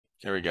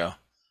There we go.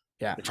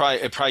 Yeah. It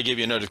probably gave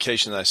you a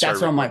notification that I started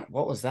That's what I'm like, recording.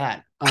 what was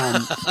that?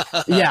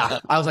 Yeah,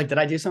 I was like, did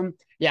I do something?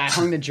 Yeah, I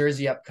hung the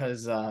jersey up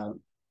because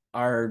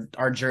our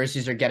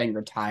jerseys are getting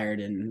retired,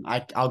 and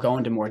I'll go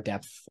into more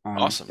depth on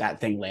Awesome. that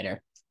thing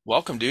later.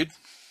 Welcome, dude.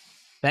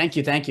 Thank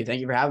you for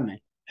having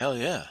me. Hell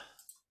yeah.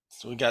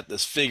 So we got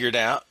this figured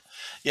out.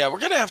 Yeah, we're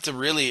gonna have to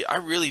really, I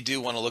really do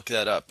want to look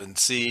that up and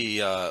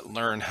see,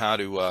 learn how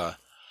to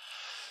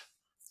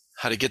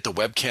get the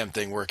webcam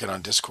thing working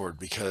on Discord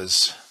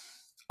because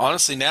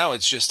honestly now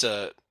it's just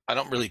I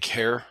don't really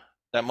care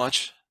that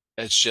much.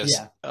 It's just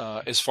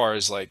Yeah. as far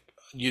as like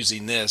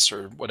using this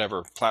or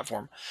whatever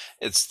platform.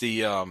 It's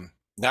the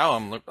now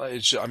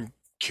I'm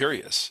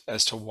curious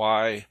as to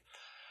why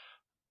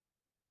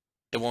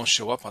it won't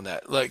show up on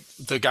that. Like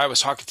the guy I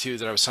was talking to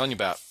that I was telling you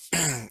about,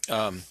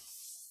 um,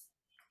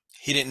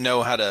 he didn't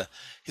know how to.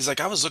 He's like,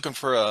 I was looking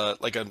for a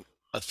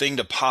thing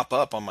to pop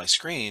up on my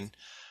screen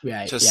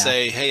Right. to Yeah.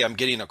 say, hey, I'm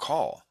getting a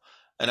call.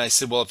 And I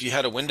said, well, if you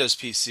had a Windows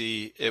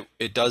PC,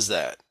 it does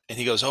that. And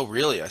he goes, oh,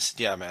 really? I said,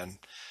 yeah, man.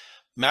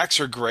 Macs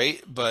are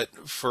great, but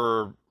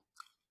for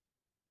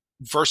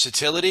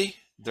versatility,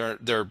 they're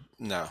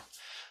no,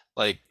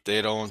 like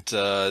they don't.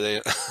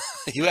 They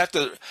you have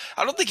to.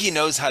 I don't think he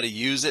knows how to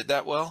use it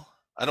that well.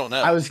 I don't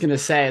I know. was gonna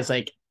say it's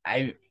like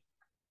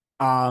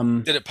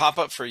um Did it pop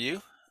up for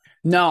you?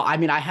 no, I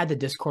mean I had the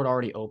Discord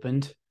already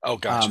opened. Oh,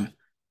 gotcha. Um,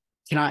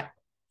 can I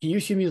can you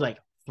shoot me like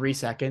 3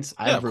 seconds?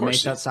 I Yeah, have of course,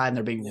 roommates dude. outside and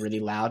they're being Yeah, really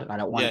loud. I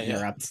don't want yeah, to yeah.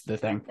 interrupt the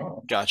thing.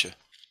 Gotcha.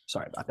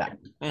 Sorry about that.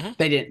 Hmm.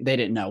 They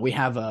didn't know. We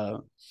have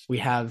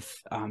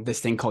this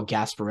thing called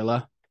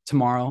Gasparilla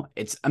tomorrow.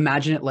 It's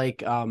imagine it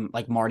like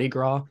Mardi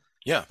Gras,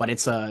 Yeah. but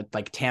it's a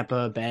like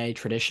Tampa Bay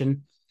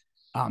tradition.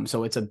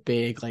 So it's a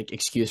big like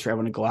excuse for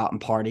everyone to go out and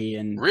party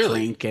and Really?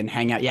 drink and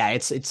hang out. Yeah,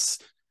 it's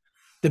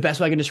the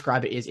best way I can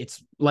describe it is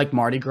it's like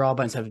Mardi Gras,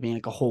 but instead of being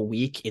like a whole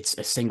week, it's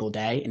a single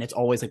day, and it's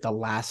always like the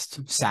last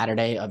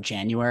Saturday of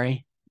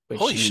January. Which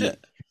Holy I mean,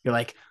 shit. you're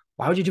like,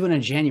 why would you do it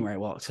in January?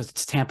 Well, because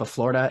it's Tampa,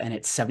 Florida, and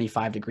it's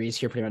 75 degrees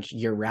here pretty much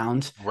year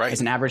round. As Right.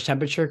 an average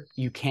temperature,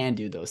 you can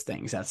do those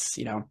things. That's.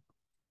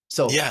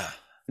 So Yeah.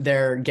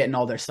 they're getting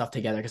all their stuff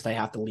together because they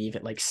have to leave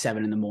at like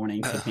 7 in the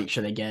morning to make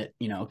sure they get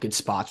good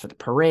spots for the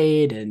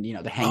parade and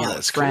to hang Oh, out with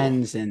that's cool.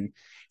 friends, and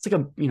it's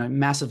like a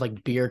massive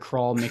like beer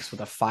crawl mixed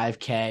with a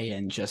 5K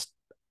and just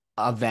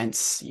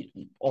events,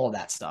 all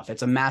that stuff.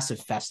 It's a massive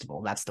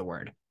festival. That's the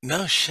word.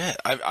 No shit.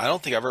 I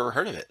don't think I've ever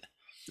heard of it.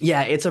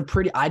 Yeah, it's a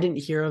pretty. I didn't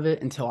hear of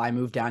it until I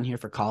moved down here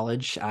for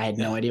college. I had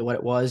no Yeah. idea what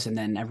it was, and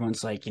then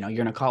everyone's like, you're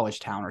in a college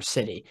town or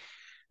city,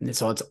 and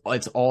so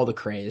it's all the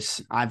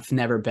craze. I've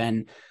never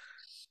been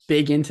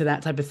big into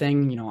that type of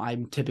thing.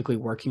 I'm typically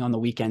working on the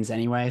weekends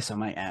anyway, so I'm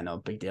like, no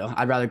big deal.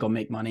 I'd rather go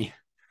make money.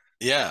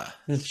 Yeah.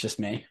 It's just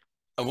me.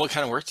 And what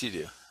kind of work do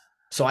you do?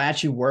 So I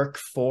actually work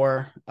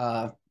for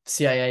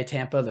CIA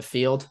Tampa, the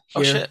field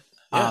Oh shit. here.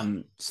 Yeah.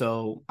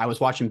 So I was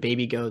watching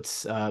Baby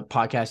Goats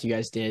podcast you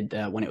guys did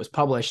when it was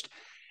published,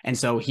 and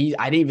so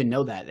I didn't even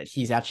know that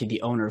he's actually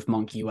the owner of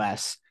Monk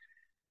US.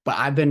 But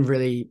I've been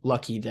really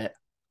lucky that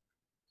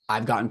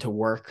I've gotten to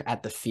work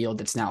at the field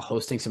that's now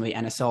hosting some of the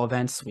NSL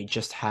events. We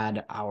just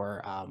had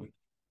our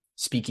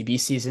Speaky B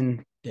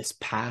season this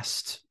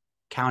past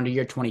calendar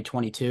year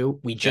 2022.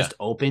 We Yeah. just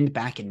opened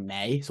back in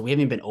May, so we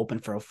haven't even been open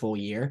for a full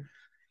year.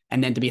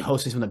 And then to be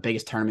hosting some of the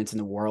biggest tournaments in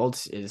the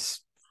world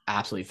is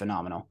absolutely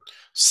phenomenal.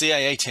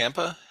 CIA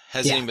Tampa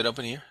hasn't Yeah, even been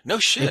open here. No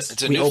shit. it's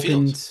It's a we new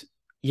field. opened.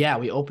 Yeah,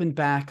 we opened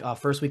back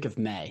first week of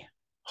May.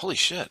 Holy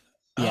shit.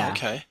 Oh, Yeah,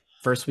 okay.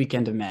 first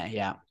weekend of May.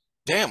 Yeah,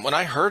 Damn. When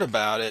I heard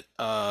about it,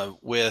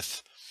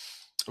 with,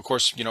 of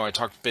course, I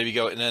talked to Baby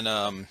Goat, and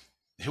then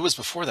who was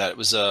before that? It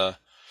was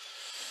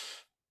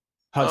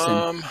Hudson.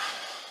 um,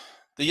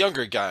 the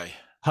younger guy,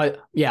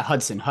 Yeah,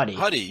 Hudson Huddy.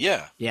 Huddy.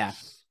 Yeah. Yeah.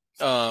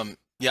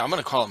 Yeah. I'm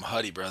gonna call him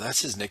Huddy, bro.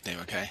 That's his nickname.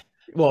 Okay.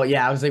 Well,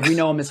 yeah, I was like, we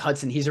know him as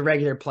Hudson. He's a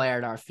regular player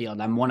at our field.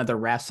 I'm one of the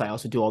refs. I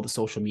also do all the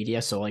social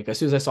media. So like as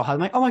soon as I saw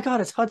Hudson, I'm like, oh my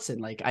God, it's Hudson.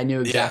 Like I knew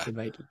Yeah. exactly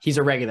like he's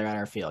a regular at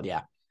our field.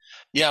 Yeah.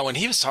 Yeah. When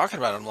he was talking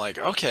about it, I'm like,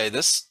 okay,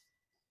 this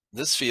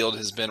field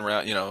has been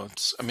around.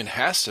 I mean,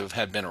 has to have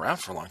had been around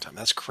for a long time.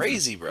 That's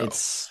crazy, bro.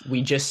 It's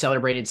we just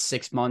celebrated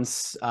 6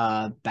 months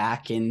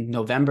back in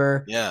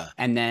November. Yeah.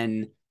 And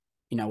then,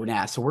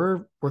 yeah, so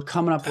we're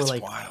coming up, we're That's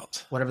like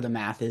wild. whatever the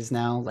math is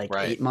now, like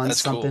Right. 8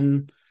 months That's cool.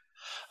 something.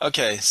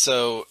 Okay,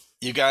 so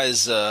you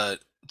guys,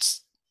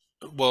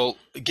 well,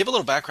 give a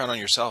little background on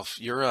yourself.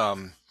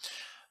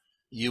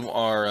 You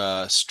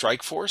are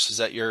Strike Force. Is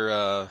that your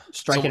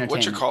Strike so what's your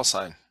Entertainment. call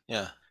sign?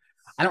 Yeah.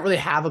 I don't really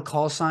have a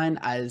call sign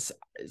as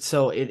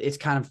so it's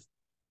kind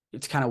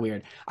of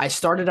weird. I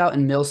started out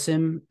in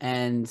Milsim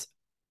and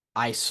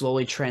I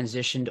slowly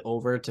transitioned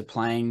over to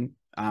playing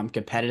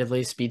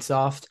competitively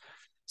Speedsoft.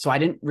 So I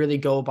didn't really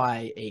go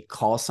by a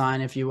call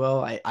sign, if you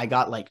will. I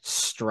got like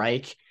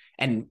Strike,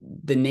 and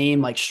the name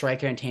like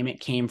Strike Entertainment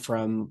came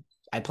from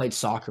I played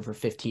soccer for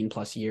 15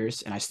 plus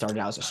years and I started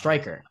out as a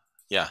striker.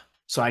 Yeah.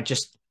 So I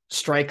just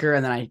striker,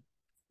 and then I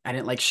I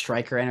didn't like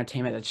striker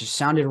entertainment. That just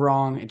sounded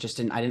wrong. It just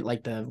didn't. I didn't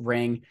like the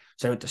ring,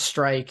 so I went to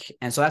strike,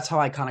 and so that's how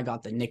I kind of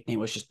got the nickname.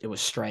 Was just it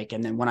was strike,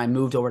 and then when I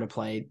moved over to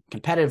play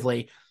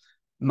competitively,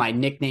 my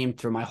nickname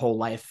through my whole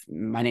life,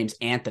 my name's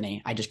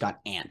Anthony. I just got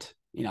Ant.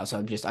 So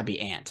I'd be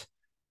Ant,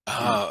 and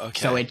Oh,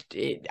 so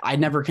okay. I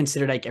never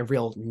considered like a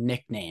real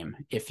nickname,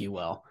 if you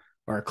will,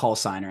 or a call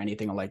sign or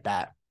anything like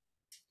that.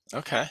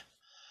 Okay.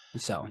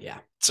 So yeah.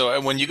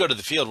 So when you go to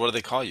the field, what do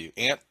they call you?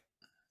 Ant?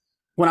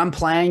 When I'm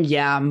playing,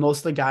 yeah, most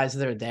of the guys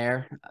that are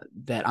there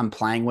that I'm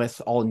playing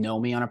with all know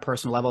me on a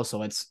personal level.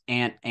 So it's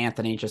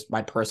Anthony, just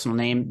my personal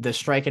name. The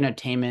Strike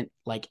Entertainment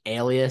like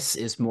alias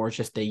is more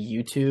just the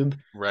YouTube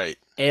Right.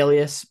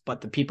 alias,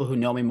 but the people who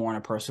know me more on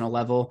a personal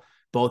level,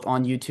 both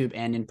on YouTube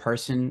and in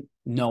person,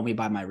 know me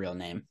by my real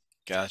name.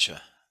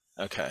 Gotcha.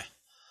 Okay.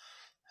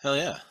 Hell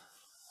yeah.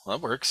 Well,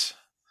 that works.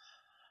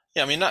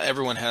 Yeah, I mean, not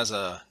everyone has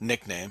a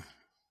nickname,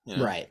 you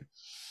know. Right.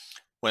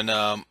 When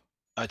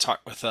I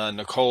talked with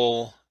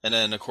Nicole, and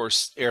then of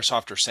course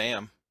Airsofter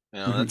Sam,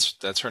 Mm-hmm.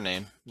 that's her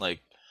name. Like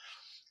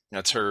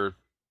that's her.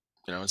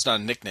 It's not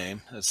a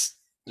nickname. It's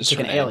It's just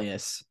like her an name.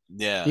 alias.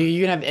 Yeah.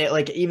 You can have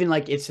like even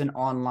like it's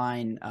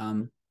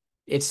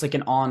like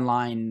an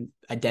online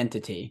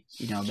identity,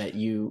 that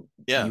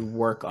Yeah. you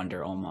work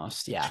under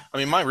almost. Yeah. I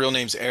mean, my real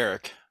name's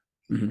Eric,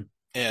 Mm-hmm.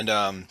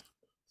 and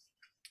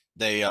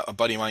they a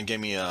buddy of mine gave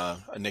me a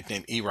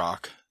nickname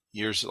E-Rock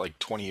years like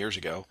 20 years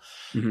ago,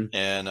 Mm-hmm.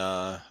 and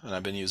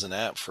I've been using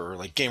that for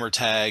like gamer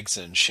tags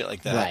and shit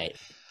like that. Right.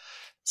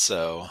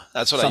 So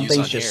that's what I Some use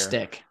things on just here.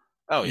 stick.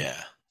 Oh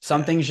yeah,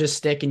 Some yeah, things just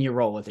stick and you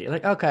roll with it. You're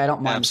like, okay, I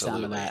don't mind the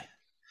sound of absolutely. that.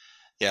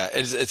 Yeah,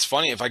 it's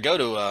funny if I go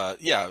to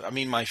yeah, I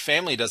mean my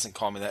family doesn't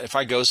call me that. If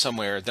I go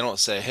somewhere, they don't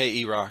say, "Hey,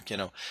 E-Rock."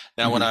 Now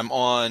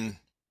Mm-hmm.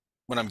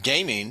 when I'm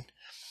gaming,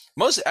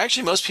 most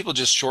people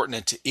just shorten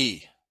it to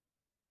E.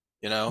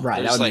 Right. They're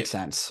That just would make like,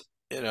 sense.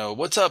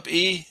 "What's up,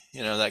 E?"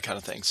 That kind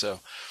of thing. So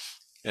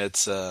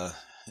it's yeah,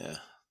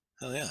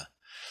 hell yeah.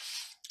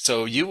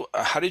 So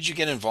how did you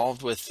get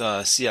involved with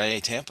CIA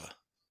Tampa?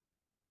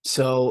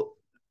 So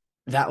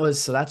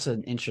that's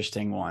an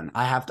interesting one.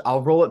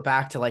 I'll roll it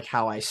back to like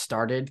how I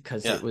started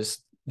because Yeah. it was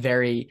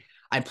very,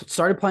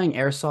 started playing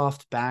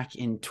Airsoft back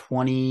in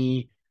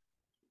 20,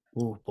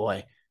 oh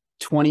boy,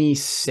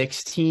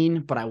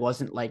 2016, but I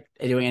wasn't like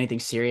doing anything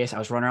serious. I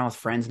was running around with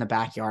friends in the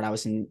backyard. I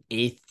was in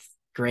eighth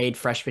grade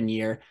freshman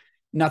year,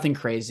 nothing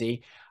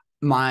crazy.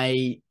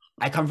 My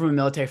I come from a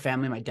military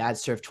family. My dad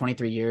served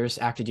 23 years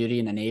active duty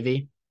in the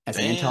Navy as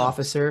an intel Damn.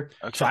 officer.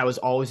 So Okay. I was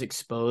always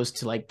exposed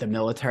to like the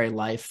military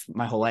life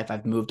my whole life.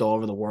 I've moved all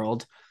over the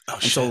world. Oh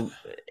And shit. so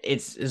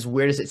it's as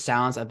weird as it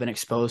sounds. I've been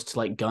exposed to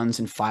like guns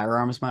and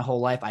firearms my whole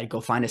life. I'd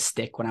go find a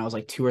stick when I was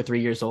like 2 or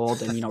 3 years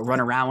old and, run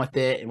around with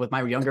it with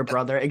my younger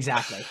brother.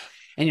 Exactly.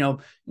 And,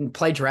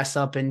 play dress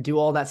up and do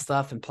all that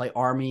stuff and play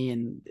army.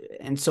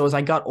 And so as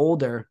I got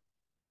older,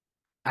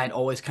 I'd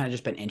always kind of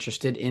just been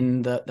interested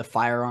in the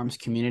firearms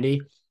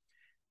community.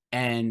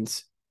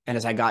 And and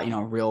as I got,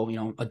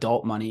 real,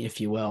 adult money, if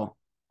you will,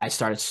 I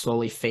started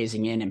slowly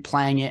phasing in and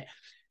playing it.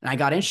 And I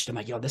got interested. I'm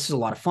like, this is a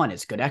lot of fun.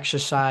 It's good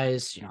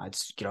exercise,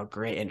 it's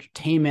great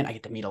entertainment. I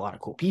get to meet a lot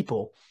of cool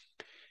people.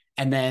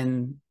 And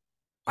then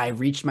I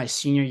reached my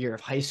senior year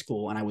of high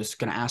school and I was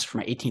gonna ask for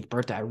my 18th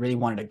birthday. I really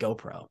wanted a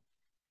GoPro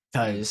Mm.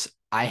 because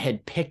I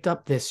had picked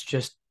up this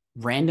just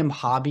random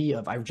hobby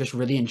of I just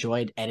really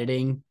enjoyed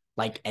editing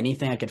like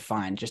anything I could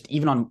find, just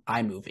even on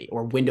iMovie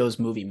or Windows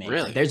Movie Maker.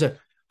 Really?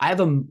 I have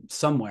them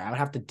somewhere. I would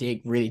have to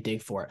really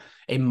dig for it.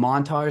 A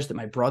montage that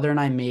my brother and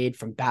I made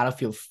from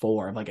Battlefield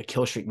 4, like a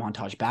kill streak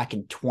montage back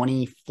in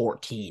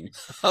 2014.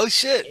 Oh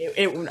shit.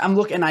 I'm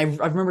looking, I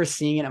remember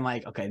seeing it. I'm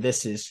like, okay,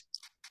 this is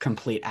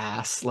complete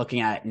ass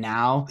looking at it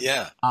now.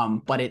 Yeah.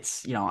 But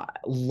it's,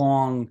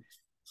 long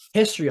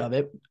history of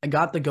it. I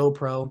got the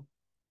GoPro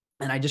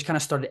and I just kind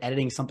of started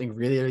editing something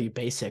really, really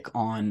basic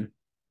on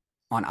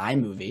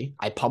iMovie.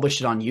 I published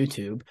it on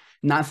YouTube,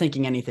 not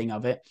thinking anything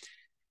of it.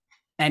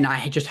 And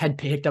I just had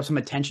picked up some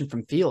attention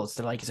from Fields.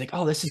 They're like, it's like,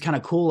 oh, this is kind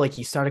of cool. Like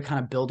he started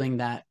kind of building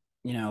that,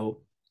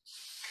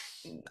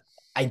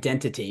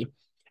 identity.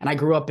 And I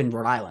grew up in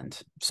Rhode Island.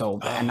 So,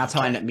 and Oh, that's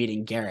how I okay. ended up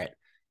meeting Garrett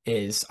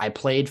is I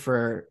played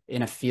for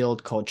in a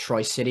field called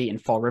Troy City in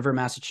Fall River,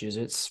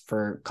 Massachusetts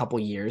for a couple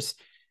years.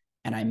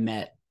 And I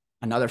met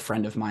another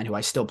friend of mine who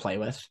I still play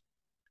with.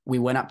 We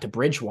went up to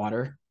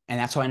Bridgewater, and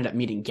that's how I ended up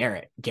meeting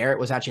Garrett. Garrett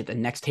was actually at the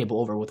next table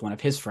over with one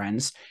of his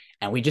friends,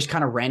 and we just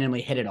kind of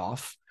randomly hit it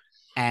off.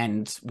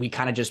 And we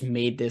kind of just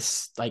made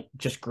this like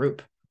just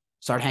group,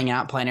 started hanging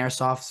out, playing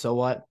airsoft. So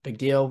what? Big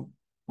deal.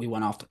 We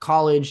went off to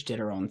college, did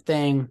our own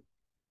thing,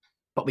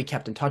 but we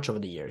kept in touch over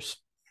the years.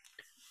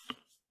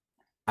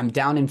 I'm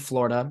down in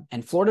Florida,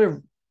 and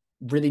Florida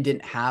really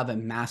didn't have a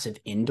massive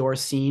indoor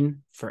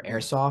scene for Mm.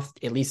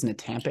 airsoft, at least in the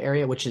Tampa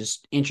area, which is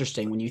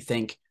interesting when you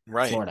think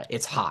Right. Florida.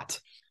 It's hot.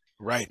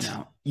 Right.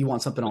 You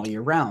want something all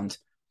year round.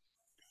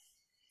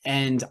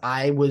 And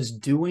I was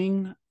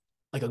doing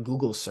like a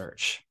Google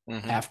search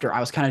Mm-hmm. after I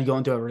was kind of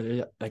going through a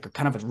really like a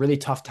kind of a really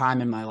tough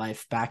time in my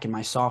life back in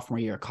my sophomore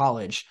year of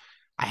college.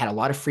 I had a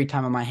lot of free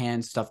time on my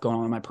hands, stuff going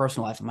on in my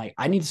personal life. I'm like,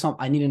 I need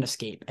an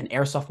escape. And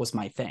airsoft was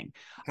my thing.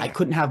 I Hmm.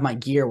 couldn't have my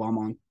gear while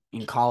I'm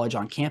in college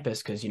on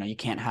campus because you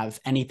can't have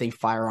anything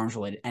firearms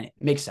related, and it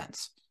makes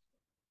sense.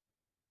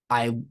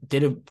 I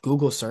did a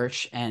Google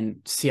search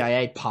and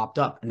CIA popped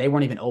up, and they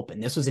weren't even open.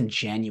 This was in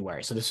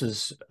January, so this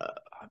was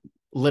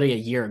literally a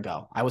year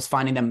ago. I was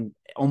finding them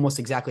almost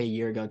exactly a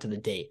year ago to the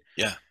date.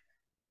 Yeah.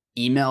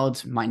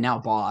 Emailed my now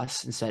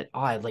boss and said, "Oh,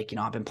 I've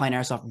been playing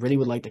airsoft. Really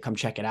would like to come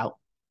check it out."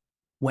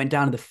 Went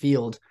down to the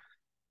field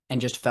and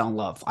just fell in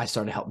love. I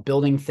started help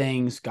building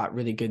things, got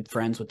really good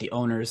friends with the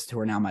owners who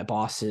are now my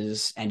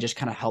bosses, and just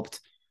kind of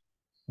helped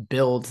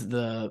build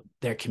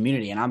their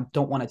community. And I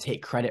don't want to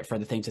take credit for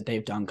the things that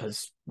they've done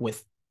because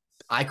with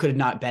I could have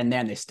not been there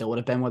and they still would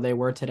have been where they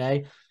were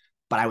today.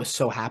 But I was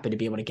so happy to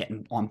be able to get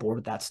on board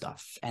with that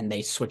stuff. And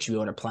they switched me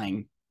over to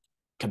playing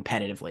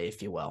competitively,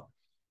 if you will.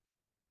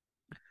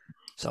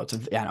 So it's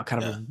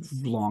kind of Yeah.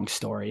 a long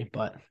story,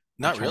 but I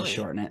Not tried to really.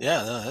 shorten it.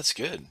 Yeah, no, that's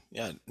good.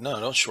 Yeah, no,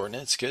 don't shorten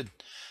it. It's good.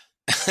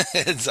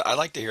 I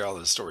like to hear all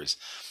those stories.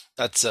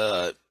 That's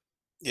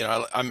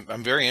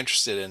I'm very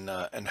interested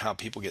in how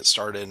people get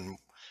started and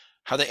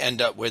how they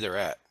end up where they're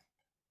at,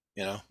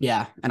 you know,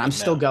 Yeah, and I'm like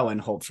still now. going,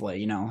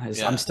 hopefully,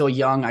 as I'm Yeah. still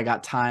young, I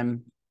got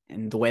time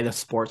and the way the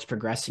sport's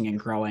progressing and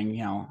growing,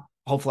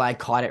 hopefully I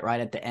caught it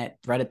right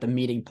at the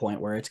meeting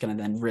point where it's going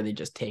to then really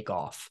just take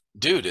off.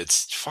 Dude,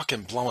 it's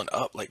fucking blowing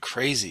up like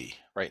crazy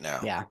right now.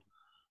 Yeah.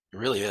 It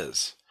really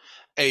is.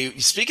 Hey,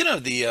 speaking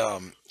of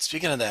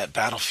that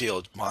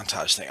battlefield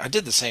montage thing, I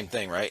did the same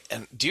thing, right?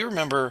 And do you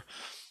remember,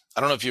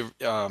 I don't know if you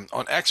on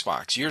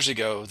Xbox years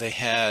ago they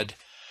had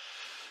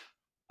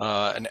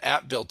an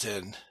app built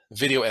in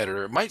video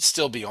editor. It might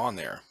still be on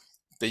there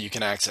that you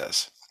can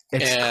access.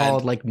 It's And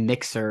called like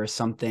Mixer or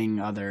something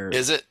other.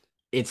 is it?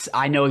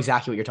 I know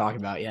exactly what you're talking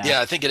about. Yeah.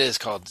 Yeah, I think it is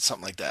called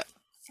something like that.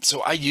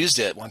 So I used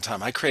it one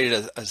time. I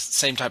created a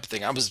same type of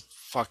thing. I was,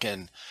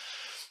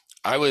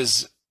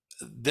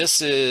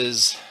 this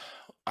is,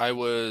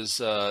 this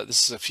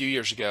is a few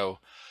years ago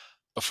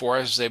before I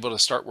was able to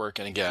start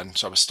working again.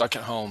 So I was stuck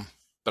at home,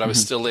 but I was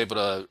Mhm. still able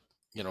to,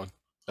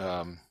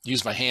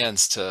 use my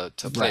hands to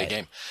play a Right.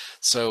 game.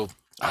 So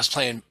I was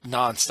playing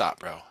nonstop,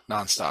 bro,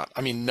 nonstop. I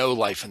mean, no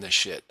life in this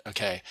shit.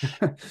 Okay.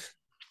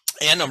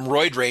 And I'm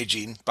roid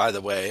raging, by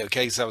the way.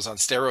 Okay. Because I was on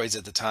steroids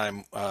at the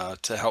time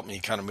to help me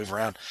kind of move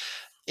around.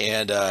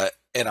 And I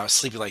was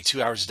sleeping like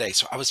 2 hours a day.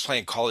 So I was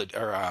playing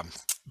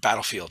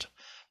Battlefield,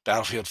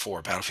 Battlefield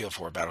 4, Battlefield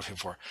 4, Battlefield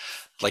 4,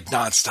 like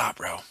nonstop,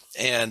 bro.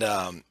 And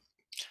I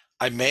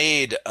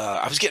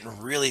was getting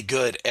really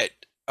good at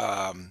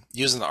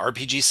using the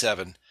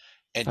RPG-7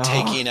 and Oh,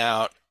 taking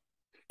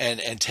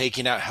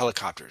out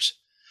helicopters.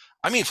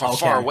 I mean, from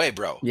far okay. away,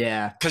 bro.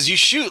 Yeah. Because you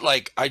shoot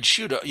like I'd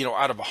shoot,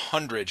 out of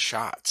 100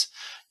 shots.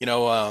 I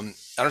don't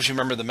know if you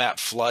remember the map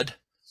Flood.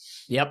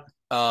 Yep.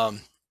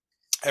 Um,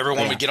 Oh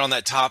Everyone would yeah. get on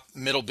that top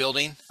middle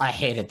building. I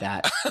hated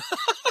that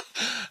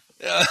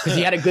because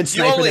you Uh, had a good you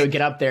sniper that only would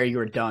get up there, you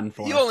were done you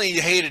for. only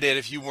hated it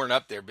if you weren't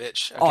up there,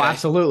 bitch. Oh, Okay.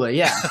 absolutely.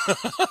 Yeah.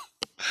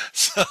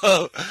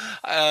 So,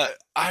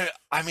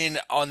 I mean,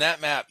 on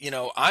that map,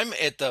 I'm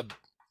at the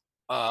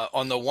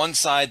on the one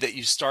side that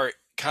you start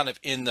kind of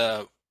in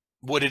the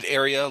wooded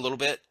area a little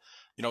bit,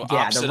 Yeah. The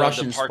opposite of the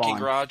Russian parking spawn.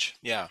 garage.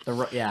 Yeah.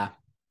 Yeah.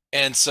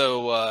 And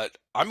so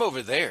I'm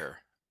over there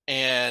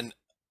and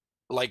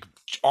like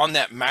on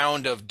that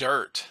mound of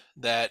dirt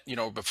that,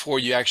 before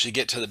you actually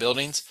get to the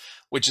buildings,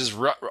 which is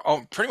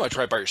pretty much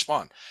right by your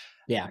spawn.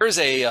 Yeah. There's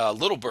a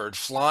little bird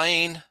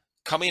flying,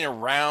 coming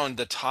around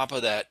the top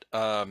of that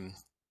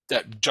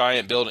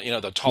giant building,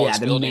 the Yeah. tallest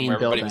The building where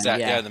main everybody was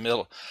building. at. Yeah, Yeah. in the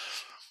middle.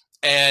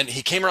 And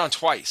he came around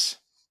twice,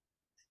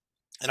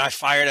 and I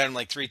fired at him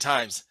like 3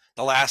 times.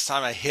 The last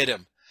time I hit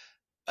him,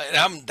 and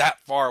I'm that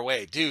far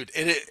away, dude.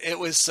 It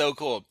was so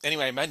cool.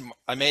 Anyway,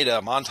 I made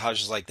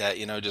montages like that,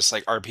 just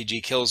like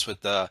RPG kills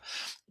with the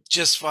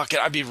just fucking.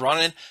 I'd be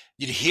running,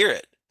 you'd hear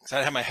it. 'Cause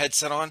I'd have my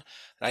headset on,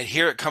 and I'd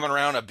hear it coming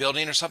around a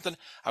building or something.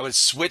 I would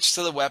switch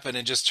to the weapon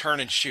and just turn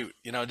and shoot,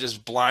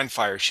 just blind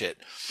fire shit.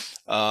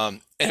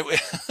 And it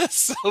was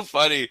so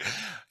funny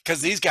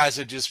because these guys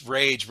would just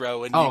rage,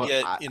 bro. And you Oh,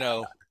 get,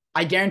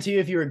 I guarantee you,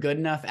 if you were good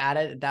enough at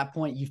it at that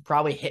point, you've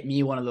probably hit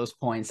me one of those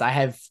points.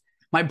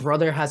 My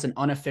brother has an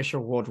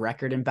unofficial world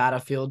record in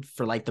Battlefield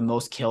for like the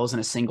most kills in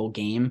a single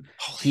game.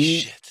 holy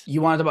shit.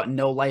 You wanted about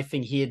no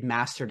lifing. He had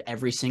mastered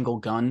every single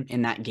gun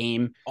in that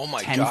game Oh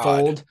my God.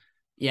 tenfold.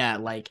 Yeah,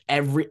 like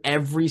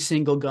every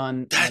single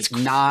gun, That's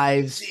like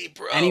knives, crazy,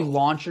 any bro.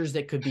 launchers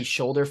that could be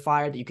shoulder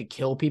fired that you could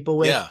kill people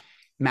with, Yeah.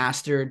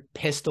 mastered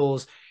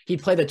pistols.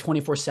 He'd play the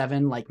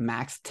 24/7 like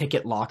max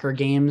ticket locker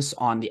games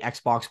on the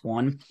Xbox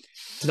One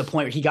to the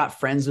point where he got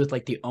friends with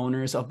like the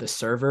owners of the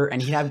server,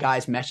 and he'd have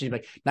guys message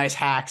like nice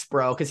hacks,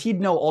 bro, because he'd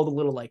know all the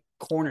little like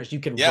corners you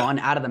could Yeah. run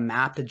out of the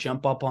map to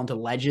jump up onto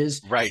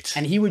ledges, Right.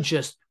 and he would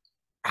just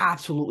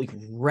absolutely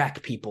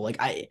wreck people. Like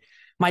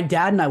my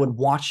dad and I would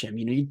watch him.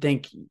 You'd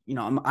think,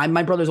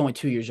 my brother's only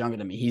 2 years younger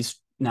than me. He's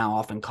now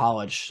off in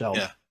college, so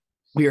Yeah.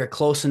 we were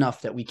close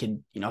enough that we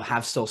could,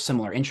 have still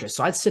similar interests.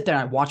 So I'd sit there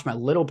and I'd watch my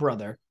little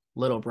brother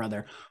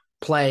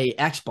play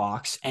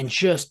Xbox and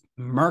just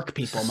murk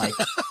people. I'm like,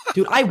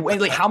 dude, I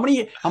like how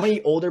many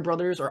older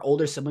brothers or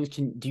older siblings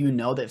do you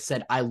know that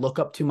said I look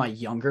up to my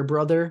younger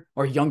brother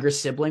or younger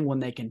sibling when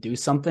they can do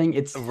something?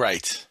 It's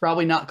Right.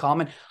 probably not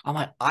common. I'm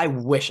like, I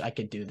wish I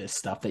could do this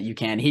stuff that you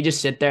can. He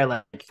just sit there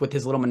like with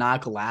his little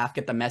maniacal laugh,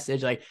 get the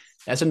message. Like,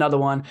 that's another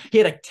one. He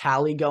had a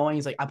tally going.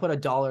 He's like, I put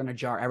 $1 in a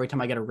jar every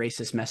time I get a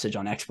racist message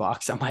on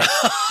Xbox. I'm like,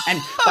 and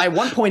by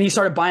one point he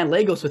started buying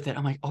Legos with it.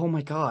 I'm like, oh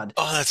my God.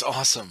 Oh, that's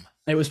awesome.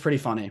 It was pretty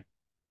funny.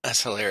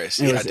 That's hilarious.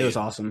 It Yeah, was it was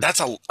dude. awesome.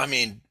 I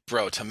mean,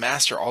 bro, to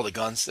master all the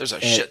guns, there's a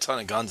It shit ton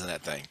of guns in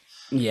that thing.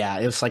 Yeah,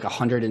 it was like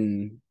 100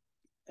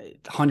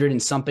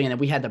 and something, and then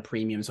we had the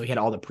premium, so we had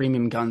all the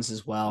premium guns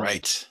as well. Like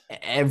Right.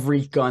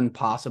 every gun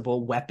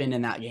possible weapon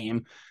in that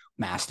game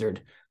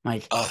mastered.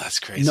 Like Oh, that's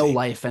no crazy.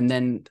 life, and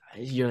then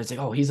you're like,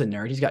 oh, he's a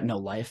nerd. He's got no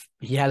life.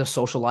 He has a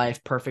social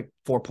life, perfect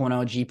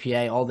 4.0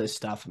 GPA, all this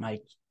stuff. I'm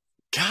like,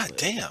 God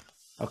damn.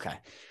 okay,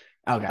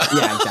 okay,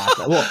 yeah,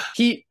 exactly. Well,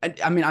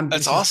 I mean,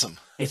 That's awesome.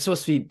 it's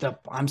supposed to be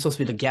I'm supposed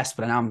to be the guest,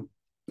 but now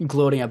I'm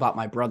gloating about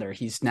my brother.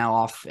 He's now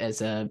off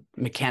as a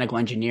mechanical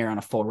engineer on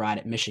a full ride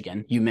at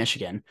Michigan.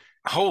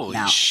 Holy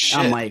Now shit.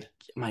 I'm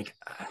like,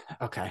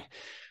 okay,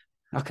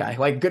 okay,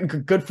 like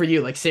good for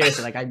you. Like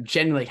seriously, like I'm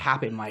genuinely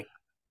happy. I'm like,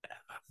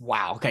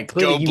 wow, okay,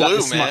 clearly Go you got blue,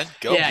 this smart. man.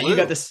 Go Yeah, you got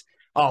blue. this.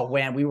 Oh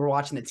man, we were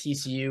watching the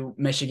TCU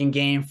Michigan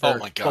game Oh for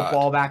my God.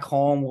 football back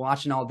home. We're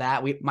watching all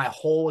that. My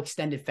whole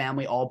extended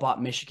family all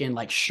bought Michigan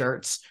like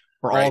shirts.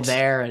 We're all Right.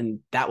 there, and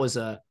that was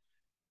a.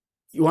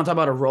 You want to talk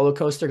about a roller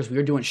coaster because we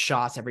were doing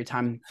shots every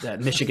time that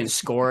Michigan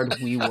scored.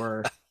 That's We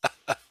were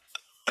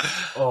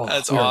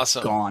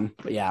awesome. gone.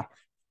 But yeah,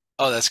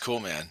 Oh, that's cool,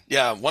 man.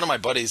 Yeah, one of my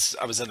buddies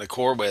I was in the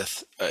Corps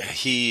with,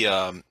 he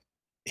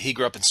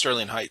grew up in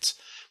Sterling Heights,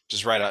 which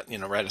is right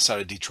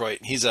outside of Detroit.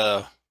 He's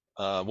a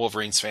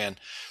Wolverines fan,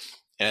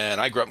 and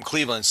I grew up in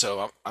Cleveland,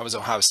 so I was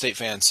an Ohio State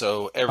fan.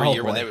 So every oh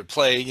year when they boy, would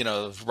play,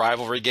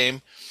 rivalry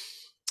game,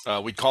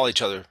 we'd call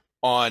each other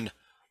on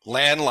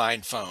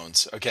landline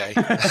phones. Okay,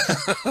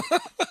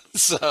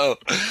 so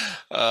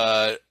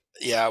uh,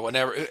 yeah,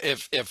 whenever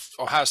if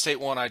Ohio State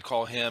won, I'd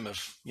call him.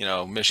 If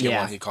Michigan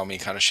won, yeah, he'd call me,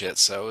 kind of shit.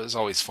 So it was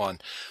always fun.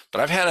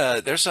 But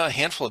there's a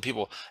handful of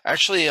people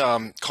actually.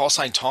 Call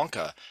sign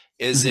Tonka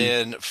is hmm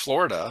in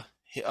Florida.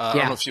 I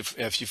don't know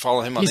yeah. if you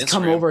follow him on He's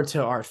come Instagram. over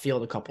to our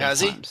field a couple of Has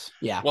he? times.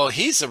 Yeah, Well,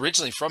 he's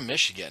originally from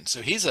Michigan,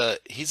 so he's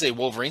a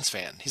Wolverines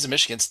fan. He's a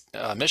Michigan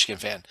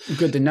fan.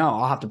 good to know.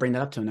 I'll have to bring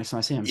that up to him next time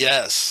I see him.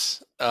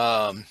 Yes.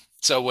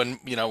 So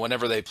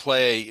whenever they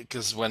play,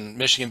 because when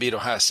Michigan beat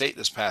Ohio State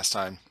this past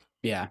time,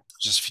 Yeah,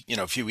 just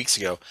a few weeks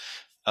ago,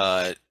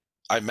 uh,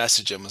 I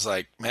messaged him, was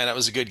like, "Man, that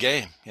was a good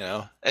game."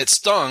 It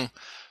stung,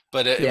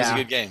 but it was a yeah.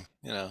 good game.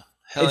 Hell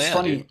It's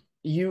yeah, dude.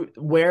 funny.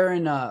 Where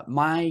in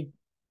my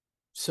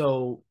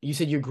so you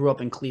said you grew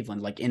up in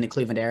Cleveland, like in the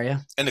Cleveland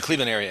area. In the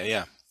Cleveland area,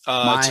 yeah. It's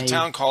a My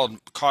town called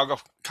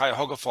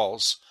Cuyahoga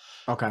Falls.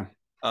 Okay.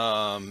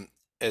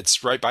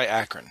 It's right by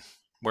Akron,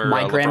 where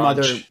My LeBron.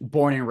 grandmother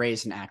born and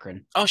raised in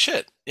Akron. Oh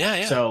shit! Yeah,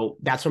 yeah. So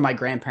that's where my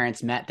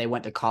grandparents met. They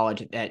went to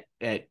college at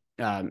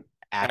Akron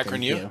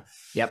Akron U. U.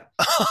 Yep.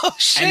 Oh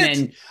And shit!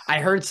 then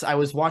I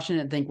was watching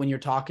it. I think when you're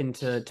talking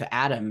to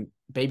Adam,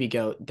 baby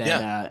goat, that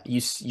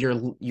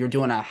Yeah, you're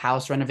doing a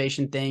house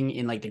renovation thing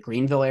in like the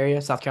Greenville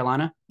area, South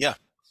Carolina. yeah.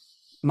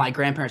 My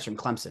grandparents are from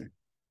Clemson.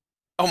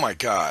 Oh my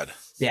God!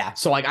 Yeah,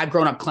 so like I've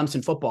grown up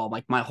Clemson football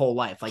like my whole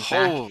life. Like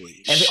back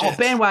Holy shit!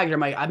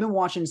 bandwagoner. I've been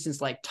watching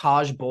since like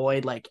Taj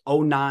Boyd, like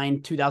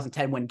 09,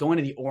 2010, when going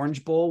to the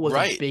Orange Bowl was a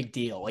Right, big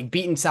deal. Like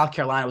beating South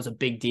Carolina was a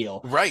big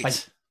deal. Like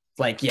right.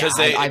 yeah,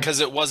 I Because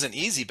it wasn't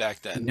easy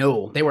back then.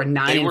 no, they were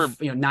They were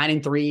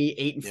 9-3,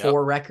 eight and Yep.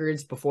 four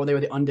records before they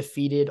were the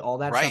undefeated, all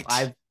that stuff.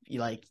 Right.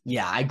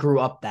 I grew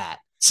up that.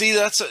 See,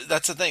 that's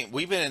the thing.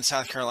 We've been in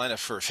South Carolina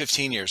for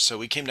 15 years, so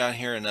we came down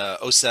here in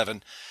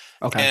 '07,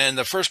 Okay. and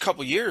the first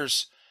couple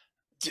years,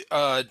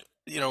 uh,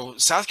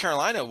 South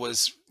Carolina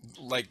was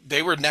like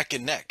they were neck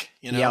and neck.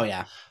 Yeah, oh,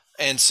 yeah.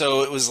 And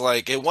so it was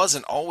like it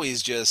wasn't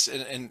always just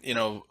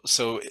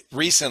so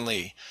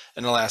recently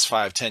in the last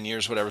 5-10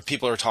 years, whatever,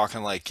 people are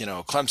talking like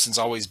Clemson's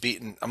always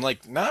beaten. I'm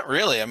like, not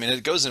really. I mean,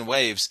 it goes in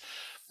waves,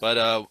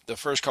 but the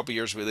first couple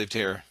years we lived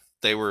here,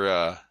 they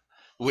were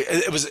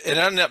it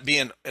ended up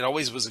being, it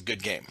always was a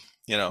good game.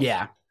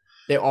 Yeah.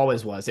 It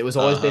always was. It was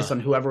always Uh-huh. based on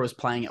whoever was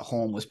playing at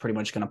home was pretty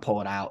much going to pull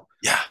it out.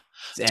 Yeah,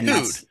 And dude,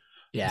 that's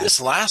yeah.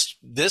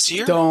 this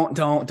year,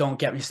 Don't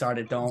get me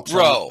started. Don't.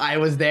 bro. I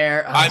was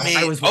there. I mean,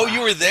 I was. oh,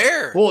 you were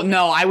there. Well,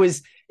 no, I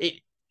was.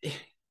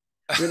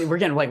 We're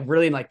getting like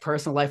really like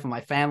personal life of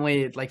my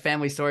family, like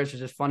family stories are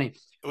just funny.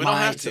 We don't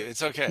have to.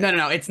 It's okay.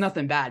 No, it's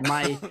nothing bad.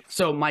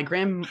 My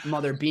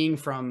grandmother being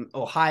from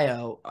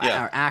Ohio,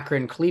 Yeah. or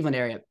Akron, Cleveland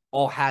area,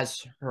 all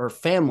has her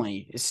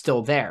family is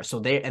still there.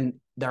 So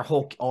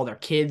all their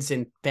kids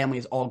and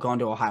families all gone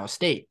to Ohio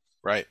State.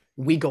 Right.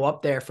 We go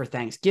up there for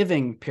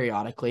Thanksgiving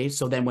periodically.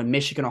 So then when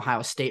Michigan,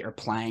 Ohio State are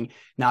playing,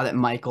 now that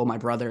Michael, my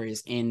brother,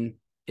 is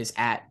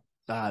at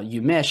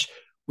UMich,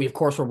 we of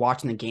course were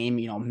watching the game,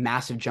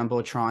 massive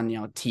jumbotron,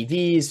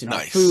 TVs,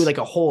 Nice. food, like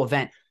a whole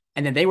event.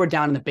 And then they were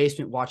down in the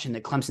basement watching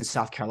the Clemson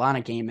South Carolina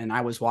game, and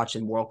I was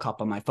watching World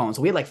Cup on my phone.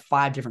 So we had like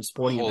 5 different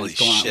sporting Holy events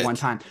going on at one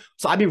shit. time.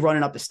 So I'd be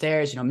running up the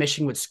stairs,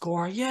 Michigan would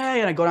score, yay,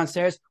 and I go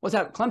downstairs. What's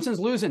that? Clemson's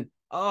losing.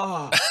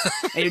 Oh,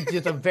 and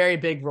it's a very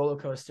big roller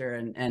coaster.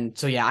 And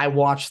so yeah, I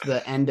watched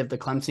the end of the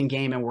Clemson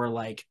game, and we're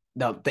like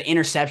the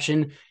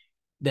interception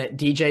that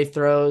DJ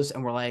throws,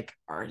 and we're like,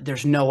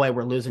 there's no way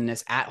we're losing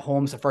this at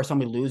home. It's the first time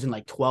we lose in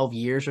like 12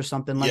 years or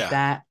something like Yeah.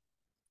 that,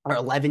 or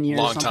 11 years,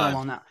 Long something time.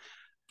 along that.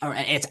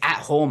 And it's at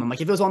home. I'm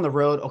like, if it was on the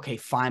road, okay,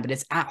 fine. But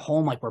it's at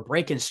home. Like, we're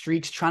breaking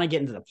streaks, trying to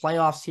get into the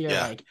playoffs here.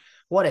 Yeah. Like,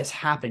 what has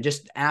happened?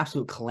 Just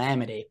absolute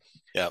calamity.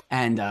 Yep.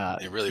 And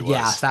It really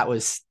yeah, was. that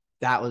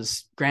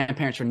was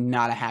grandparents were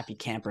not a happy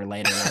camper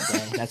later that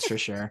day. That's for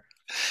sure.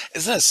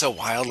 Isn't that so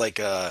wild?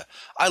 Like, I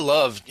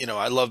love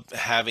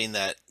having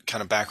that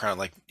kind of background,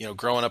 like,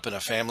 growing up in a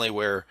family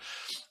where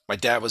my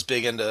dad was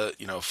big into,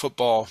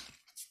 football.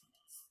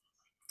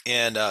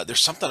 And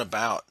there's something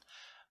about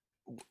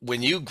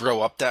when you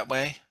grow up that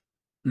way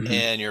Hmm.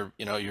 and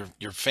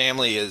your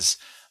family is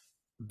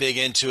big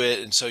into it.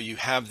 And so you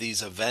have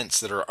these events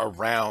that are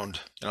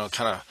around, kind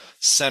of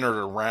centered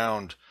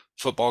around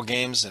football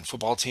games and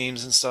football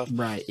teams and stuff.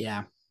 Right.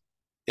 Yeah.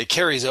 It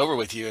carries over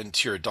with you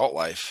into your adult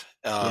life.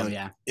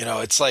 Yeah.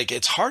 Yeah. It's like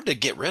it's hard to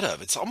get rid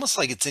of. It's almost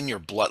like it's in your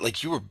blood.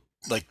 Like you were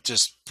like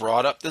just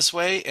brought up this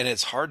way, and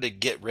it's hard to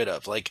get rid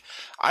of. Like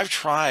I've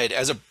tried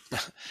as a,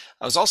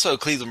 I was also a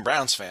Cleveland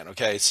Browns fan.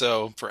 Okay,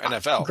 so for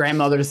NFL,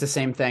 Grandmother is the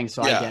same thing,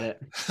 so I yeah. get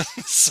it.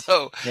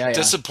 So Yeah. Yeah.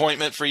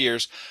 disappointment for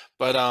years,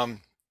 but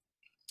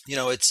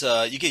it's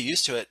you get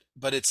used to it,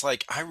 but it's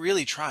like I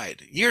really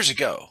tried years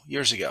ago.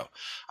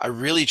 I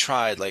really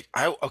tried like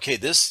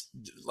this,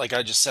 like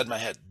I just said in my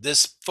head,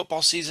 this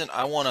football season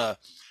I want to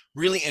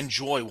really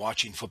enjoy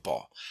watching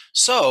football.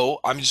 So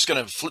I'm just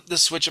going to flip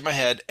this switch in my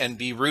head and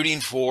be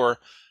rooting for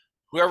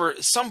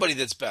somebody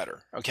that's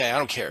better. Okay, I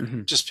don't care.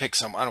 Hmm. Just pick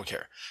some. I don't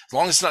care as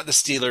long as it's not the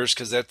Steelers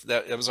because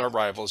that was our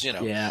rivals.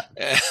 Yeah.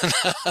 And,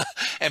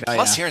 and Oh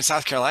plus yeah. here in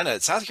South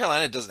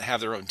Carolina doesn't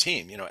have their own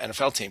team,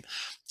 NFL team.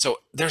 So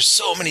there's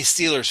so many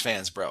Steelers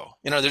fans, bro.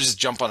 They just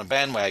jump on a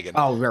bandwagon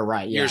Oh, we're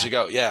right. years Yeah.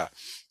 ago, yeah,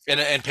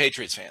 and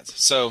Patriots fans.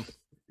 So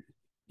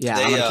Yeah.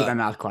 I'm they, gonna keep my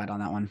mouth quiet on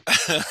that one.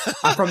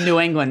 I'm from New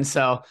England,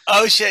 so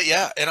oh shit,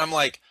 yeah. And I'm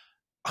like,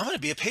 I'm gonna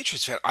be a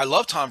Patriots fan. I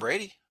love Tom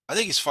Brady. I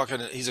think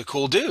he's a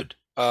cool dude.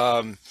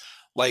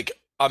 Like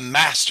a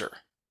master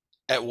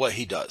at what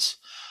he does.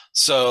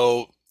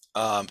 So,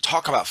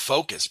 talk about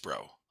focus,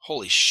 bro.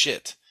 Holy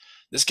shit.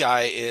 This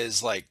guy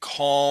is like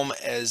calm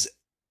as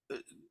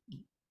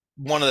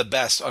one of the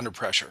best under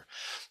pressure.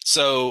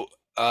 So,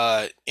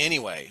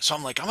 anyway, so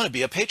I'm like, I'm going to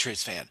be a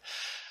Patriots fan.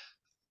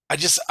 I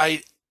just,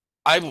 I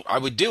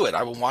would do it.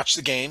 I would watch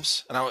the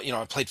games and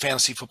I played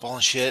fantasy football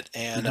and shit.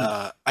 And,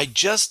 mhm. I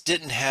just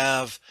didn't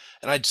have,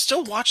 and I'd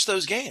still watch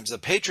those games, the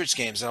Patriots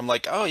games. And I'm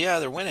like, oh yeah,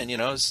 they're winning.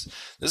 This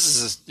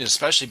is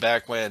especially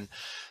back when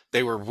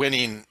they were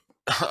winning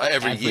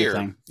every year.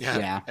 Everything. Yeah.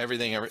 Yeah.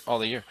 Everything, all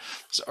the year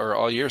or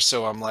all year.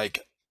 So I'm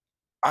like,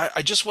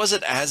 I just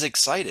wasn't as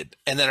excited.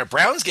 And then a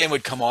Browns game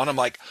would come on. I'm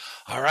like,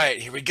 all right,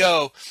 here we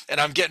go. And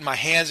I'm getting, my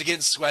hands are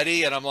getting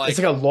sweaty. And I'm It's like,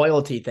 like a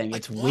loyalty thing. like,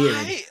 It's weird.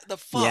 why the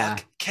Yeah.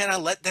 fuck can I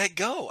let that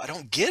go? I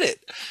don't get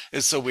it.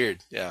 It's so weird.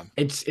 Yeah.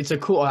 It's a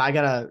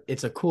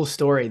cool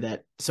story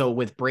that so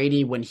with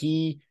Brady when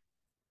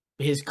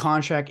his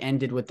contract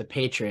ended with the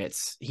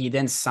Patriots, he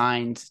then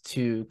signed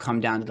to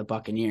come down to the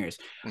Buccaneers.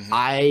 Hmm.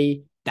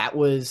 I that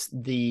was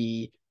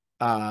the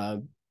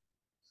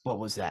what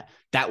was that?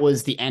 That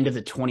was the end of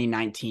the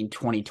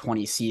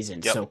 2019-2020 season.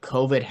 Yep. So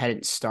COVID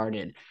hadn't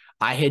started.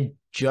 I had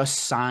just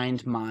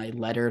signed my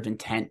letter of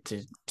intent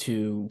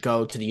to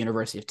go to the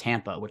University of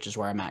Tampa, which is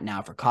where I'm at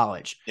now for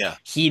college. Yeah.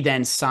 He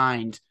then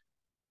signed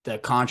the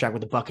contract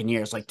with the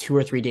Buccaneers like 2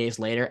 or 3 days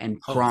later, and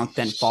Holy Gronk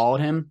then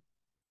followed him.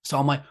 So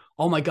I'm like,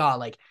 oh my God,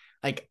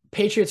 like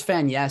Patriots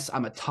fan, yes,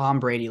 I'm a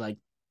Tom Brady, like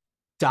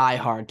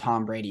diehard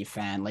Tom Brady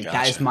fan. Like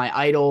that is gotcha. my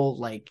idol.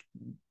 Like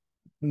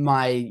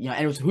and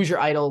it was who's your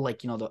idol? Like,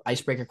 the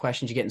icebreaker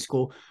questions you get in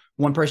school.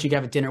 One person you could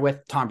have a dinner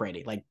with, Tom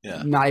Brady. Like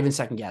Yeah. not even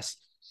second guess.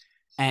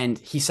 And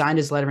he signed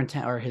his letter of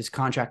intent or his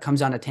contract,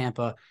 comes down to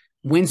Tampa,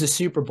 wins the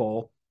Super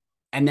Bowl,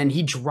 and then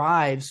he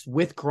drives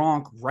with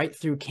Gronk right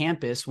through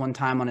campus one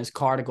time on his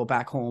car to go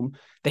back home.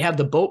 They have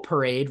the boat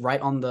parade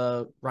right on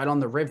the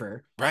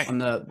river. Right.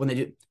 When they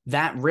do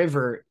that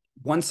river,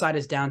 one side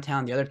is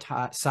downtown, the other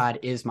side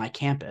is my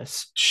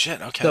campus.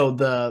 Shit. Okay. So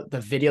the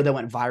video that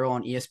went viral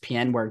on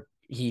ESPN where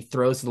he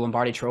throws the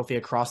Lombardi Trophy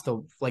across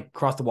the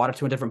water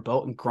to a different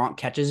boat and Gronk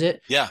catches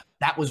it. Yeah.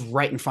 That was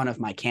right in front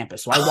of my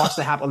campus. So I watched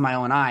that happen with my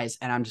own eyes,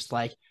 and I'm just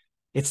like,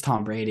 it's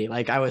Tom Brady.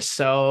 Like I was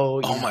so.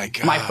 Oh my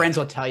God. My friends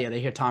will tell you they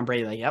hear Tom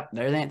Brady, like, yep,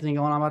 there's anything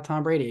going on about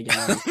Tom Brady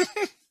again.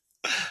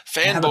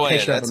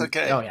 Fanboy. That's him.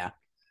 okay. Oh yeah,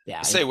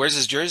 yeah. Say, where's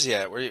his jersey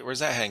at? Where's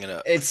that hanging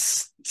up?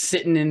 It's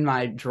sitting in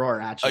my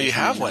drawer Oh, actually. you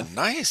have one.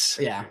 Nice.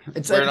 Yeah,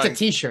 it's Wear a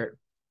T-shirt.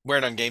 Wear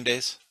it on game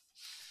days.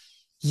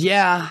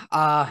 Yeah.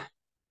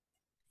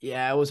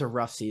 Yeah, it was a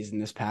rough season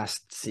this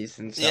past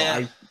season. So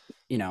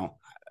Yeah.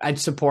 I'd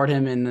support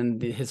him, and then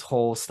his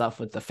whole stuff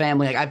with the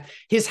family. Like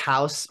his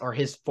house or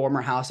his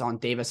former house on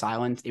Davis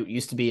Island. It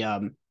used to be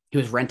he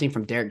was renting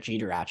from Derek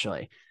Jeter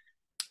actually,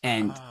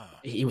 and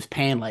Ah, he was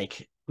paying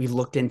like we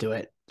looked into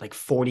it like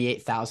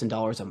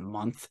 $48,000 a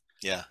month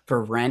yeah.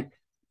 for rent.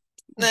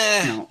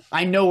 Nah.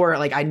 I know where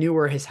like I knew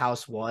where his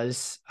house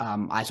was.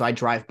 I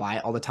drive by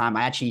it all the time.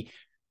 I actually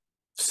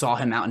saw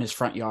him out in his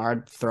front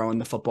yard throwing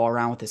the football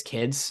around with his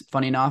kids.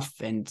 Funny enough,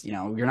 and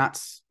you're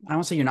not. I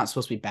don't say you're not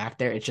supposed to be back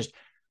there. It's just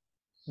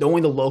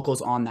only the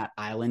locals on that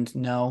island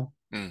know.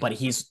 Mm, But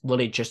he's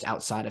literally just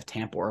outside of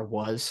Tampa, or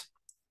was.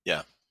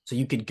 yeah. So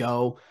you could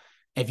go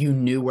if you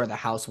knew where the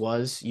house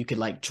was, you could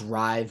like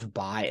drive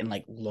by and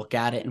like look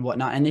at it and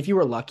whatnot. And if you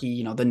were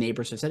lucky, the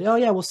neighbors have said, "Oh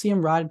yeah, we'll see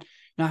him ride,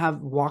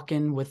 have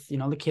walking with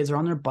the kids are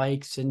on their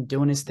bikes and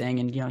doing his thing."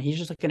 And he's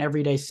just like an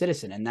everyday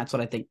citizen, and that's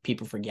what I think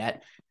people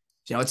forget.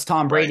 It's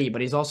Tom Right. Brady,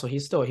 but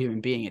he's still a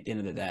human being at the end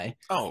of the day.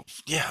 Oh,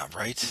 yeah,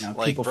 right.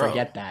 Like, People bro.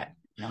 forget that.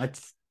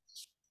 It's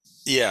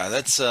Yeah,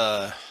 that's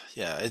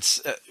yeah,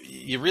 it's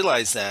you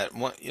realize that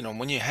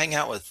when you hang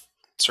out with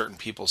certain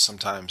people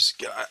sometimes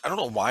I don't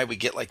know why we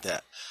get like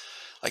that.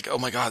 Like, oh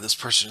my God, this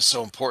person is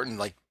so important,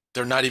 like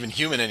they're not even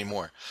human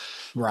anymore.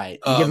 right.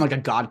 You give them Um like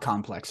a god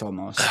complex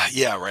almost.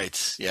 yeah,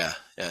 right. Yeah,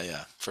 yeah,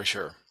 yeah, for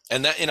sure.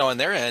 And that, on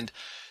their end,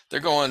 they're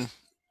going,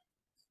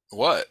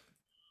 what?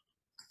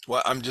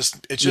 Well, it's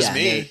just Yeah,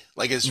 they're me.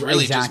 Like it's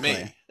really just exactly.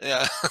 me.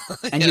 Yeah.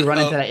 And you run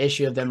into that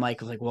issue of them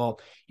like, well,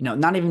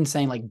 not even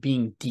saying like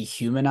being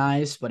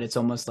dehumanized, but it's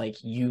almost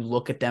like you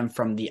look at them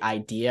from the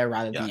idea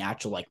rather than Yeah, the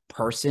actual like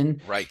person. And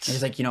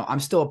it's right. like, I'm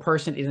still a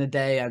person at the end of the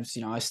day.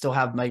 I still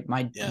have my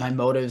Yeah,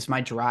 motives,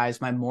 my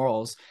drives, my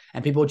morals.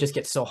 And people just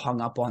get so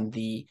hung up on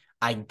the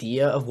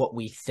idea of what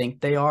we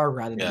think they are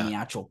rather than yeah. the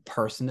actual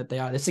person that they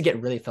are. This to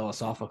get really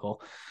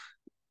philosophical.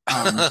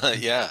 Um,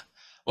 Yeah.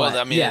 Well,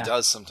 I but mean, it yeah,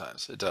 does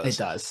sometimes. It it does.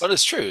 does. But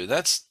it's true.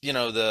 That's,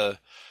 the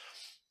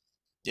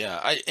yeah,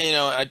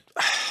 I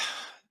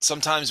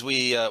sometimes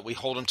we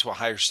hold them to a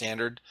higher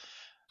standard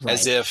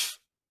as Right. if,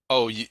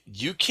 oh,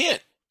 you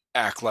can't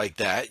act like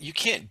that. You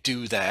can't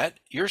do that.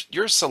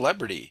 You're a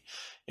celebrity,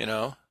 you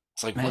know?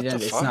 It's like, what the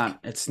fuck?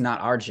 It's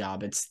not our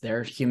job. It's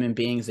they're human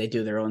beings. They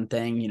do their own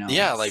thing.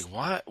 Yeah, like It's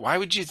why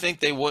would you think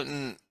they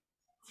wouldn't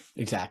do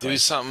exactly.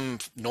 something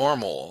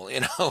normal,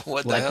 you know?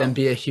 What the Let them hell?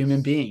 be a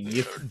human being.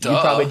 You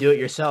probably Duh. do it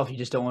yourself. You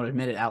just don't want to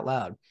admit it out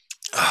loud.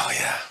 Oh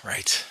yeah,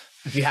 right.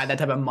 If you had that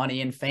type of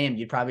money and fame,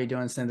 you'd probably be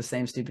doing some of the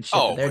same stupid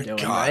shit that Oh they're my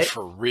doing, God, right?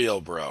 for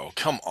real, bro.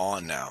 Come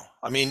on now.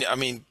 I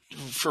mean,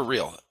 for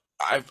real.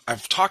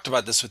 I've talked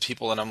about this with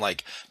people and I'm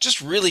like, just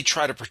really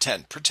try to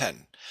pretend.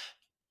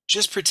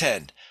 Just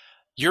pretend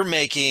you're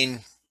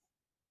making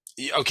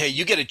okay,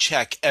 you get a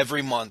check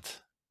every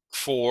month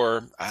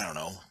for, I don't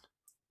know,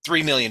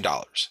 $3 million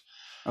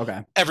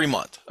Okay. every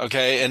month.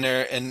 Okay.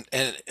 And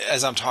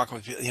as I'm talking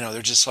with people,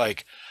 they're just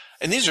like,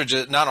 and these are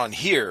just not on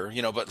here,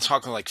 but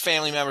talking like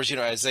family members,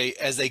 as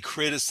they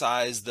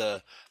criticize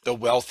the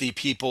wealthy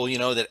people,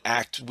 that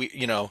act,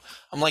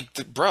 I'm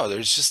like, bro,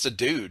 there's just a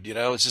dude,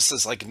 it's just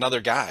this like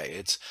another guy.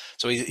 It's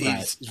so Right.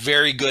 he's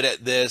very good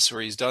at this,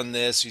 or he's done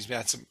this, he's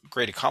had some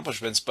great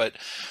accomplishments, but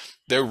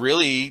they're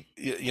really,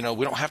 we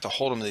don't have to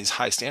hold them to these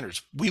high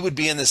standards. We would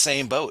be in the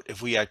same boat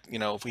if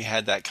if we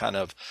had that kind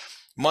of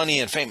money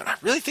and fame. And I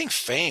really think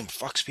fame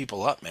fucks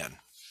people up, man.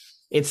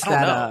 It's I don't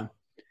that know.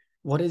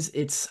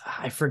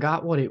 I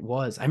forgot what it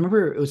was. I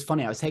remember it was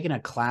funny. I was taking a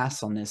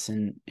class on this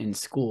in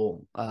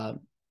school.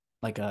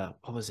 Like a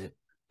what was it?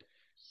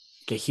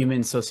 Like a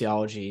human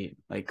sociology,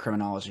 like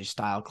criminology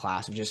style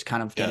class of just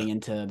kind of Yeah. getting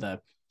into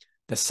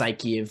the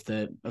psyche of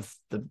the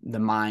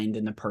mind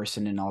and the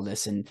person and all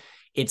this. And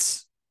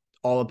it's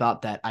all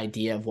about that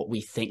idea of what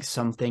we think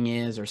something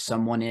is or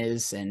someone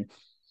is, and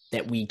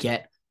that we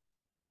get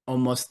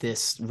almost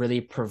this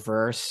really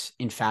perverse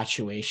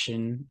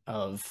infatuation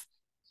of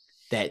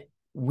that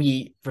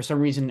we for some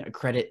reason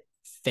credit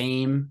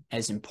fame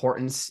as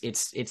importance.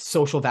 It's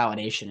social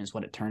validation is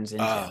what it turns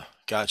into. Ah,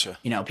 gotcha.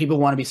 People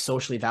want to be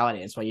socially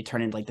validated. That's why you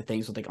turn into like the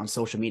things with like on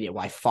social media,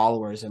 why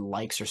followers and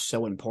likes are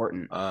so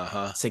important.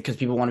 Uh-huh. It's like because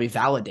people want to be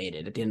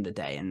validated at the end of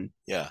the day. And,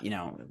 Yeah.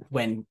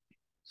 when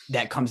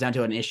that comes down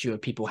to an issue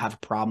of people have a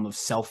problem of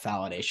self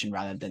validation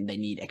rather than they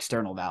need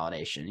external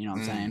validation. You know what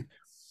I'm Mm, saying?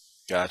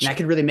 And that gotcha.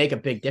 could really make a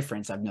big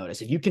difference. I've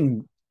noticed if you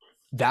can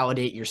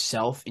validate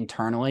yourself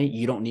internally,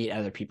 you don't need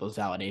other people's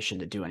validation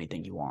to do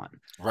anything you want.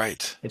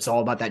 Right. It's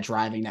all about that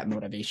driving, that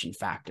motivation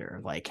factor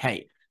of like,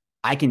 hey,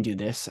 I can do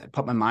this. I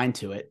put my mind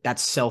to it.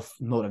 That's self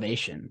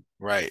motivation,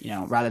 Right.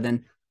 rather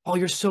than, oh,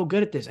 you're so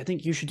good at this. I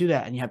think you should do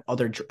that. And you have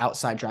other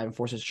outside driving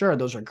forces. Sure,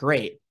 those are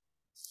great.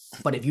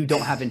 But if you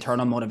don't have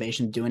internal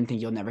motivation to do anything,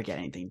 you'll never get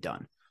anything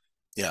done,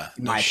 Yeah.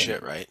 in No my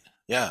shit, opinion. right?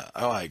 Yeah.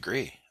 Oh, I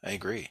agree. I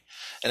agree.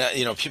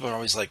 And people are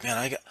always like,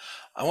 man,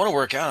 I want to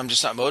work out. I'm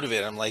just not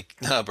motivated. I'm like,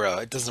 no, bro,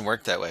 it doesn't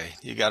work that way.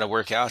 You got to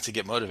work out to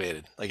get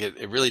motivated. Like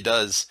it really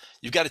does.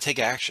 You've got to take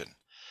action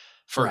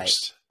Right.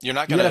 first. You're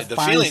not You got to gonna, the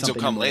find feelings will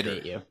something to come later.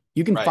 motivate you.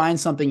 You can Right. find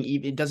something,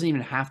 it doesn't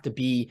even have to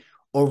be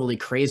overly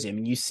crazy. I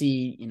mean, you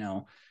see,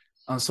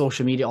 on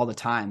social media all the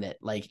time that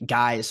like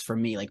guys for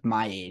me, like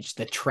my age,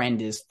 the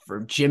trend is for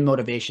gym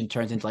motivation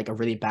turns into like a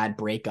really bad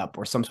breakup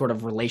or some sort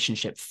of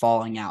relationship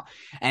falling out.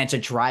 And it's a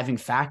driving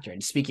factor.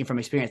 And speaking from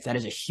experience, that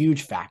is a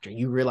huge factor.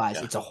 You realize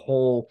Yeah. it's a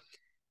whole,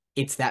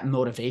 it's that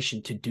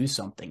motivation to do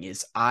something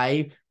is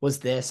I was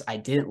this, I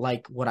didn't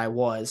like what I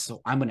was,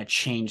 so I'm going to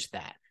change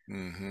that.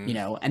 Hmm. You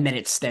know, and then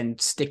it's then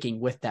sticking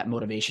with that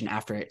motivation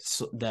after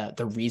it's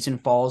the reason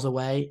falls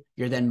away.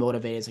 You're then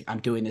motivated, it's like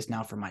I'm doing this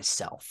now for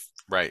myself.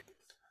 Right.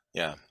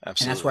 Yeah, And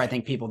that's where I absolutely.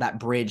 think people, that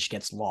bridge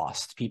gets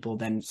lost. People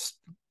then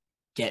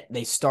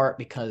they start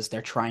because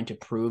they're trying to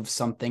prove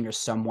something or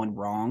someone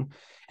wrong.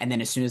 And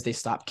then as soon as they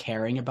stop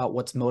caring about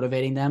what's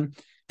motivating them,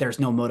 there's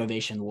no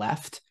motivation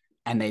left.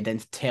 And they then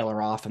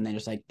tailor off and then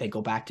just like they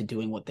go back to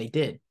doing what they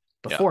did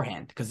Yeah.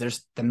 beforehand because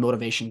there's the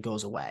motivation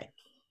goes away.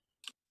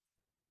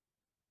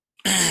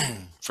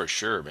 For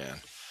sure, man.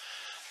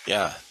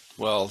 Yeah.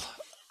 Well,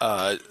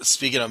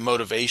 speaking of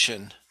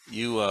motivation,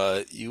 you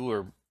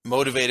were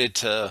motivated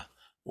to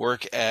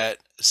work at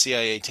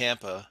CIA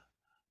Tampa,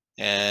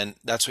 and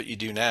that's what you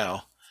do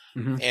now.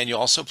 Mm-hmm. And you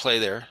also play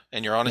there,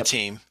 and you're on a Yep.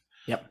 team.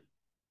 Yep.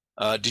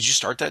 Did you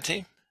start that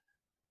team?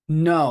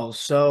 No.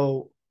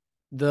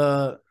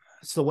 The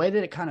so the way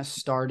that it kind of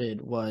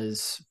started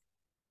was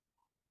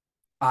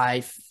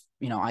I,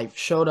 I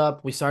showed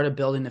up, we started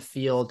building the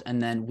field, and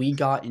then we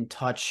got in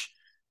touch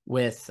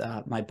with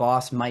my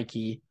boss,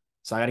 Mikey.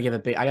 So I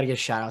gotta give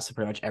shout outs to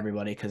pretty much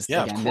everybody because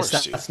Yeah, of again, this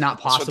course, dude. stuff's not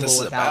That's what possible this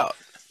is about.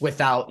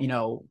 without,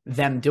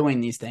 them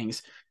doing these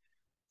things.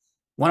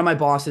 One of my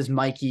bosses,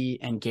 Mikey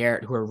and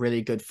Garrett, who are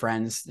really good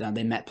friends,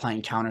 they met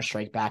playing Counter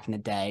Strike back in the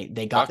day.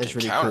 They got this Fucking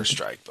really Counter cool,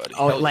 Strike, buddy.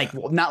 oh, Hell like yeah.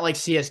 not like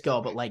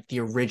CS:GO, but like the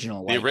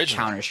original, The like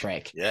original. Counter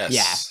Strike. Yeah,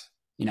 Yes.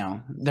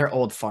 they're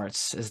old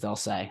farts, as they'll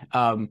say.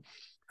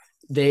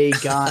 They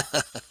got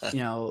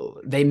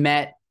they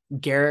met.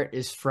 Garrett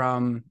is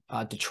from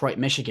Detroit,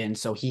 Michigan,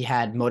 so he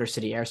had Motor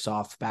City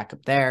Airsoft back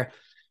up there.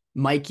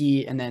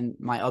 Mikey and then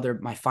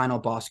my final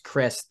boss,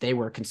 Chris, they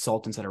were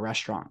consultants at a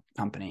restaurant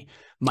company.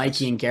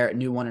 Mikey Nice. and Garrett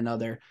knew one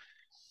another.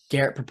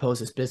 Garrett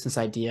proposed this business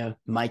idea.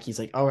 Mikey's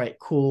like, all right,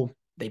 cool.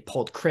 They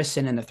pulled Chris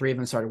in, and the three of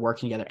them started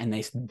working together, and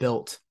they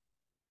built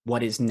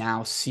what is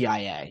now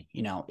CIA.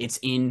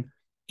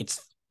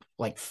 It's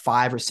like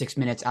 5 or 6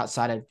 minutes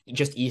outside of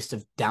just east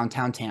of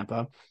downtown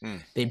Tampa.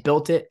 Mm, They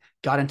built it,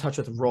 got in touch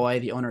with Roy,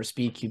 the owner of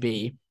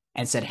SpeedQB,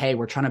 and said, "Hey,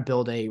 we're trying to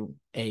build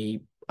a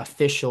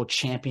official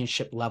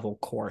championship level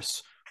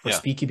course for yeah.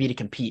 SpeedQB to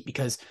compete."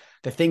 Because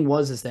the thing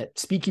was is that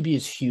SpeedQB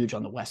is huge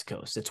on the West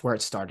Coast. It's where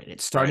it started. It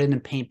Right. started in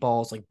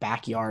paintballs, like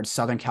backyards,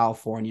 Southern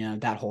California,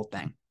 that whole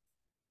thing.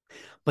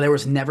 But there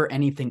was never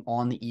anything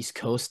on the East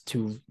Coast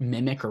to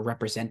mimic or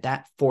represent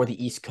that for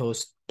the East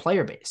Coast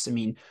player base. I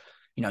mean,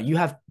 we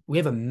have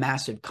a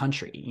massive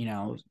country.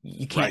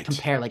 You can't Right.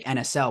 compare like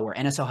NSL, where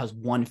NSL has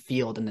one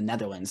field in the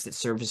Netherlands that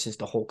services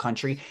the whole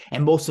country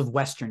and most of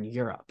Western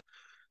Europe.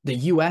 The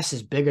US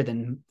is bigger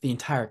than the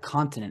entire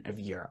continent of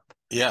Europe,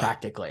 Yeah.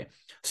 practically.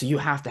 So you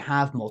have to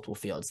have multiple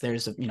fields.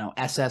 There's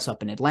SS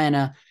up in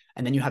Atlanta,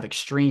 and then you have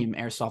Extreme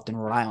Airsoft in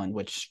Rhode Island,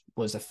 which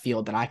was a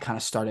field that I kind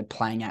of started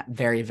playing at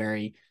very,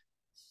 very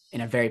in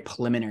a very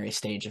preliminary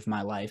stage of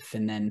my life.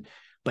 And then,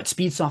 but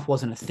speedsoft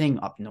wasn't a thing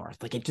up north.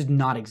 Like it did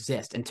not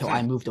exist until Hmm.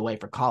 I moved away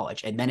for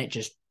college. And then it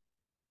just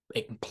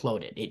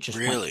imploded. It just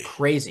went Really?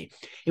 crazy.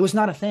 It was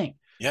not a thing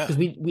Yeah. because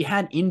we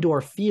had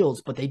indoor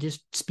fields, but they just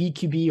speed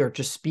QB or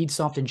just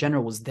speedsoft in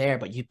general was there,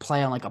 but you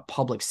play on like a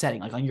public setting,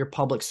 like on your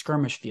public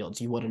skirmish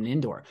fields, you would an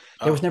indoor.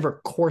 There was Oh.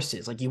 never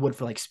courses like you would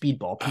for like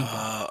speedball,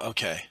 paintball.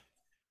 Okay.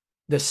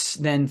 This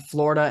then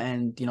Florida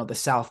and the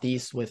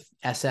Southeast with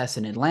SS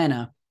and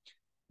Atlanta,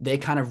 they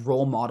kind of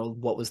role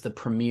modeled what was the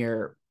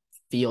premier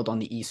field on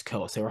the East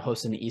Coast. They were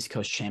hosting the East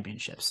Coast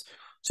Championships.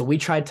 So we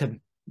tried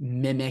to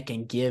mimic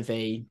and give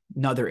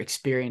another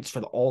experience for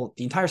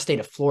the entire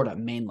state of Florida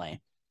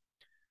mainly.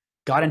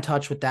 Got in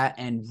touch with that,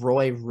 and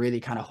Roy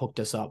really kind of hooked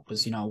us up.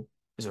 Was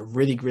a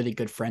really really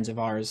good friends of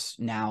ours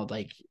now.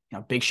 Like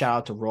big shout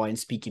out to Roy and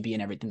SpeakyB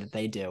and everything that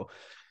they do.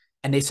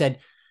 And they said,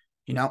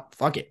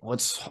 fuck it.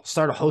 Let's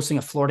start hosting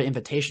a Florida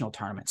Invitational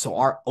tournament. So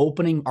our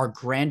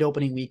grand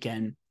opening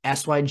weekend,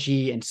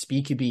 SYG and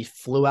SpeedQB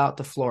flew out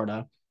to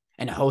Florida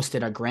and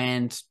hosted a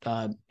grand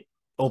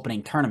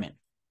opening tournament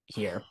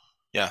here.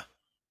 Yeah.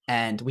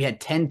 And we had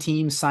 10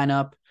 teams sign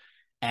up,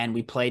 and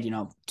we played,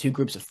 two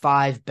groups of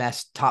five,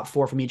 best top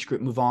four from each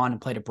group move on and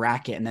played a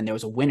bracket. And then there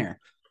was a winner.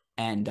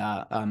 And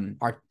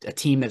a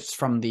team that's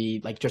from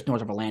the like just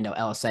north of Orlando,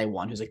 LSA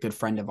one, who's a good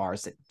friend of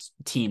ours, that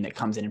team that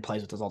comes in and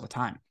plays with us all the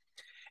time.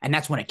 And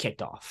that's when it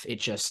kicked off. It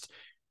just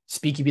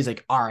SpeakyB's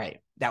like, all right,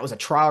 that was a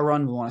trial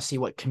run. We want to see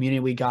what community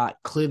we got.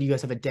 Clearly, you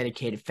guys have a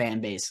dedicated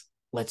fan base.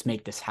 Let's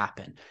make this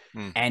happen.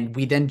 Mm, And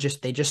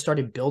they just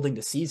started building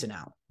the season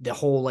out, the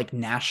whole like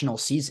national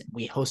season.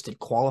 We hosted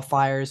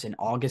qualifiers in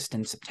August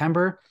and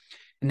September,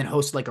 and then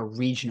hosted like a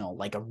regional,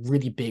 like a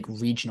really big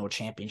regional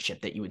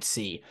championship that you would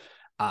see.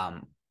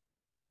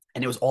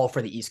 And it was all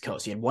for the East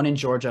Coast. You had one in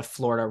Georgia,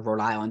 Florida, Rhode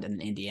Island,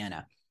 and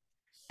Indiana.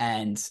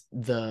 And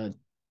the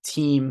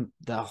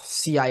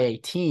CIA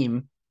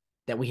team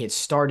that we had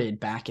started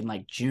back in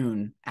like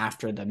June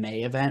after the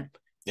May event.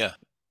 Yeah.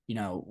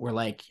 We're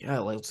like,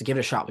 oh, let's give it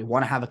a shot. We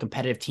want to have a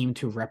competitive team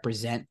to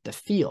represent the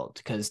field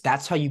because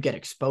that's how you get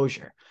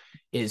exposure.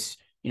 Is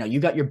you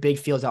got your big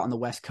fields out on the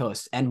West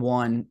Coast,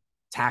 N1,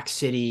 Tax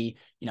City,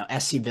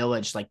 SC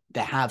Village, like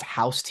that have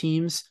house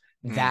teams.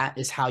 Mm, That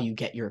is how you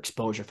get your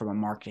exposure from a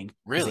marketing. Is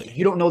that if really?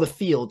 you don't know the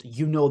field,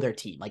 you know their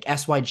team, like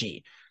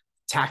SYG,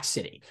 Tax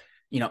City,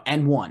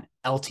 N1,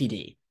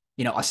 LTD,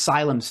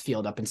 Asylum's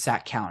field up in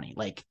Sac County.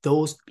 Like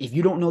those, if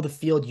you don't know the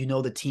field, you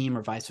know the team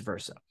or vice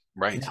versa.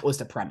 And Right. that was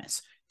the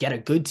premise. Get a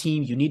good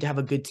team. You need to have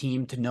a good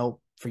team to know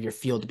for your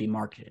field to be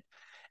marketed.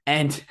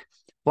 And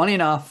funny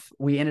enough,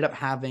 we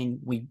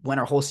went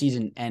our whole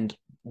season and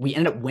we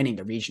ended up winning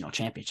the regional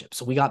championship.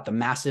 So we got the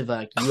massive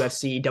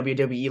UFC,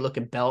 WWE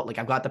looking belt. Like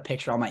I've got the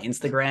picture on my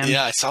Instagram.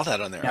 Yeah, I saw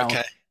that on there. Now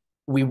Okay.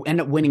 we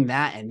ended up winning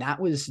that. And that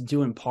was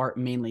due in part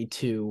mainly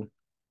to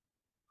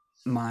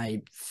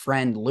my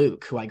friend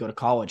Luke, who I go to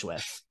college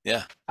with.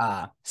 Yeah.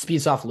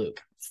 Speedsoft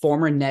Luke,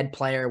 former Ned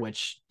player,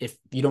 which if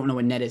you don't know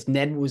what Ned is,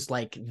 Ned was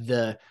like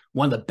the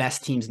one of the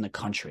best teams in the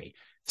country,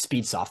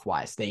 Speedsoft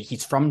wise.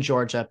 He's from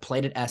Georgia,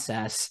 played at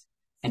SS,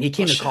 and he Oh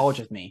came to shit. college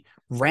with me.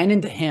 Ran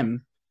into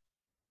him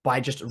by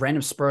just a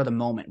random spur of the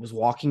moment. Was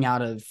walking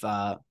out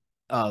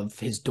of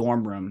his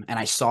dorm room, and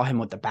I saw him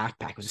with the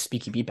backpack. It was a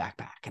Speaky B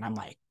backpack, and I'm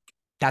like,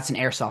 that's an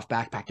airsoft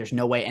backpack. There's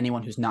no way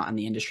anyone who's not in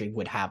the industry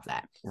would have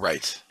that.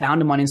 Right.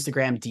 Found him on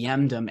Instagram,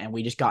 DM'd him, and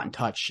we just got in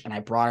touch. And I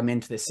brought him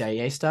into the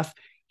CIA stuff.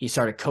 He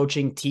started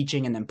coaching,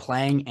 teaching, and then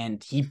playing.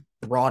 And he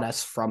brought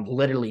us from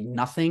literally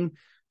nothing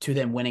to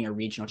then winning a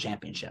regional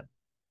championship.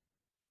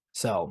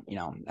 So,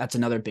 that's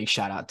another big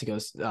shout out to go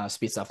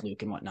Speed Stuff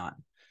Luke and whatnot.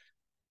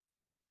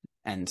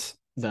 And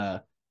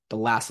the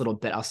last little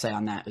bit I'll say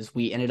on that is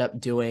we ended up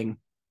doing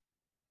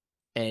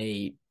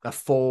a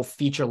full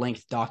feature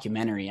length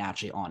documentary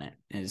actually on it,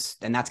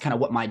 and that's kind of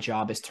what my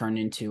job has turned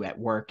into at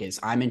work. Is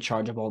I'm in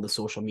charge of all the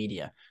social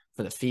media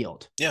for the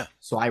field. Yeah.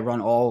 So I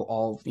run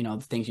all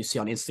the things you see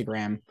on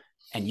Instagram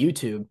and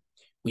YouTube.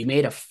 We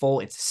made it's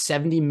a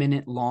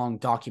 70-minute long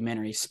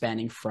documentary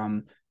spanning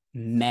from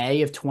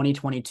May of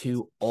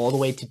 2022 all the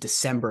way to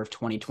December of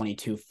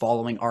 2022,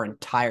 following our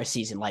entire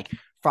season, like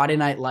Friday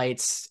Night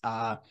Lights,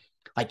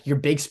 like your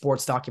big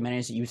sports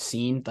documentaries that you've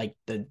seen, like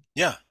the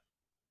Yeah.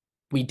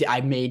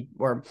 I made,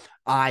 or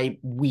I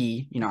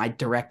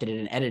directed it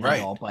and edited it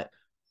Right. all, but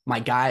my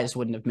guys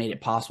wouldn't have made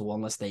it possible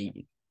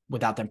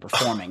without them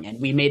performing.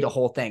 And we made the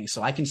whole thing.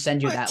 So I can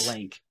send you that What?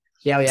 link.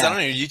 Yeah, Is that yeah.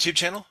 on your YouTube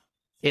channel?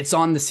 It's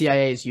on the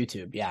CIA's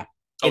YouTube. Yeah.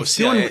 Oh,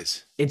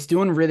 CIA's. It's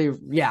doing really,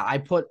 yeah. I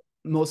put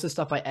most of the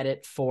stuff I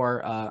edit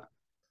for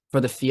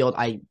the field.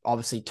 I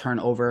obviously turn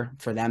over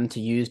for them to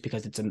use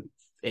because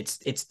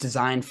it's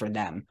designed for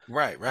them.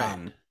 Right,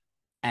 right.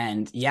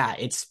 And yeah,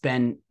 it's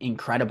been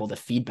incredible the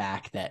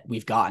feedback that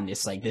we've gotten.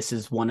 It's like this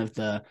is one of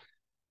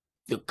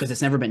because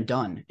it's never been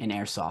done in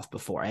airsoft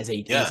before as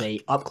Yeah. a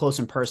up close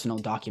and personal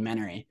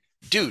documentary.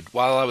 Dude,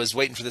 while I was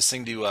waiting for this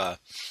thing to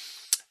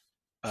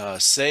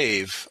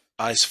save,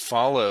 I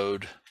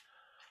followed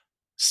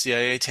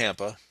CIA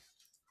Tampa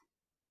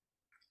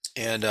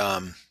and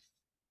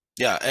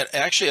yeah, and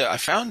actually I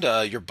found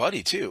your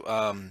buddy too.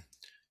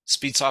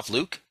 Speedsoft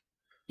Luke.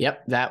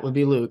 Yep, that would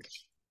be Luke.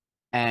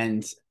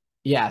 And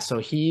yeah, so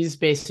he's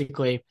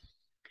basically,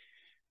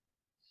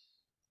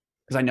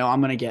 because I know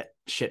I'm gonna get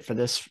shit for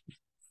this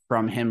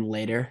from him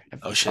later.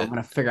 Oh So I'm shit.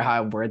 gonna figure out how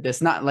I word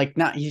this. Not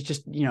he's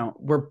just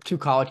we're two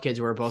college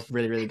kids. We're both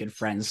really really good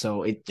friends.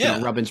 So it Yeah,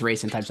 of Rubbins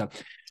racing type stuff.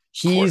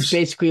 He's course.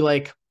 basically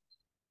like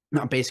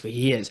not basically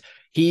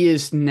he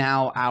is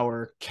now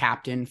our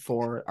captain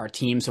for our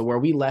team. So where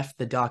we left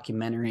the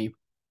documentary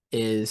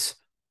is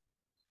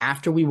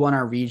after we won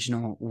our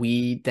regional,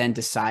 we then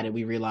decided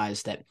we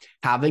realized that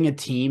having a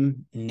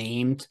team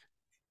named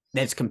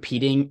that's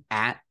competing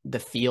at the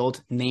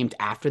field named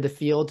after the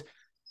field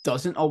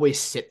doesn't always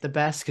sit the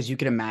best because you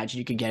could imagine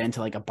you could get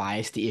into like a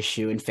biased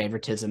issue and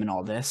favoritism and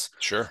all this.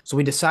 Sure. So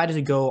we decided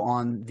to go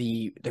on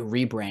the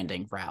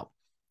rebranding route.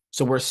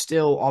 So we're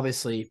still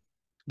obviously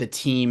the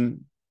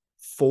team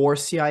for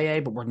CIA,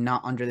 but we're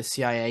not under the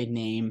CIA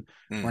name.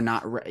 Mm.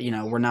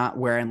 We're not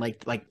wearing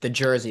like the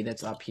jersey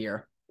that's up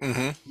here.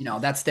 Mm-hmm.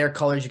 That's their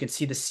colors. You can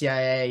see the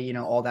CIA,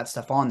 all that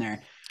stuff on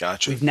there.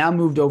 Gotcha. We've now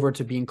moved over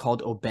to being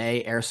called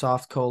Obey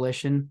Airsoft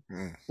Coalition,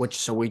 Mm.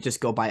 so we just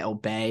go by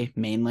Obey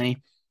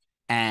mainly.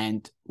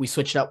 And we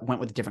switched up, went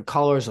with different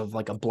colors of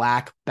like a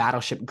black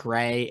battleship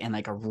gray and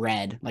like a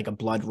red, like a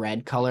blood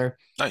red color.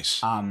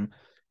 Nice. And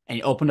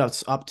it opened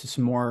us up to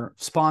some more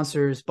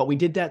sponsors, but we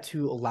did that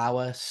to allow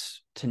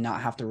us to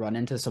not have to run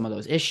into some of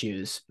those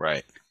issues.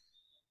 Right.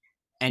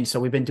 And so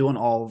we've been doing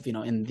all of,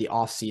 in the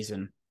off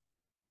season,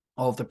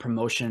 all of the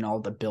promotion, all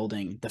of the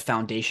building, the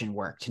foundation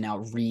work to now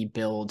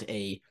rebuild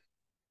a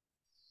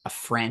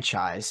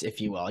franchise,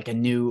 if you will, like a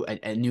new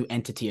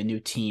entity, a new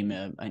team,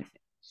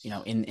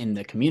 in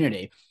the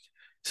community.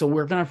 So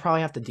we're gonna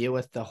probably have to deal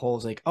with the whole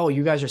like, oh,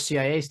 you guys are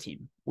CIA's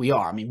team. We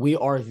are. I mean, we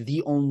are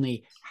the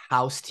only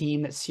house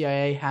team that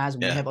CIA has.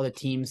 We Yeah. have other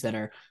teams that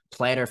are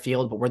play at our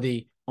field, but we're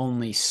the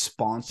only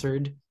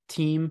sponsored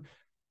team.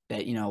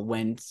 that,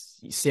 when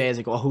CIA is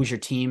like, well, who's your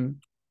team?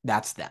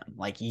 That's them.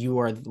 Like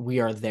we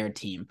are their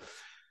team.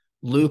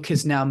 Luke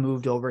has now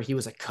moved over. He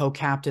was a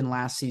co-captain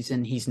last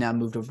season. He's now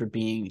moved over to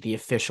being the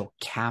official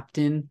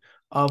captain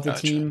of the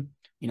Gotcha. team.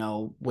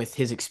 With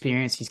his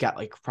experience, he's got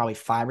like probably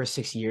 5 or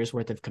 6 years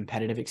worth of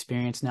competitive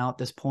experience now at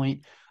this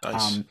point.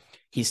 Nice. Um,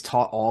 he's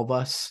taught all of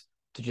us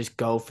to just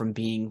go from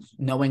being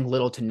knowing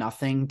little to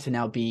nothing to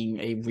now being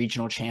a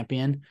regional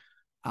champion.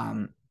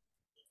 Um,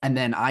 and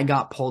then I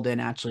got pulled in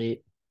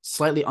actually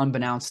slightly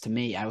unbeknownst to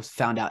me. I was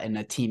found out in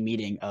a team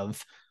meeting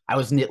of I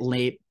was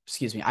late,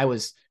 excuse me, I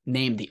was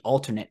named the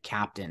alternate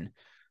captain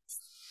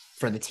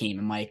for the team.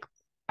 I'm like,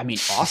 I mean,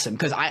 awesome.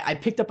 Because I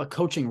picked up a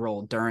coaching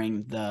role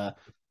during the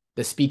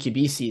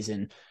SpeedQB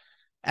season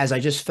as I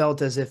just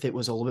felt as if it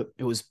was a little bit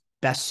it was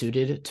best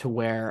suited to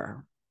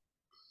where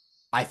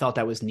I felt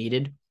that was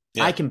needed.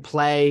 I Yeah. can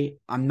play.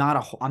 I'm not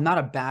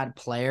a bad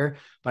player,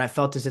 but I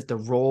felt as if the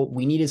role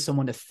we needed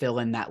someone to fill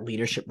in that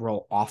leadership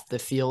role off the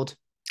field.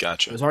 It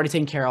Gotcha. was already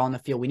taken care of on the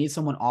field. We need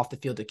someone off the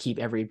field to keep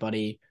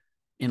everybody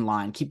in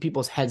line, keep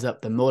people's heads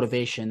up, the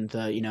motivation,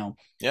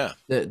 Yeah.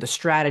 the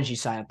strategy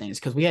side of things.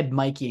 Because we had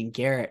Mikey and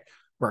Garrett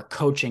were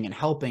coaching and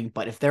helping,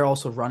 but if they're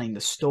also running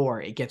the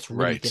store, it gets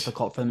really Right.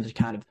 difficult for them to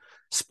kind of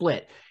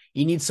split.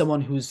 You need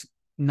someone who's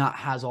not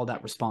has all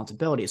that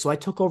responsibility. So I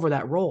took over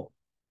that role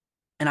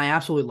and I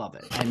absolutely love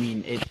it. I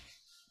mean, it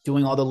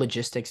doing all the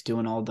logistics,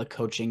 doing all the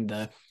coaching,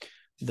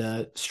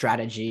 the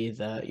strategy,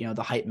 the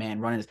hype man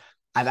running.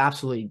 I've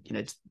absolutely,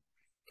 it's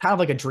kind of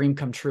like a dream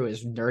come true.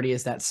 As nerdy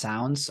as that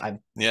sounds,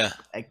 Yeah.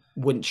 I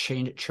wouldn't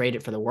trade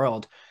it for the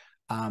world.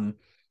 Um,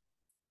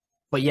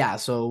 but yeah,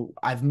 so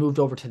I've moved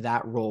over to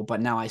that role,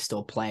 but now I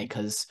still play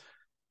because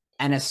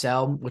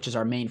NSL, which is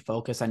our main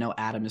focus. I know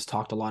Adam has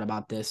talked a lot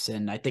about this,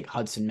 and I think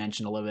Hudson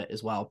mentioned a little bit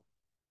as well.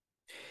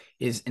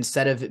 Is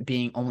instead of it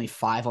being only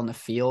 5 on the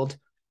field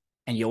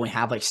and you only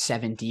have like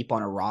 7 deep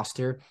on a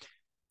roster,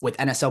 with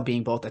NSL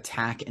being both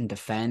attack and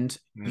defend,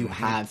 you Hmm.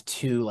 have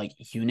two like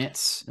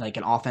units, like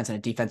an offense and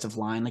a defensive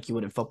line, like you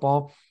would in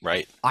football.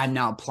 Right. I'm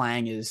now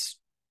playing as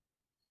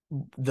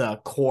the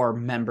core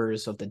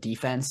members of the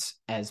defense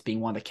as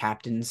being one of the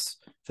captains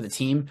for the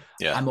team.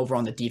 Yeah. I'm over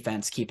on the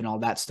defense, keeping all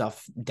that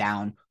stuff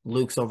down.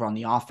 Luke's over on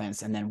the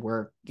offense, and then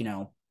we're,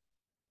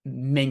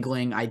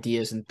 mingling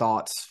ideas and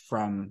thoughts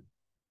from,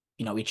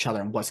 each other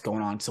and what's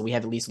going on. So we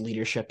have at least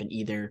leadership in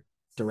either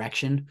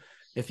direction,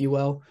 if you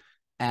will.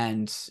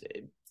 And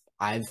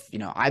I'm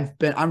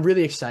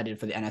really excited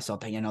for the NSL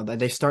thing.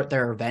 They start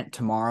their event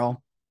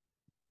tomorrow,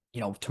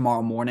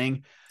 tomorrow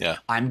morning. Yeah.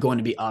 I'm going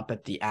to be up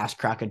at the ass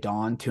crack of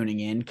dawn tuning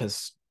in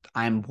because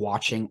I'm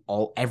watching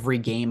every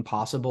game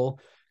possible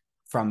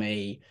from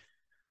a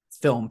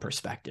film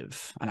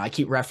perspective. And I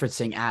keep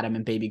referencing Adam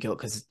and Baby Goat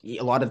because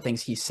a lot of the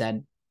things he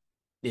said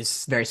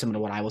is very similar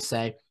to what I will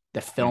say. The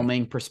Mm.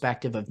 filming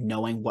perspective of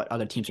knowing what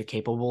other teams are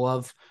capable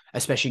of,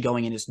 especially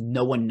going in, is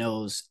no one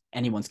knows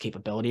anyone's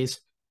capabilities.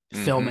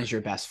 Film Hmm. is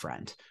your best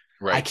friend.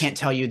 I Right. can't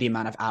tell you the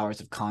amount of hours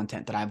of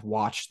content that I've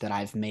watched, that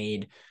I've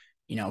made,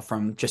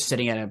 from just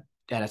sitting at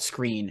a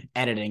screen,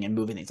 editing and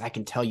moving things. I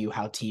can tell you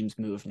how teams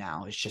move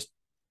now. It's just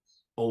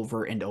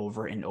over and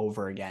over and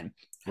over again.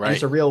 And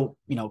it's Right. a real,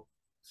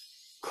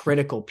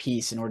 critical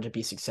piece in order to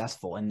be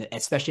successful. And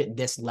especially at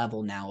this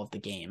level now of the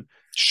game,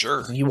 because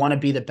Sure. you want to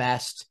be the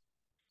best,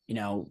 you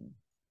know,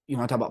 you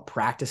want to talk about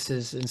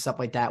practices and stuff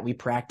like that. We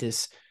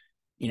practice,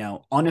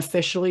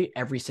 unofficially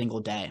every single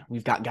day.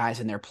 We've got guys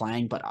in there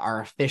playing, but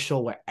our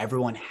official, where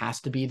everyone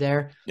has to be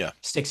there, Yeah.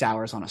 6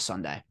 hours on a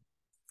Sunday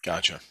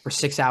Gotcha. for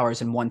 6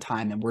 hours in one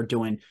time. And we're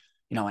doing,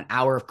 an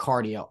hour of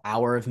cardio,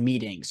 hour of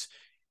meetings.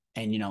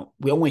 And,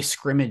 we only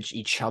scrimmage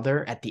each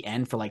other at the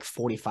end for like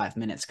 45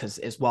 minutes because,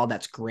 as well,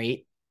 that's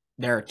great.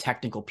 There are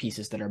technical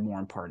pieces that are more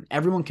important.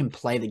 Everyone can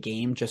play the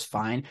game just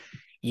fine.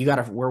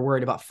 We're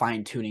worried about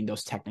fine tuning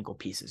those technical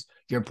pieces,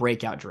 your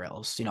breakout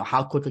drills.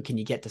 How quickly can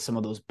you get to some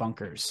of those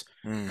bunkers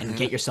and Hmm.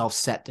 get yourself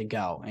set to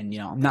go? And,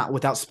 not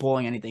without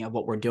spoiling anything of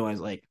what we're doing, is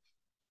like,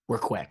 we're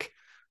quick.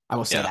 I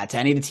will say Yeah. that to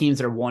any of the teams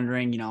that are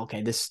wondering,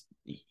 okay,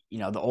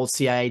 the old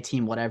CIA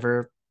team,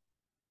 whatever,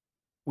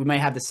 we might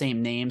have the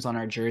same names on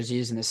our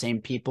jerseys and the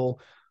same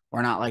people.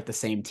 We're not like the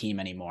same team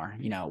anymore.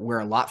 We're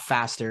a lot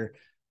faster.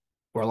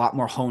 We're a lot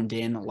more honed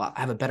in,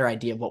 have a better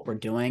idea of what we're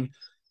doing.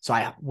 So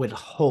I would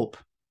hope,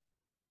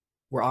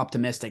 we're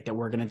optimistic that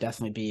we're going to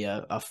definitely be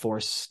a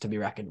force to be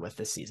reckoned with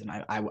this season.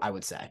 I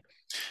would say.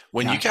 Yeah.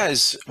 When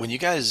you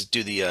guys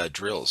do the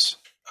drills,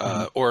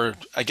 Mm-hmm. or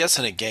I guess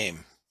in a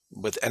game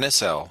with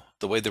NSL,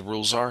 the way the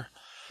rules are,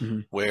 Mm-hmm.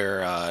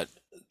 where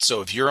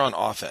so if you're on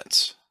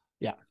offense,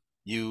 Yeah.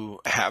 you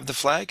have the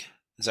flag.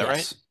 Is that right?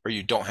 Yes. Or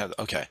you don't have?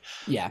 Okay.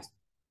 Yeah.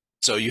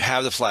 So you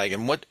have the flag,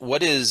 and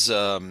what is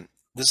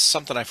this is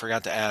something I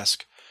forgot to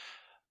ask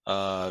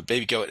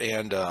Baby Goat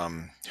and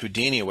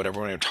Houdini or whatever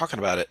when we were talking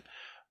about it.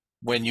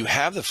 When you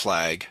have the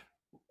flag,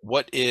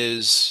 what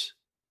is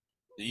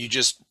you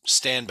just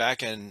stand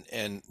back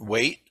and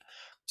wait?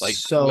 Like,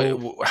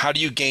 So how do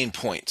you gain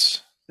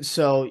points?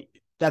 so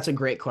that's a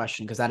great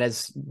question because that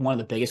is one of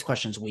the biggest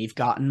questions we've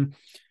gotten.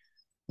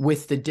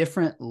 with the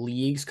different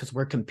leagues, because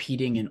we're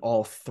competing in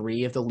all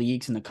three of the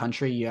leagues in the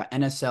country, you got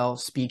NSL,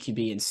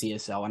 SpeedQB, and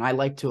CSL. And I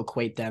like to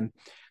equate them.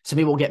 Some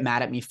people get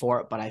mad at me for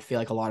it, but I feel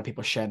like a lot of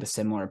people share the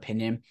similar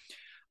opinion.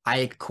 I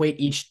equate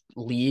each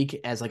league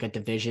as like a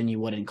division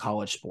you would in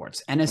college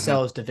sports. Hmm.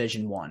 NSL is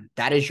Division One.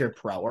 That is your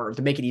pro, or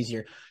to make it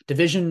easier,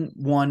 Division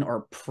One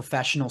or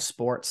professional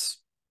sports,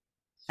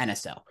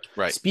 NSL.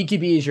 Right.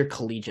 SpeedQB is your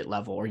collegiate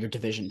level or your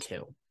Division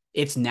Two.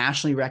 It's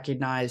nationally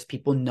recognized.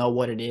 People know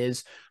what it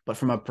is, but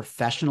from a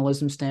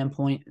professionalism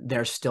standpoint,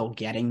 they're still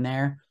getting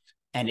there.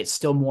 And it's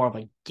still more of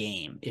a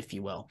game, if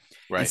you will.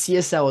 And Right.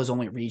 CSL is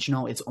only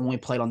regional. It's only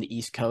played on the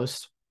East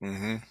Coast.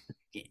 Hmm.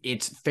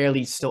 It's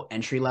fairly still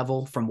entry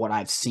level from what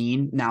I've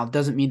seen. Now, it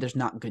doesn't mean there's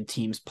not good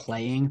teams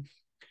playing.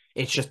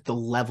 It's just the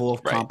level of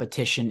Right.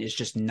 competition is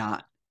just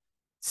not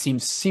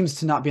seems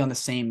to not be on the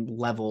same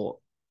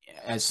level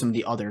as some of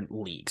the other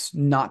leagues.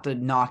 Not to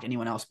knock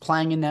anyone else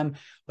playing in them,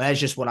 but that's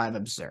just what I've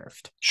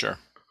observed. Sure.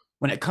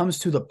 When it comes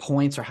to the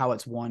points or how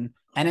it's won,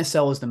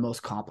 NSL is the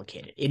most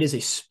complicated. It is a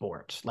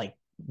sport, like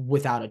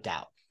without a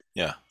doubt.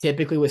 Yeah.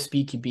 Typically with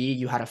SpeedQB,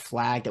 you had a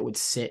flag that would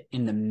sit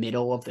in the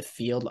middle of the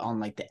field on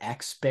like the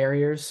X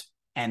barriers,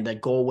 and the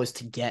goal was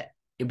to get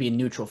it'd be a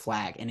neutral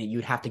flag, and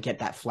you'd have to get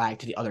that flag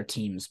to the other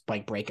team's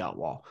like breakout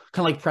wall,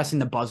 kind of like pressing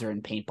the buzzer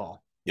in paintball.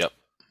 Yep.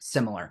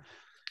 Similar,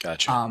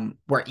 Gotcha.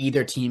 where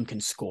either team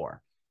can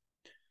score.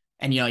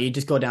 And you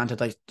just go down to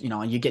like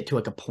you get to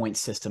like a point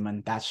system,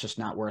 and that's just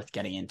not worth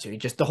getting into.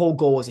 Just the whole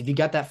goal is if you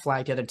got that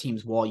flag to the other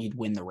team's wall, you'd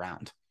win the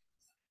round.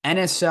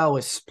 NSL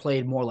is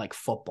played more like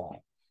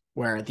football,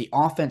 where the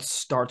offense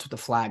starts with the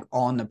flag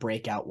on the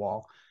breakout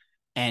wall,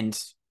 and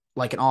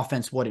like an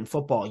offense would in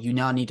football, you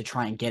now need to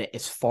try and get it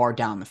as far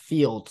down the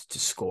field to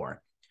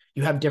score.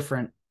 You have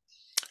different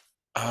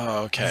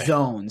Oh, okay.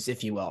 zones,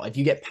 if you will. If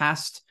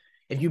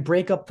you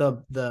break up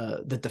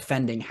the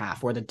defending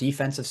half, where the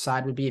defensive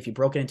side would be, if you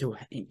broke it into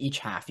in each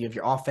half, you have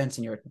your offense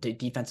and your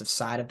defensive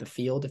side of the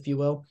field, if you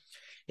will.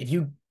 If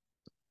you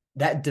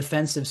that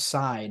defensive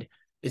side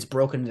is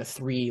broken into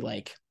three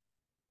like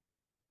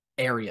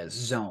areas,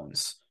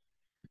 zones.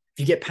 If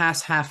you get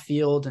past half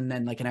field and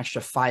then like an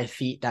extra 5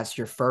 feet, that's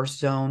your first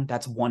zone.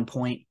 That's 1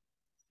 point.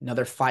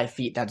 Another 5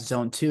 feet, that's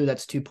zone two.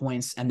 That's 2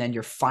 points. And then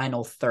your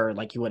final third,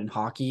 like you would in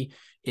hockey,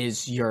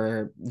 is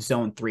your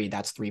zone three.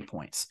 That's 3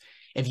 points.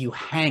 If you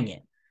hang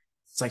it,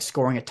 it's like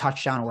scoring a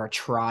touchdown or a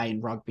try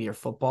in rugby or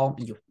football.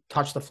 And you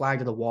touch the flag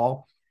to the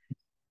wall,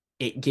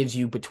 it gives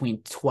you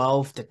between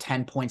 12 to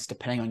 10 points,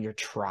 depending on your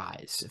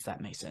tries, if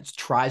that makes sense.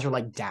 Tries are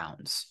like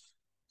downs.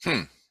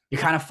 Hmm.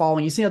 You're kind of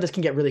following. You see how this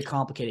can get really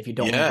complicated if you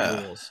don't know the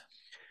Yeah. rules.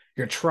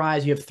 Your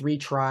tries, you have 3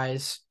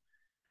 tries.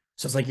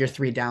 So it's like your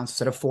 3 downs.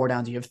 Instead of 4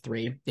 downs, you have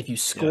three. If you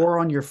Yeah. score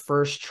on your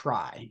first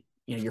try,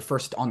 you're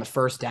first on the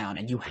first down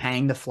and you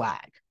hang the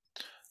flag,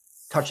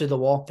 touches the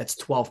wall, that's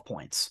 12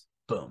 points.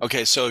 Boom.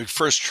 Okay. So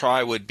first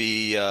try would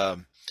be,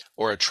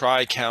 or a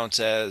try counts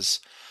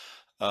as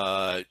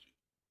uh,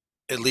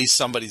 at least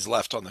somebody's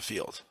left on the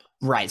field.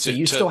 Right. So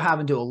you To still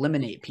having to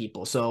eliminate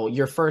people. So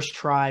your first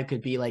try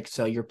could be like,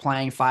 so you're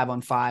playing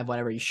 5-on-5,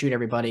 whatever, you shoot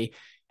everybody,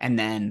 and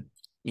then,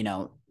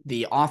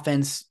 the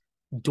offense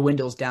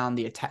dwindles down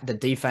the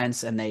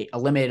defense and they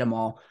eliminate them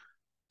all.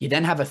 You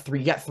then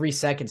you got 3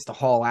 seconds to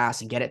haul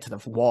ass and get it to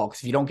the wall.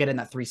 Because if you don't get in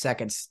that 3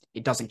 seconds,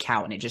 it doesn't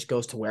count and it just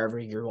goes to wherever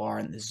you are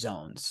in the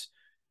zones.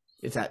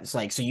 It's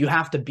like, so you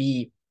have to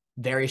be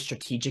very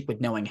strategic with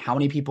knowing how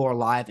many people are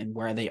alive and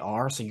where they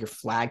are. So your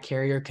flag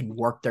carrier can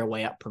work their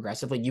way up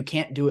progressively. You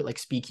can't do it like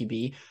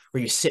SpeedQB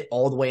where you sit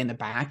all the way in the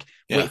back,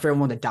 Yeah. wait for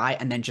everyone to die,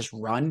 and then just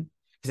run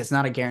because it's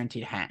not a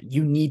guaranteed hang.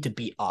 You need to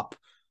be up,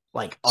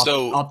 like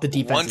So up the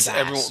defense's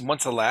ass.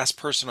 once the last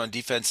person on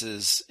defense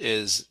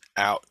is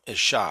out, is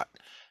shot,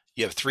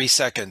 you have 3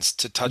 seconds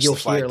to touch You'll the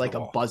hear flag to the like a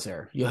wall.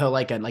 buzzer. You'll hear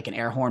like an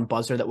air horn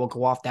buzzer that will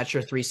go off. That's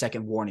your 3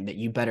 second warning that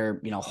you better,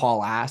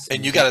 haul ass And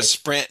and you got get to as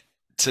sprint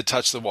to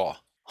touch the wall.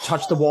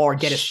 touch the wall or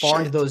get as far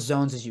into Shit. those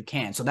zones as you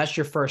can. So that's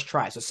your first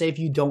try. So say if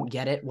you don't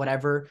get it,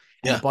 whatever,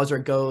 and the Yeah. buzzer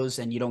goes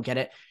and you don't get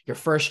it, your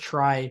first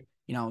try,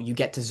 you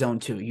get to zone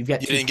two. You've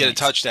got You two didn't get a points.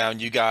 touchdown.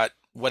 You got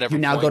You whatever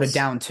now go to points.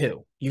 down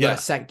two. You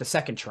got Yeah. the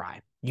second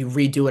try. You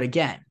redo it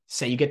again.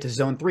 Say you get to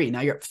zone three.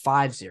 Now you're at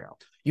 5-0.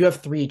 You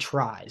have 3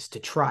 tries to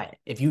try it.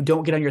 If you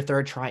don't get on your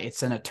third try, it's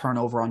then a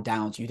turnover on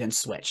downs. You then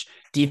switch.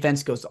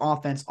 Defense goes to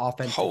offense,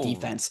 offense to Holy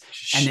defense,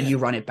 and then shit. you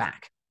run it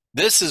back.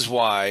 This is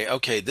why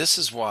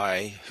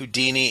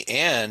Houdini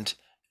and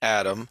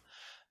Adam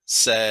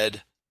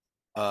said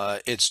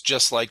it's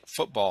just like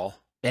football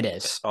It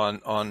is. on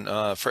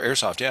for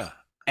Airsoft. Yeah.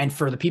 And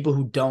for the people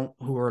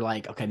who are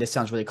like, okay, this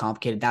sounds really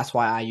complicated, that's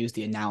why I use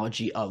the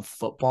analogy of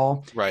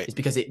football, Right. is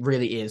because it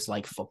really is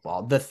like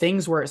football. The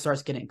things where it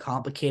starts getting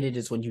complicated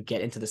is when you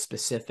get into the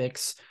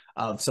specifics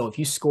of, so if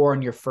you score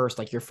on your first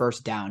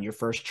down, your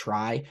first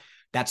try,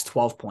 that's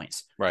 12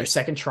 points. Your Right.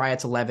 second try,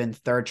 it's 11.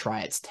 Third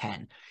try, it's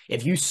 10.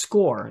 If you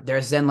score,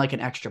 there's then like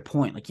an extra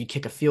point, like you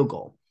kick a field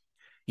goal.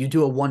 You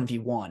do a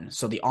 1v1.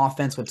 So the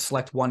offense would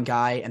select one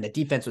guy and the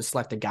defense would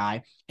select a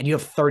guy, and you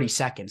have 30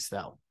 seconds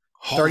though.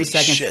 30 Holy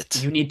seconds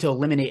shit. you need to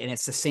eliminate, and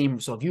it's the same.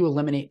 So if you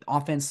eliminate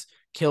offense,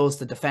 kills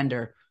the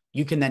defender,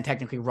 you can then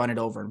technically run it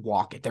over and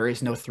walk it. There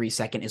is no 3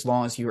 second as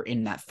long as you're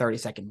in that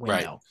 30-second Right.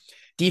 window.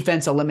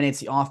 Defense eliminates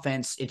the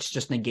offense. It's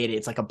just negated.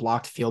 It's like a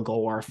blocked field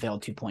goal or a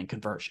failed 2 point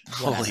conversion,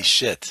 Holy whatever.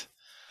 shit.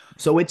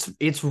 So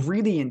it's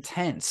really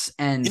intense.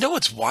 You And know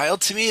what's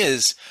wild to me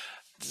is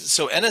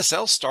so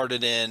NSL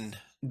started in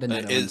the is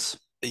Netherlands.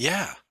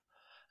 yeah,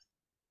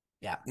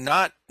 Yeah.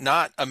 not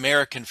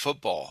American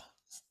football.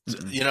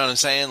 Mm-mm. You know what I'm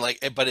saying? Like,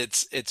 but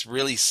it's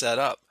really set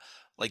up.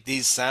 Like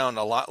these sound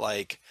a lot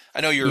like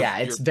I know Yeah,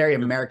 it's very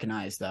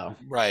Americanized though.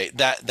 right.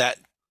 That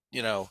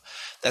you know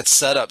that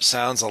setup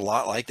sounds a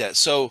lot like that.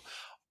 So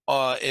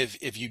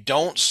if you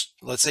don't,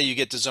 let's say you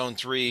get to zone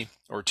 3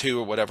 or 2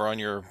 or whatever on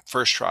your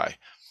first try,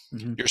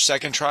 Mm-hmm. your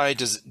second try,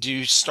 do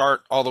you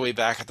start all the way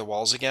back at the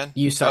walls again?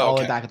 You start Oh, all the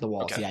way okay, back at the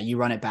walls. okay, Yeah, you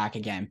run it back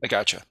again. I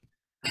gotcha.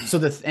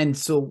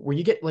 So where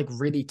you get like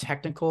really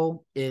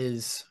technical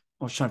is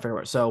I was trying to figure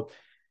out. So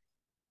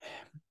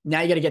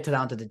now you got to get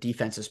down to the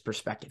defense's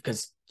perspective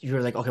because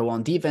you're like, okay, well,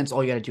 in defense,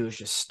 all you got to do is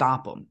just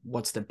stop them.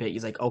 What's the bit?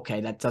 He's like,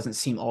 okay, that doesn't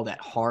seem all that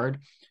hard.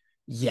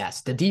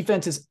 Yes, the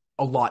defense is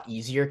a lot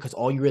easier because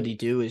all you really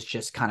do is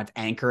just kind of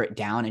anchor it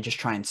down and just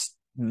try and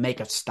make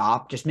a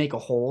stop, just make a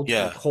hold, like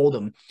Yeah, hold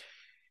them.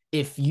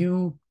 If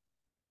you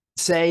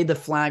say the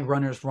flag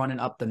runner's running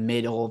up the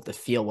middle of the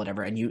field,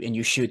 whatever, and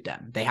you shoot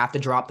them, they have to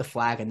drop the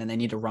flag and then they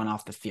need to run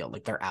off the field,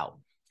 like they're out.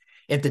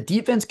 If the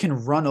defense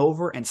can run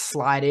over and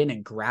slide in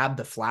and grab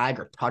the flag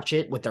or touch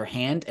it with their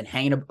hand and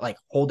hang it up, like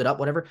hold it up,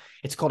 whatever,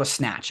 it's called a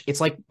snatch.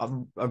 It's like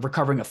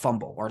recovering a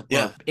fumble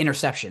yeah. or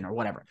interception or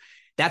whatever.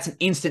 That's an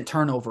instant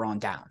turnover on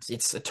downs.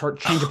 It's a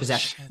change of Oh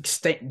possession.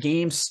 shit.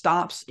 Game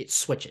stops, it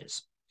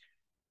switches.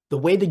 The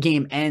way the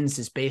game ends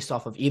is based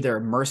off of either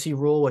a mercy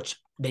rule, which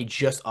they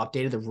just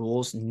updated the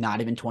rules not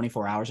even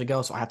 24 hours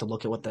ago. So I have to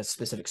look at what the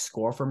specific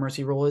score for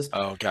mercy rule is.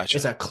 Oh, It's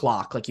gotcha. a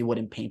clock like you would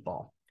in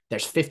paintball.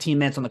 There's 15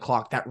 minutes on the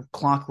clock. That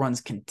clock runs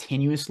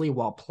continuously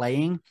while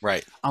playing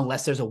Right.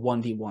 unless there's a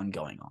 1v1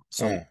 going on.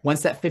 So Mm.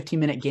 once that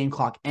 15-minute game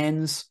clock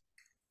ends,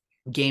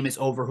 game is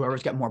over.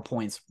 Whoever's got more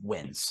points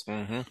wins.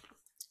 Mm-hmm.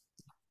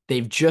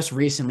 They've just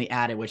recently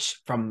added, which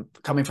from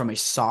coming from a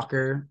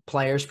soccer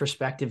player's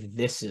perspective,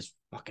 this is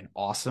fucking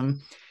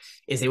awesome,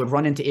 is they would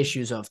run into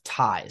issues of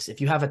ties.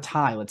 If you have a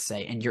tie, let's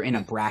say, and you're in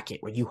a Mm.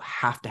 bracket where you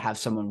have to have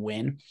someone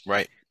win,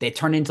 Right. they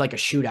turn into like a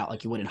shootout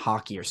like you would in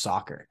hockey or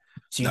soccer.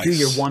 So you do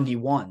your Nice.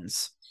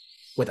 1v1s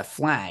with a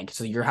flag.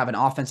 So you're having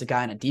an offensive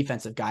guy and a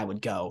defensive guy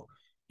would go,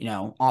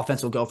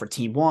 offense will go for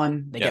team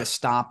one. They get Yeah. a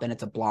stop, then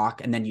it's a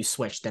block, and then you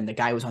switch. Then the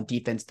guy who's on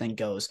defense then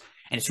goes.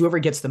 And it's whoever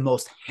gets the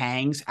most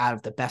hangs out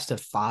of the best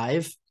of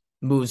five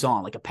moves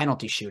on, like a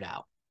penalty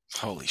shootout.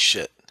 Holy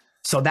shit.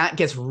 So that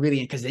gets really,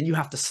 because then you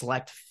have to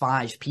select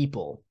five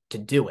people to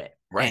do it.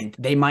 Right. And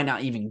they might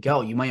not even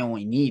go. You might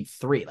only need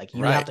three. Like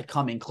you have Right. to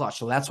come in clutch.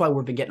 So that's why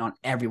we've been getting on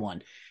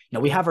everyone.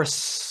 We have our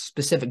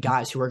specific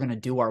guys who are going to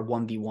do our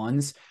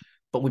 1v1s,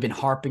 but we've been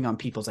harping on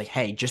people's like,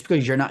 hey, just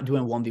because you're not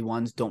doing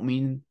 1v1s, don't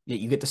mean that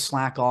you get to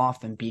slack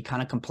off and be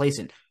kind of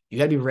complacent. You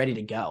got to be ready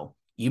to go.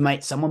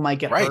 Someone might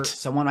get hurt. Right.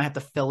 Someone might have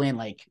to fill in.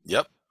 Like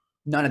Yep.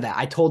 none of that.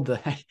 I told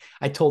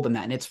them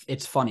that, and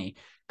it's funny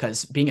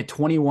because being a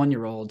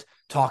 21-year-old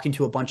talking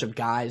to a bunch of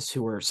guys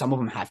who are, some of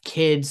them have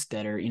kids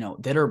that are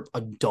that are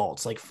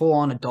adults, like full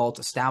on adults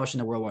established in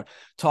the real world,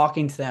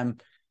 talking to them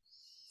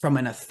from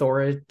an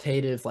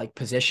authoritative like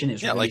position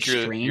is Yeah. really Like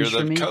you're strange for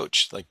the me.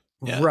 coach. Like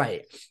yeah.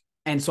 Right.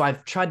 And so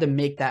I've tried to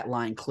make that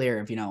line clear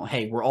of,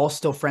 hey, we're all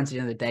still friends at the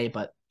end of the day,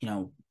 but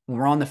when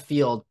we're on the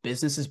field,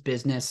 business is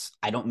business.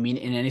 I don't mean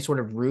it in any sort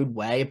of rude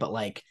way, but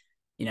like,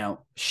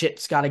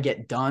 shit's got to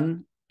get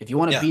done. If you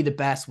want to Yeah. be the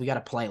best, we got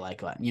to play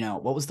like that.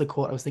 What was the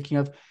quote I was thinking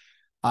of?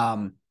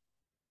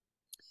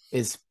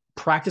 Is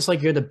practice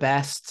like you're the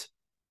best.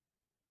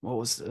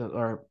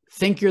 Or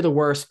think you're the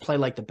worst, play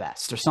like the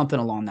best, or something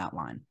along that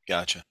line,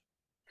 Gotcha.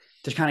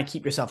 to kind of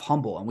keep yourself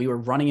humble. And we were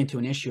running into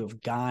an issue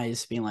of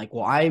guys being like,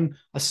 well, I'm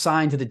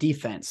assigned to the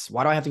defense.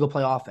 Why do I have to go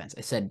play offense?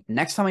 I said,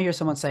 next time I hear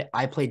someone say,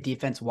 I play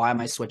defense, why am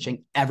I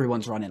switching?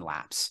 Everyone's running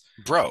laps.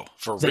 Bro,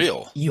 for It's like,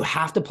 real. you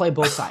have to play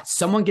both sides.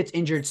 Someone gets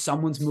injured,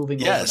 someone's moving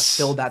over to Yes.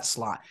 fill that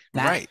slot.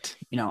 Right.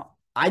 I Not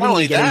didn't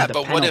only even get into that, the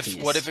but penalties.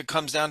 what if it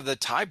comes down to the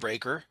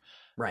tiebreaker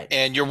Right.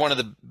 and you're one of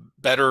the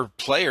better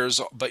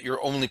players, but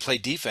you're only play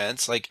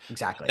defense? Like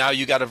Exactly. now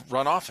you got to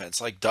run offense.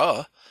 Like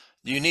duh.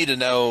 You need to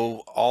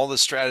know all the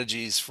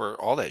strategies for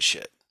all that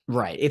shit.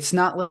 Right. It's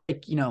not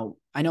like,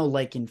 I know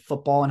like in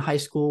football in high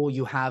school,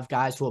 you have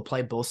guys who will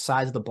play both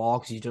sides of the ball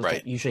because you just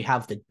Right. don't usually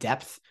have the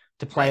depth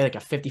to play Right. like a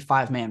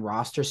 55-man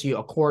roster. So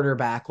a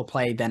quarterback will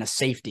play then a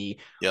safety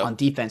Yep. on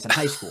defense in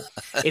high school.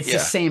 It's the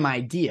Yeah. same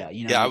idea.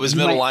 Yeah, I was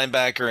middle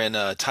linebacker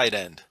and tight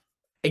end.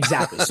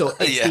 Exactly. So it's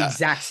the Yeah.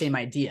 exact same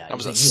idea. I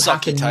was a Like, you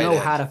have to sucky tight know end.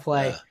 how to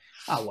play. Yeah.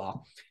 Oh,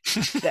 well.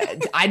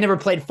 I never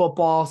played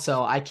football,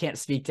 so I can't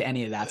speak to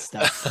any of that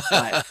stuff.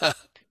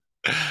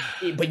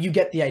 But you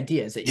get the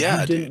idea, is that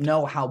Yeah, you didn't dude.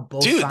 know how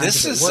both Dude, sides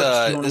this of it is works. You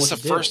don't know this is what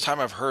the to do. first time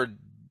I've heard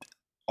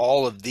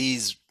all of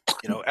these,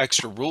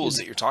 extra rules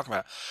that you're talking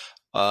about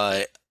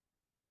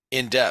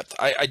in depth.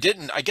 I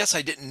guess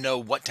I didn't know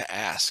what to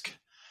ask.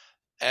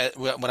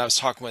 when I was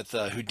talking with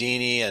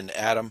Houdini and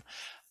Adam,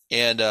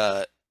 and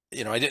I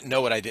didn't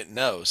know what I didn't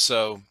know.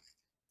 So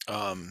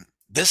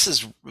this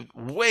is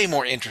way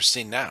more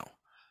interesting now.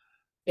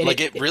 And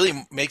Like it really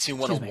makes me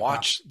want to excuse me, wow.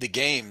 watch the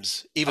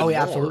games even Oh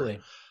yeah, more. absolutely.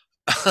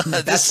 And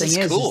the best This thing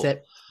is is cool.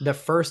 that the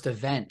first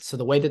event, so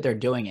the way that they're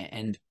doing it,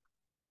 and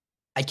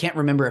I can't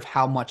remember of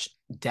how much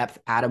depth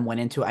Adam went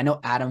into. I know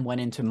Adam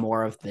went into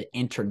more of the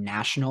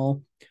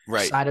international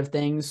Right. side of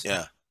things.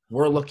 Yeah.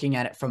 We're looking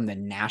at it from the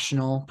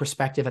national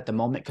perspective at the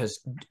moment because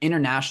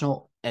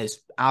international, as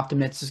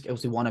optimistic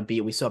as we want to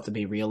be, we still have to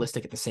be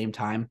realistic at the same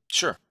time.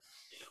 Sure.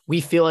 We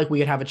feel like we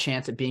could have a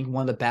chance at being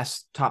one of the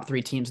best top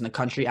three teams in the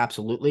country,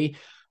 absolutely.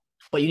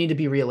 But you need to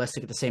be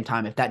realistic at the same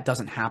time. If that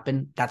doesn't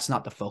happen, that's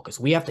not the focus.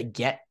 We have to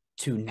get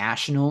to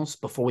nationals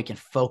before we can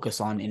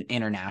focus on an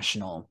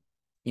international,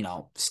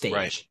 Right.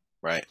 stage.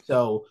 Right.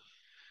 So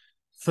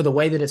for the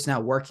way that it's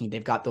now working,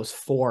 they've got those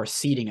 4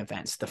 seeding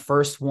events. The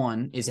first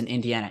one is in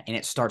Indiana, and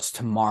it starts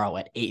tomorrow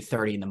at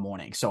 8:30 in the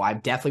morning. So I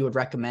definitely would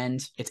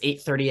recommend. It's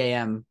 8:30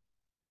 a.m.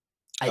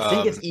 I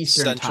think it's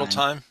Eastern Central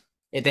time. time.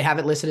 If they have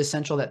it listed as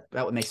Central, that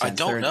would make I sense.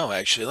 don't They're know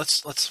actually.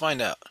 Let's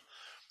find out.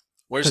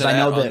 Where's because it I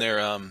at know on that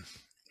their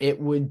it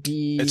would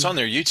it's be on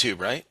their YouTube,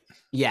 right?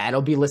 yeah,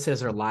 it'll be listed as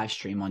their live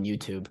stream on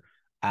YouTube.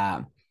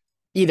 Um,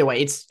 Either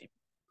way, it's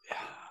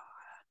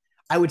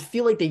I would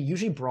feel like they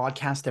usually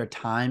broadcast their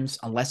times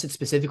unless it's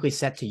specifically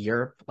set to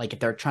Europe. Like if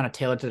they're trying to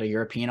tailor to the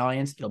European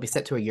audience, it'll be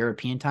set to a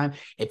European time.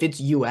 If it's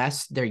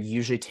US, they're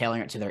usually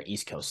tailoring it to their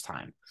East Coast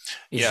time.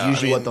 Is Yeah, I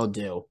usually what mean, they'll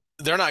do.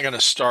 they're not going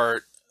to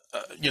start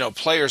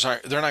players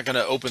aren't they're not going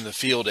to open the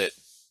field at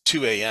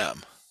 2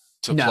 a.m.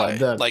 to No, play.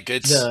 Like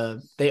it's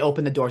they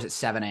open the doors at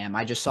 7 a.m.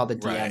 I just saw the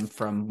right. DM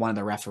from one of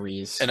the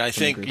referees And I from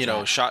the think, group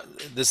chat. shot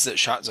this is at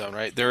Shot Zone,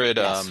 right?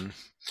 Yes.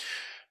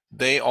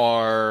 They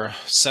are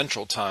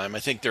Central Time. I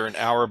think they're an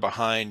hour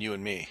behind you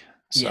and me.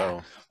 Yeah.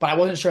 So, But I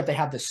wasn't sure if they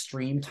have the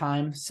stream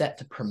time set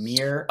to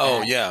premiere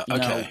oh at, yeah,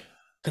 okay.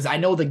 because I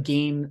know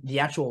the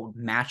actual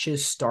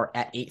matches start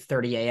at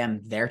 8:30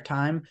 a.m. their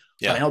time,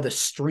 but I Yeah. know the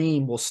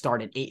stream will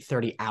start at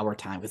 8:30 our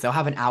time because they'll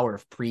have an hour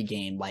of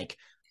pregame, like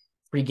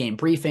pregame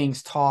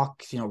briefings,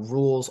 talks,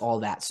 rules, all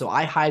that. So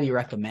I highly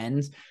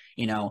recommend,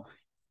 you know,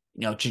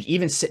 to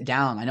even sit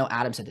down. I know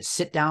Adam said to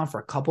sit down for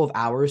a couple of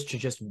hours to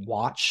just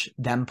watch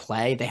them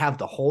play. They have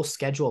the whole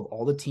schedule of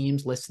all the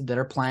teams listed that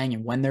are playing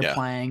and when they're Yeah.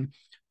 playing,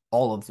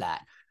 all of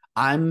that.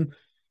 I'm,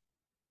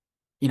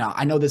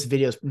 I know this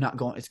video is not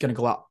going, it's going to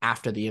go out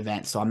after the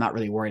event. So I'm not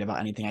really worried about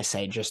anything I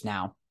say just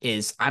now.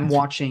 I'm Yeah.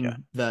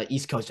 watching the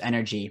East Coast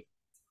Energy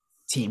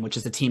team, which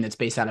is the team that's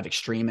based out of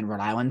Extreme in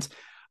Rhode Island.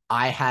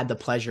 I had the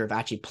pleasure of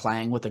actually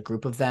playing with a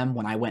group of them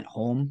when I went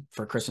home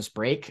for Christmas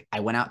break. I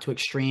went out to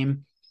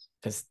Extreme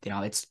because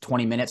it's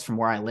 20 minutes from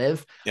where I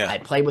live. Yeah. I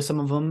played with some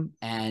of them,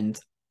 and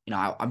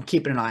I'm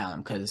keeping an eye on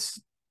them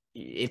because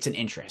it's an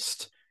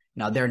interest.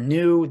 Now they're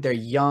new, they're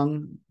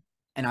young,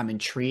 and I'm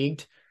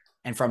intrigued.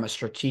 And from a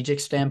strategic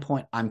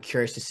standpoint, I'm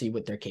curious to see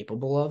what they're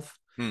capable of.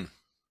 Hmm.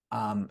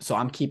 So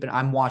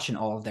I'm watching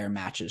all of their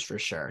matches for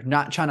sure.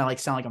 Not trying to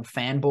sound like I'm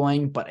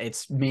fanboying, but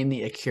it's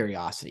mainly a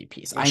curiosity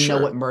piece. Well, I know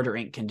sure. what Murder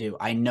Inc. can do.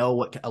 I know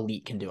what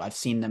Elite can do. I've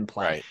seen them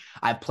play. Right.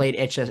 I've played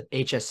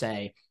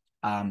HSA.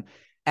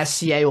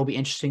 SCA will be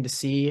interesting to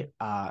see.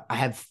 I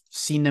have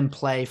seen them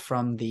play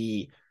from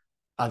the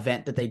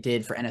event that they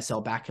did for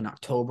NSL back in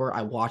October.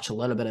 I watch a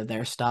little bit of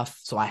their stuff,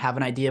 so I have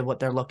an idea of what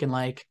they're looking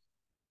like.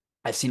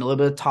 I've seen a little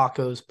bit of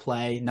Tacos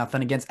play.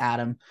 Nothing against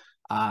Adam.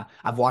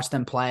 I've watched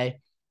them play,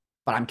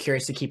 but I'm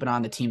curious to keep an eye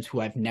on the teams who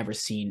I've never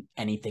seen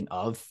anything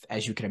of,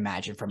 as you can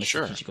imagine from a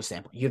Sure. strategical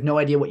standpoint. You have no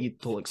idea what you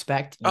will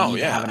expect. You Oh need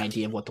to have yeah. an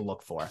idea of what to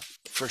look for.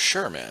 For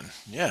sure, man.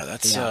 Yeah,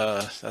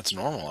 Yeah, that's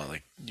normal.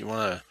 Like you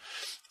want to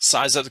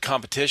size up the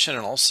competition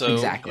and also,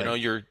 exactly.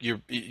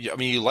 I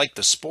mean, you like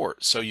the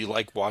sport, so you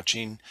like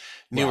watching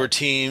newer Right.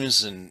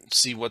 teams and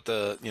see what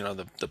the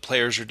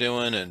players are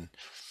doing and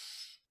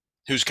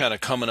who's kind of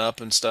coming up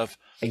and stuff.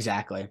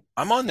 Exactly.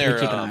 I'm on To their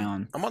keep an eye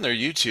on.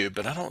 YouTube,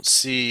 but I don't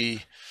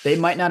see They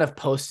might not have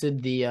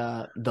posted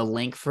the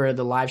link for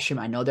the live stream.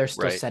 I know they're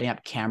still right. setting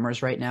up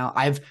cameras right now.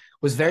 I've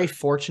was very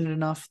fortunate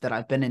enough that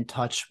I've been in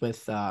touch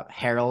with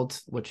Harold,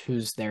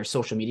 who's their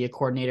social media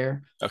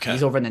coordinator. Okay.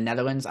 He's over in the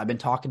Netherlands. I've been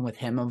talking with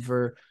him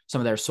over some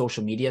of their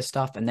social media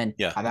stuff, and then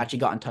Yeah. I've actually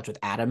got in touch with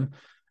Adam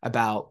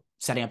about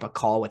setting up a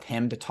call with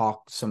him to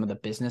talk some of the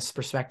business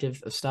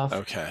perspective of stuff.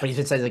 Okay. But he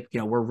says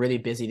we're really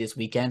busy this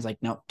weekend. It's like,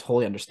 no,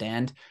 totally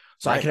understand.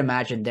 So I Right. can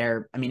imagine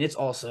I mean, it's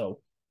also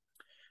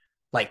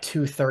like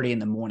 2:30 in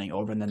the morning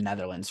over in the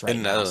Netherlands In right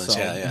the now. Netherlands,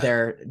 yeah, So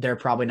yeah. they're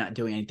probably not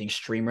doing anything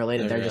stream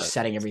related. They're They're just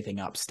setting everything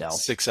up still.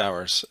 6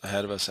 hours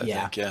ahead of us, I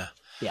Yeah. think. Yeah.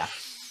 Yeah.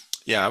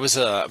 Yeah, I was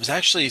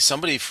actually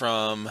somebody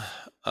from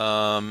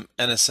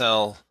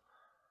NSL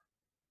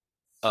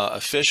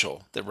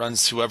official that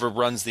runs whoever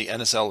runs the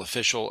NSL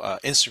official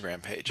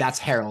Instagram page. That's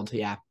Harold.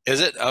 Yeah. Is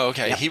it? Oh,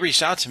 okay. Yep. He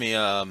reached out to me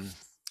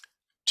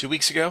 2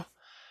 weeks ago,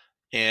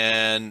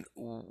 and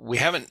we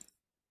haven't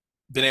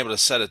been able to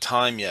set a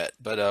time yet.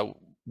 But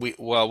we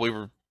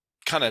were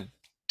kind of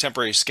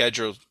temporary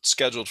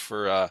scheduled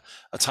for a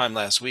time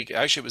last week.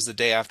 Actually, it was the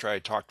day after I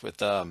talked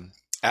with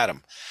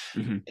Adam,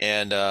 Hmm.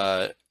 and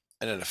then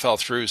it fell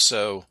through.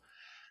 So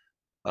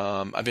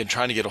I've been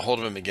trying to get a hold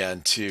of him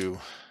again too,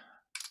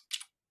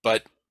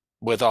 but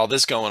with all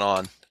this going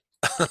on,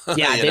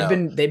 Yeah, you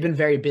know, they've been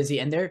very busy,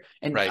 and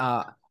right,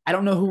 I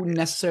don't know who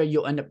necessarily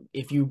you'll end up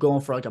if you go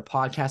for like a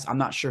podcast. I'm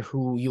not sure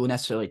who you will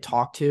necessarily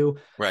talk to.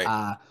 right,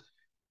 Uh,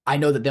 I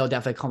know that they'll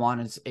definitely come on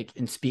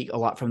and speak a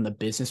lot from the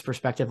business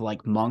perspective,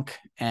 like Monk,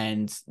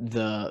 and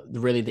the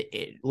really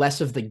the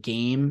less of the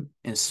game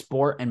and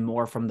sport and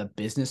more from the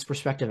business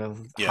perspective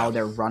of yeah, how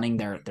they're running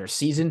their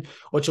season,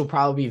 which will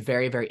probably be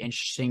very very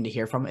interesting to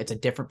hear from. It's a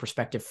different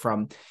perspective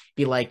from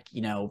be like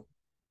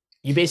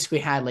you basically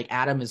had like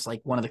Adam is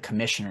like one of the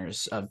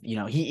commissioners of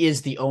he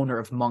is the owner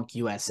of Monk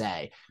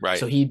USA, right.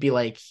 so he'd be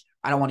like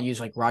I don't want to use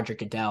like Roger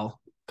Goodell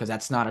because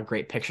that's not a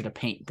great picture to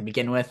paint to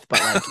begin with, but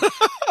like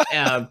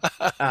uh,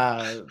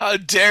 uh, How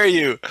dare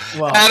you,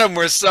 well, Adam?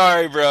 We're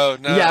sorry, bro.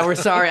 No. yeah, we're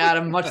sorry,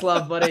 Adam. Much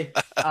love, buddy.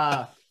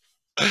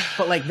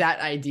 But like that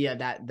idea,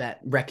 that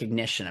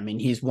recognition. I mean,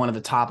 he's one of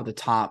the top of the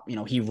top.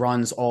 He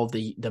runs all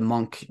the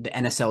Monk, the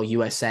NSL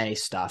USA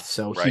stuff.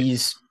 So Right.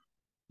 he's,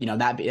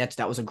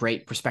 that was a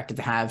great perspective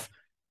to have.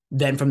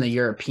 Then from the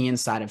European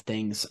side of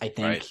things, I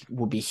Right. think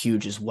will be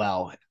huge as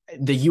well.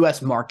 The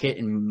US market,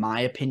 in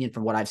my opinion,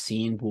 from what I've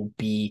seen, will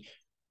be,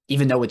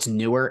 even though it's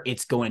newer,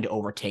 it's going to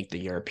overtake the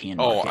European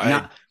Oh, market. I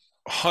Not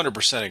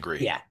 100% agree.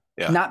 Yeah.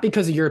 Yeah. Not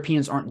because the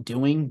Europeans aren't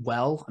doing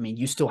well. I mean,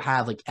 you still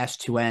have like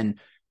S2N,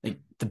 like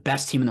the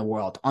best team in the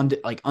world,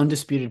 like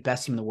undisputed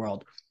best team in the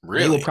world. They will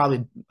Really?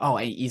 probably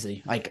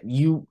easily. Like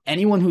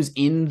anyone who's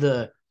in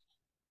the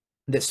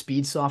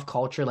speed soft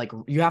culture, like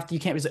you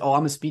can't be say, oh,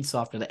 I'm a speed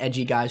softer, the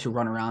edgy guys who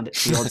run around at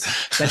fields.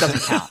 That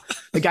doesn't count.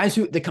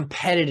 The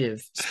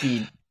competitive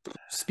speed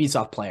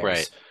soft Right.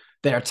 players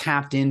that are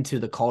tapped into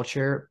the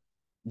culture,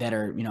 that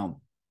are,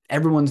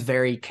 everyone's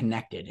very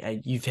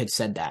connected. You've had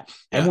said that.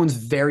 Yeah. Everyone's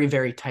very,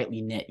 very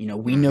tightly knit.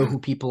 We know Hmm. who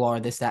people are,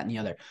 this, that, and the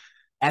other.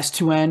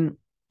 S2N,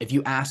 if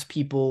you ask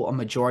people, a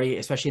majority,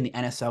 especially in the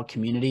NSL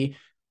community,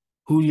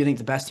 who do you think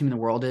the best team in the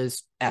world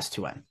is?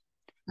 S2N,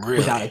 without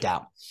a Really?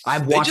 doubt.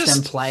 I've They watched them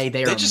just play.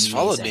 They are they just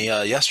followed me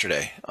amazing.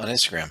 yesterday on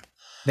Instagram.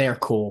 They are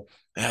cool.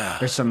 Yeah.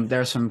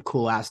 There's some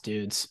cool ass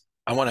dudes.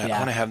 I want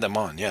Yeah. to have them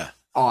on. Yeah.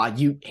 Oh,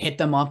 you hit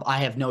them up. I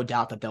have no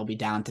doubt that they'll be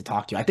down to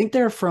talk to you. I think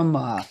they're from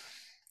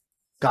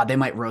God, they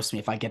might roast me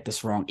if I get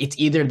this wrong. It's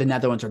either the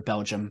Netherlands or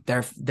Belgium.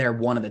 They're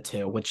one of the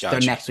two, which they're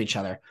Gotcha. next to each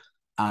other.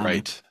 Um,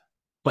 Right.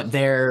 but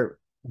they're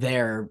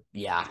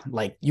yeah,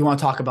 like you want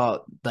to talk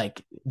about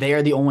like they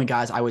are the only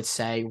guys I would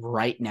say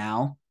right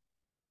now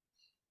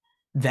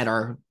that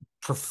are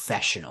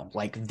professional.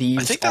 Like I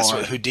these think that's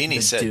what are Houdini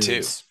the said too.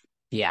 dudes.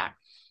 Yeah.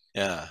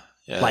 Yeah.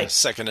 Yeah. Like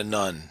Second to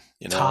none.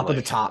 top of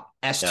the Like, top.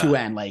 yeah.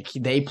 S2N. Like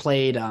they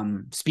played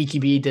Speaky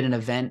B did an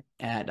event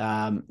at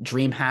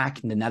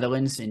DreamHack in the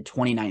Netherlands in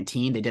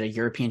 2019. They did a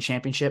European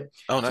championship.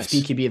 Oh, It's a nice.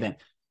 Speaky B event.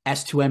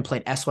 S2N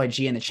played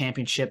SYG in the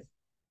championship.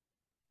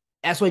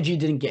 SYG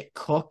didn't get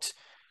cooked,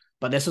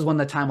 but this was one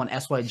of the time when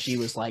SYG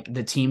was like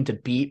the team to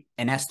beat,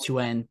 and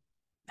S2N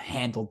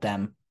handled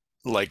them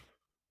Like,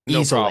 no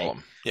easily.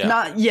 problem. Yeah.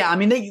 Not yeah, I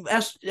mean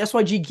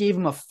SYG gave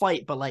him a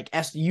fight, but like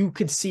you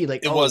could see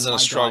like, It oh wasn't a my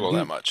god, struggle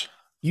that much.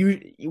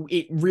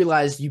 it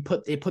realized it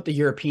put the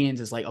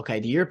Europeans as like, okay,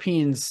 the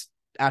Europeans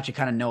actually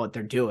kind of know what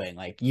they're doing.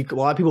 Like a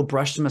lot of people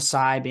brushed them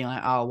aside, being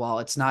like, oh well,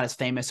 it's not as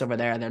famous over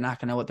there. They're not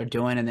gonna know what they're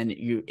doing. And then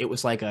it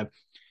was like you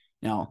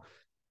know,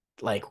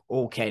 like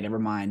okay, never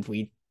mind.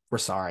 We're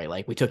sorry.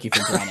 Like we took you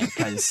for granted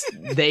because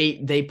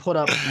they put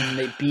up and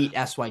they beat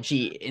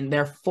SYG and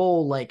their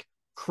full like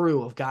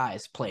crew of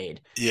guys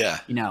played. Yeah.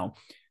 You know,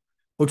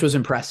 which was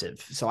impressive.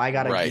 So I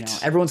gotta,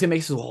 Right. everyone's gonna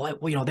make this,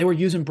 well, they were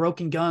using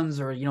broken guns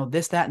or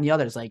this, that, and the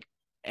others. Like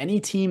any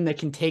team that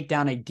can take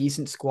down a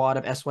decent squad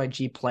of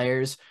SYG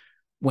players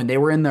when they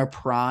were in their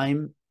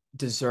prime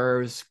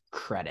deserves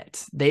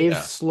credit. They've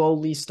Yeah.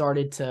 slowly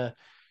started to,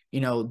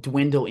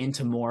 dwindle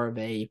into more of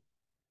a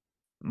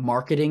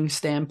marketing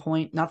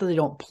standpoint. Not that they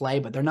don't play,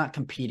 but they're not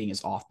competing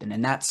as often,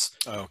 and that's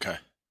Okay.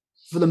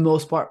 for the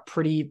most part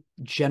pretty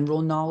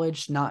general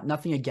knowledge.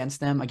 Nothing against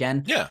them.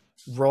 Again, Yeah.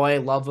 Roy,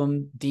 love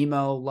him.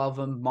 Demo, love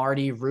him.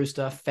 Marty,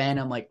 Rusta,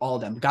 Phantom, like all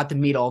of them. Got to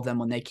meet all of them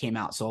when they came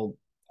out. So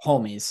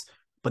homies,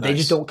 but they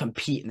just Nice. don't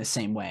compete in the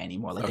same way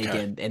anymore like they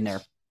Okay. did in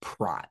their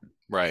prime.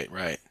 Right.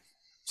 Right.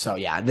 So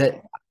yeah,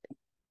 that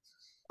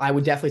I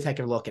would definitely take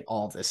a look at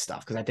all of this stuff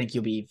because I think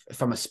you'll be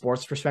from a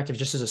sports perspective,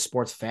 just as a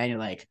sports fan, you're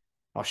like,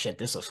 oh shit,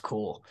 this looks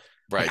cool.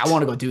 Like I Right.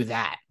 want to go do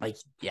that. Like,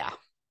 yeah.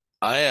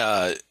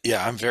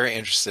 Yeah, I'm very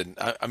interested.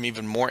 I'm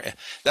even more.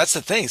 That's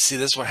the thing. See,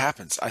 this is what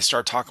happens. I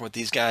start talking with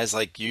these guys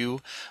like you,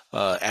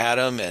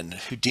 Adam and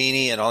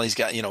Houdini and all these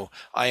guys,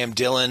 I am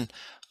Dylan,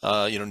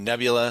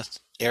 Nebula,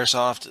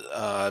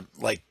 Airsoft,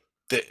 like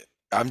the,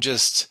 I'm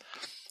just,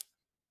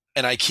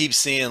 and I keep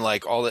seeing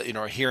like all that,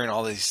 hearing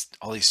all these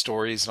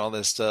stories and all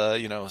this,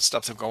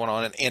 stuff that's going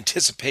on and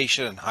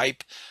anticipation and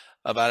hype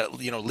about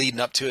it, leading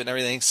up to it and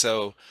everything.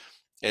 So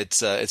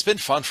it's been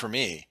fun for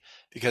me.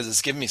 because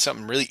it's given me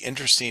something really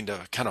interesting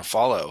to kind of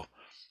follow.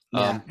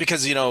 Yeah.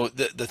 Because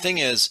the thing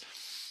is,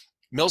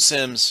 mil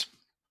sims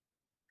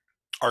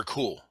are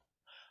cool.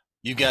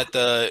 You got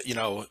the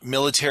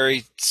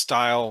military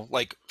style,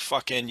 like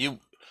fucking you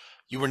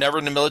were never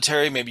in the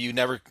military, maybe you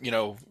never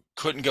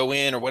couldn't go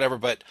in or whatever,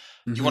 but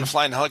you want to Hmm.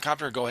 fly in a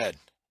helicopter, go ahead.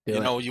 Do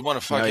it. You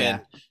want to Oh fucking yeah.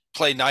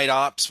 play night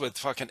ops with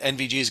fucking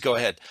NVGs, go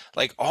ahead.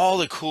 Like all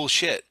the cool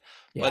shit.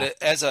 But Yeah.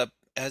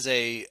 as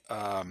a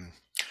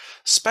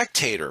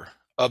spectator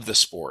of the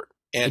sport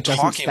and It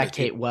doesn't talking with spectate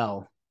people,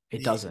 well.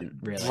 It doesn't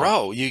really.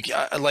 bro,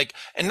 like,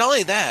 and not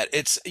only that,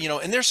 it's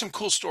and there's some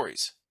cool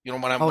stories.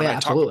 When I Oh when yeah, I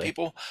talk with absolutely.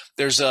 people,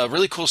 there's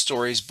really cool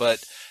stories,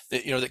 but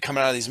that come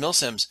out of these mil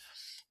sims.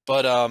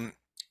 But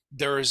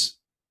there's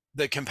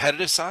the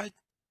competitive side.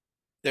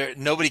 There,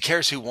 nobody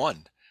cares who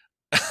won.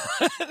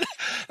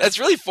 That's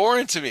really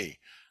foreign to me.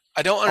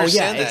 I don't Oh yeah,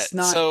 understand that. it's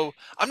not So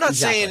I'm not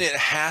saying exactly it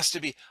has to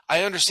be.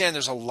 I understand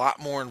there's a lot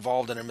more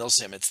involved in a mil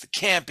sim. It's the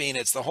camping.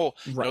 It's the whole,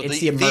 right. It's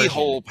the the immersion.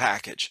 whole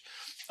package.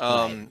 Right.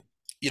 Um,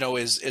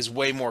 is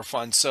way more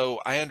fun. So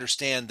I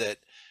understand that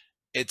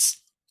it's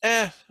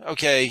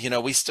okay.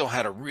 We still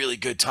had a really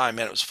good time,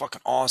 man. It was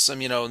fucking awesome.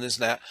 And this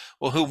and that.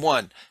 Well, who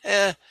won?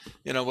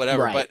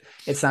 Whatever. Right. But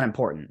It's not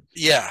important.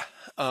 yeah,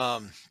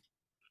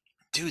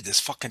 dude, this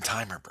fucking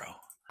timer, bro.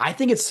 I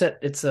think it's set.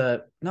 It's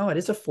a no. It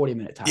is a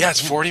 40-minute Yeah, timer.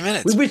 it's Damn, 40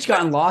 minutes. we've just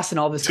gotten lost in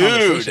all this Dude,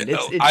 conversation.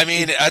 It's I it's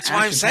mean, it's that's why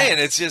I'm action saying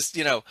packed. it's just,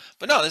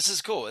 but no, this is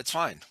cool. It's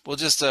fine. We'll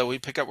just we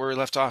pick up where we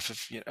left off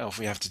if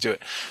we have to do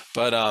it.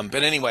 But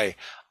anyway,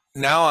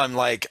 now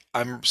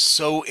I'm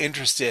so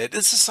interested.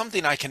 This is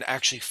something I can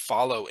actually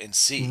follow and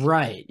see.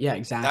 Right. Yeah. That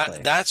Exactly.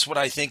 that's what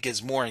I think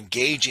is more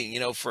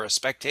engaging, for a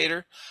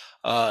spectator.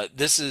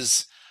 This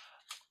is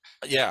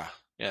yeah,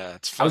 yeah,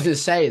 it's I was funny. gonna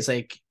say it's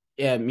like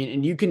yeah, I mean,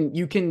 and you can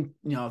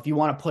if you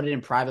want to put it in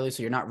privately,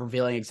 so you're not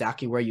revealing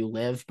exactly where you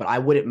live, but I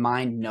wouldn't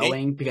mind Me?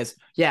 knowing because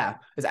yeah,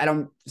 because I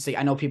don't see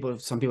I know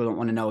some people don't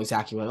want to know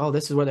exactly where oh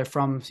this is where they're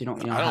from, so you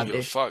don't I don't have give a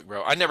it fuck,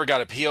 bro. I never got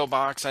a PO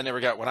box. I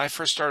never got when I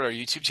first started our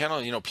YouTube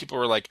channel, people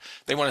were like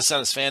they want to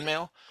send us fan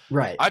mail.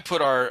 right. I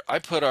put our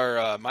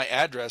my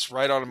address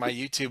right on my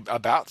YouTube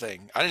about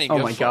thing. I didn't even Oh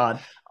give a my fuck.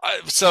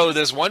 God. So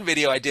there's one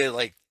video I did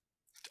like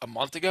a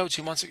month ago,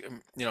 2 months ago,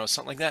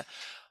 something like that.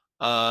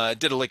 I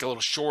did like a little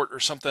short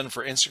or something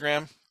for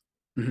Instagram.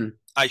 Hmm.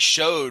 I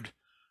showed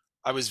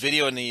I was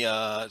videoing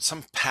the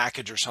some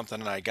package or something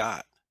that I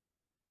got,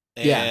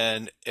 Yeah.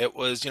 and it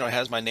was it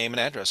has my name and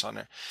address on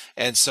there.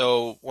 And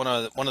so one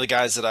of the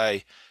guys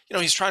that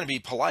he's trying to be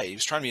polite. He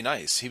was trying to be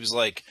nice. He was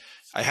like,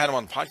 I had him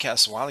on the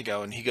podcast a while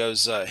ago, and he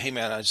goes, "Hey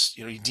man, I just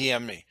he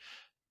DM me.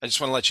 I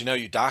just want to let you know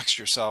you doxed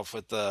yourself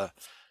with the."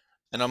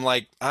 And I'm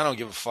like, I don't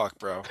give a fuck,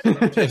 bro.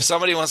 If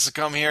somebody wants to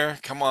come here,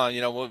 come on.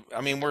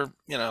 I mean, we'll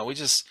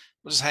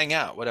just hang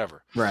out,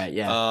 whatever. Right.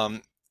 Yeah.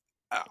 Um,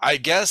 I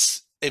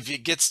guess if it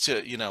gets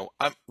to,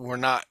 we're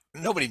not,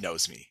 nobody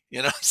knows me. You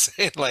know what I'm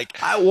saying? Like,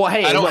 Well,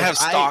 I hey, don't look, have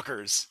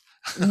stalkers.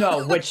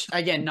 no, which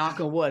again, knock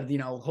on wood,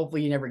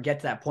 hopefully you never get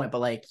to that point. But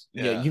like,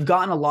 Yeah. you've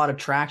gotten a lot of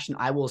traction,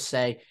 I will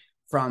say,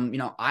 from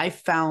I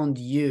found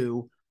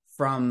you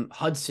from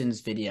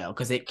Hudson's video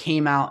because it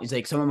came out. He's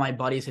like, some of my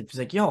buddies was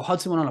like, yo,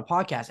 Hudson went on a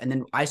podcast. And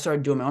then I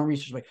started doing my own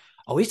research, like,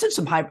 oh, he said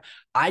some hype.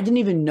 I didn't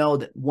even know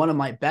that one of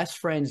my best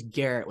friends,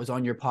 Garrett, was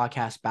on your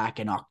podcast back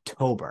in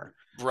October.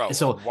 And Bro, a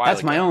so while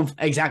that's my ago. own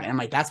exactly. I'm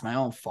like, that's my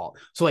own fault.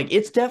 So like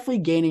it's definitely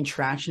gaining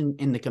traction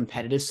in the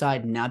competitive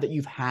side now that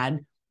you've had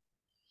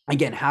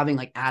again, having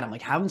like Adam,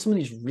 like having some of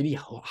these really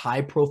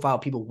high profile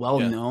people well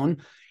Yeah. known,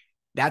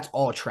 that's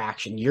all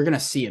attraction. You're going to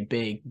see a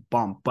big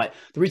bump. But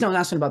the reason I was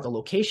asking about the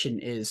location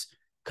is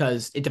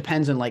because it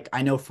depends on like,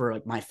 I know for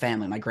like my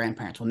family, my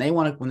grandparents, when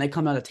they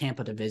come out of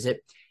Tampa to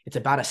visit, it's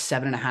about a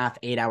 7.5,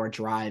 8 hour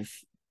drive,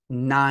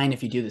 9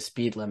 if you do the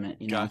speed limit.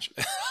 Gotcha.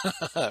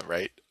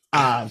 Right.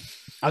 Uh,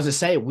 I was to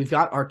say, we've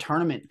got our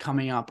tournament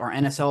coming up, our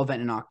NSL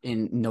event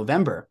in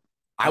November.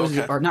 Oh,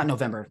 okay. Or not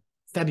November,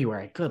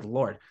 February. Good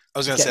Lord. I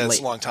was It's gonna say getting that's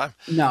a late. long time.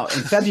 No,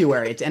 in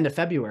February, it's end of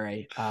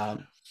February.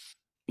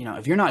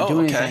 If you're not Oh,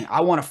 doing okay. anything,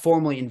 I want to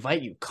formally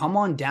invite you. Come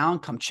on down,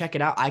 come check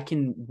it out. I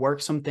can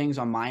work some things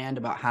on my end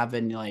about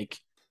having like,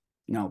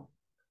 you know,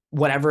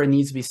 whatever it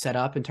needs to be set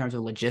up in terms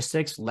of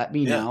logistics. Let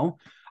me Yeah. know.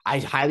 I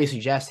highly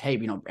suggest, hey,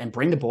 and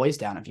bring the boys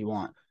down if you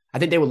want. I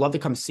think they would love to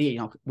come see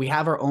it. We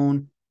have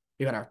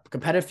we got our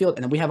competitive field,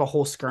 and then we have a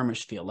whole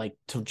skirmish field, like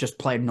to just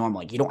play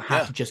normal. Like you don't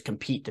have Yeah. to just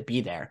compete to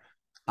be there.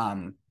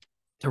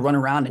 To run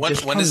around and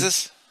just When is come.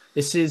 this?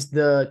 This is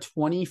the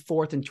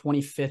 24th and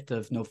 25th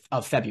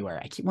of February.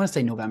 I keep want to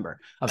say November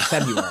of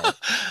February.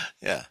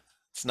 Yeah.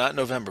 It's not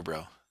November,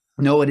 bro.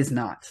 No, it is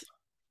not.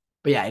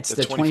 But yeah, it's The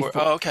the 24th. 24th.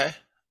 Oh, okay.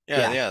 Yeah,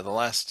 Yeah. yeah. The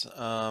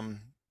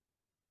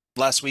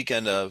last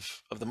weekend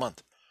of the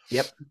month.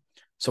 Yep.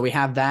 So we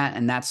have that,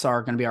 and that's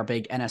going to be our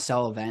big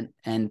NSL event.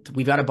 And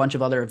we've got a bunch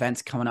of other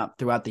events coming up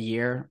throughout the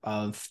year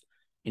of,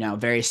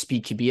 various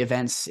Speed QB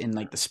events in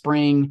like the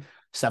spring,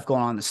 stuff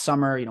going on in the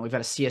summer. We've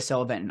got a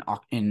CSL event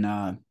in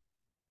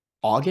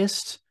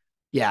August.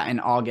 Yeah, in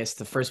August,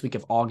 the first week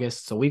of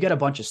August. So we've got a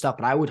bunch of stuff,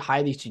 but I would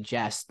highly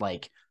suggest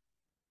like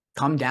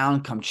come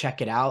down, come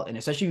check it out. And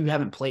especially if you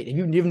haven't played, if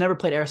you've never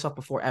played Airsoft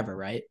before ever,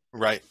 right?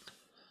 Right.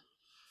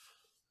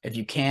 If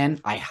you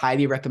can, I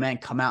highly recommend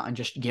come out and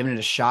just giving it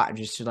a shot. And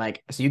just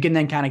like, so you can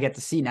then kind of get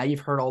to see, now you've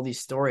heard all these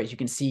stories. You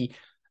can see,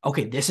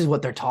 okay, this is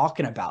what they're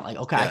talking about. Like,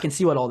 okay, I Yeah. can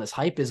see what all this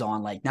hype is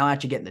on. Like now I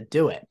actually getting to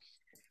do it.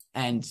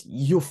 And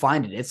you'll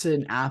find it. It's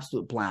an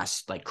absolute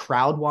blast. Like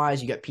crowd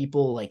wise, you got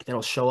people like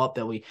that'll show up,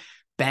 they'll be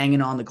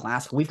banging on the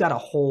glass. We've got a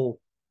whole,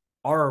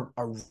 our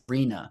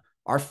arena,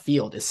 our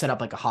field is set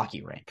up like a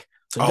hockey rink.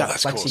 So we've Oh, got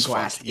that's cool as fuck.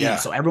 plexiglass in, Yeah.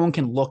 so everyone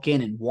can look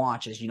in and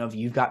watch. As you know, if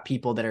you've got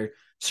people that are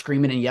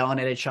screaming and yelling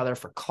at each other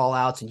for call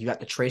outs, and you got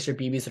the tracer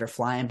BBs that are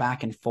flying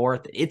back and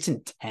forth. It's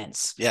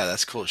intense. Yeah,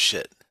 that's cool as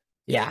shit.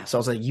 Yeah. So I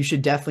was like, you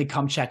should definitely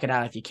come check it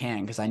out if you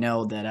can, because I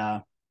know that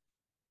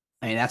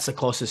I mean that's the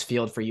closest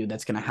field for you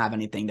that's gonna have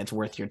anything that's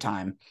worth your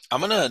time.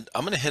 I'm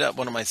gonna hit up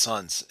one of my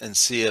sons and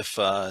see if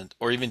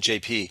or even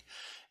JP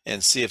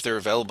and see if they're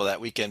available that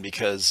weekend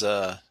because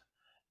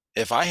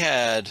if I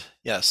had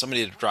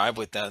somebody to drive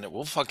with down there,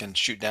 we'll fucking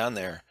shoot down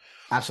there.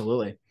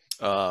 Absolutely.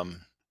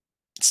 Um,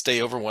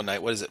 Stay over one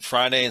night. What is it?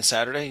 Friday and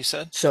Saturday, you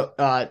said? So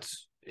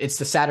it's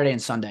the Saturday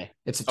and Sunday.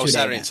 It's a Oh, 2 day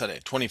Saturday and event. Sunday,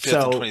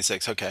 25th and So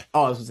 26th. Okay.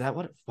 oh, is that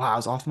what? Wow, I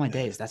was off my Yeah.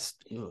 days. That's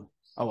ew.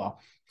 Oh well.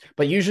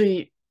 But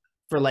usually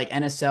for like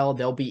NSL,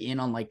 they'll be in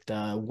on like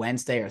the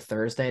Wednesday or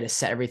Thursday to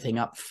set everything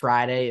up.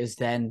 Friday is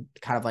then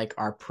kind of like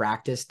our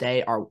practice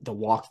day, our the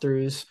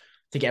walkthroughs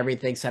to get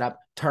everything set up.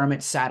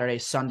 Tournament Saturday,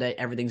 Sunday,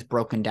 everything's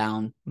broken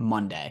down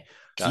Monday.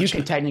 So you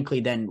can Gotcha.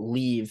 technically then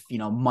leave,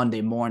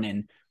 Monday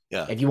morning.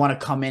 Yeah. If you want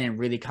to come in and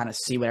really kind of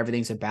see what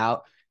everything's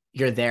about,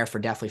 you're there for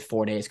definitely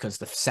 4 days, because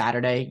the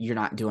Saturday, you're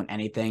not doing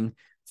anything.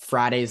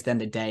 Friday is then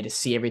the day to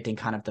see everything,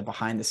 kind of the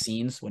behind the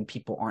scenes when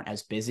people aren't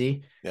as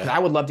busy. Because Yeah. I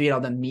would love to be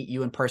able to meet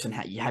you in person,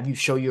 have you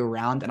show you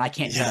around, and I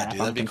can't do Yeah, that if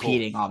dude, I'm that'd be cool.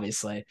 competing,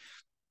 obviously.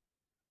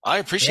 I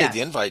appreciate Yeah,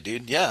 the invite,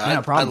 dude. Yeah, yeah, no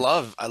I problem.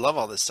 love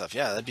all this stuff.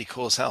 Yeah, that'd be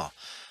cool as hell.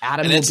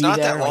 Adam And will it's be not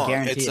that there, I long.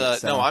 guarantee It's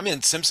it. no, So I'm in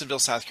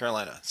Simpsonville, South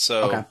Carolina. okay,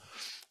 So,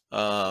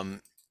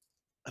 um,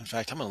 in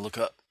fact, I'm gonna look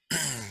up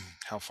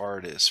how far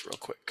it is real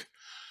quick.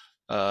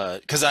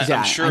 Because because I'm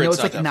yeah, I sure know it's it's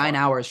not like that 9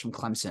 hours far. from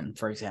Clemson,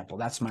 for example.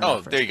 That's my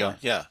Oh, there reference you go. point.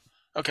 Yeah.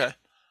 Okay.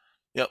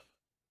 Yep.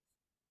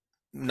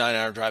 9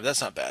 hour drive.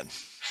 That's not bad.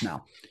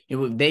 No,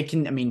 they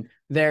can. I mean,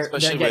 they're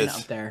Especially getting up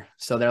with, there,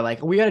 so they're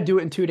like, we got to do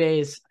it in 2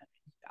 days.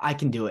 I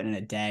can do it in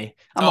a day.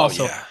 oh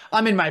yeah.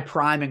 I'm in my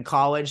prime in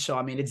college, so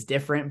I mean it's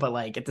different, but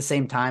like at the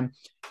same time,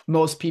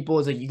 most people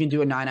is like you can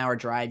do a 9 hour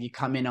drive. You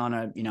come in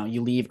on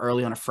you leave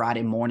early on a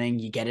Friday morning,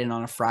 you get in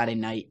on a Friday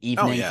night,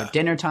 Oh evening for yeah.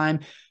 dinner time.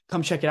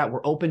 Come check it out.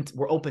 We're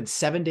open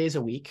 7 days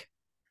a week.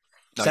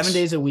 Seven Nice.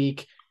 days a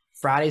week.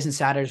 Fridays and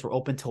Saturdays we're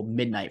open till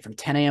midnight, from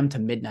 10 a.m. to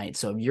midnight.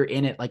 So if you're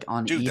in it like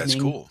on the Dude, that's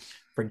evening cool.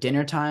 for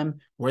dinner time,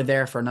 we're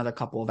there for another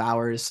couple of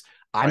hours.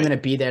 I'm Right. gonna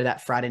be there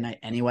that Friday night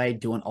anyway,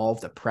 doing all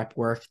of the prep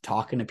work,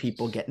 talking to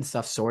people, getting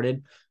stuff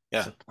sorted.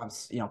 Yeah. So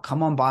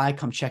come on by,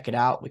 come check it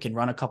out. We can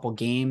run a couple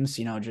games.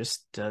 You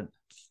gotta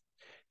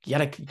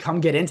come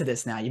get into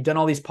this now. You've done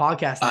all these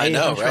podcasts. Now I you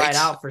gotta come know, try it right?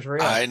 out for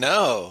real. I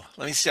know.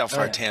 Let me see how Oh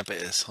far yeah. Tampa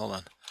is. Hold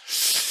on.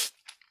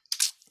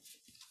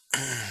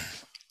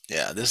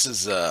 Yeah, this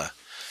is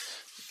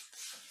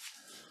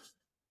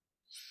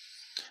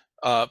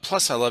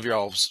plus I love your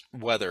all's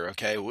weather,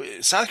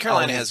 okay? South Oh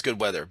Carolina man. has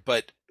good weather,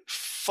 but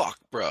fuck,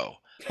 bro.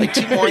 Like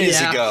 2 mornings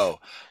Yeah. ago,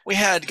 we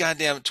had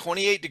goddamn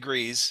 28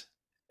 degrees.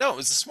 No, it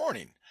was this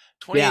morning. Yeah,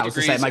 28 I was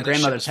gonna say degrees my and the shit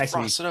grandmother was texted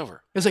me. frosted over.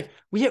 It was like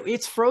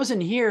it's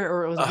frozen here,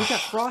 or it was like we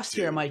got Oh, frost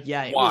here. I'm dude. like,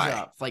 yeah, it was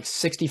Why? like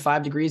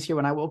 65 degrees here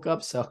when I woke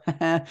up. So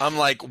I'm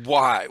like,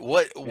 why?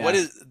 What yeah,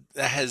 is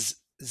that has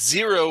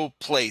zero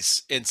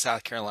place in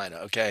South Carolina,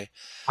 okay?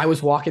 I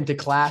was walking to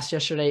class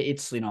yesterday.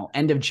 It's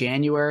end of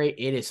January.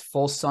 It is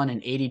full sun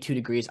and 82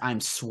 degrees.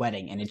 I'm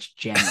sweating, and it's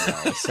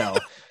January. So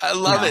I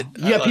love it.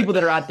 I you have love people it.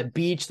 that are at the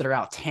beach that are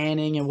out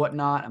tanning and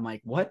whatnot. I'm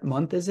like, what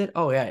month is it?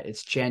 Oh yeah,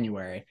 it's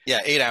January. Yeah,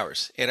 8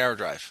 hours, 8 hour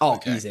drive. Oh,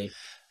 Okay. easy,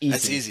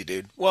 That's easy. easy,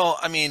 dude. Well,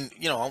 I mean,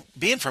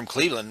 being from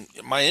Cleveland,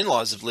 my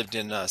in-laws have lived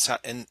in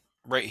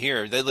right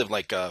here. They live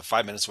like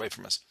 5 minutes away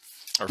from us,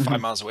 or five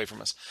Mhm. miles away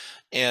from us.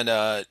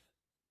 And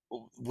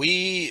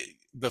we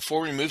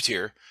before we moved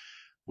here,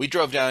 we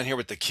drove down here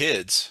with the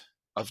kids,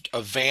 a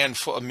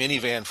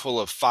minivan full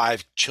of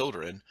 5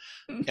 children,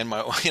 and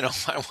my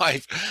my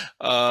wife.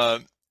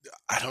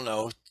 I don't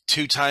know,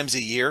 2 times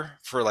a year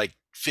for like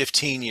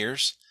 15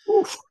 years,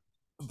 Oof.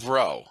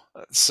 bro.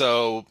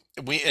 So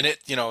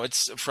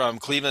it's from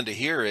Cleveland to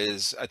here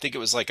is, I think it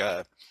was like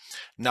a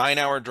 9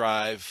 hour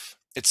drive.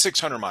 It's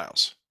 600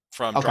 miles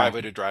from Okay.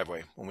 driveway to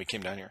driveway when we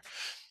came down here.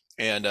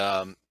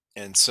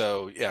 And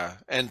so, yeah.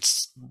 And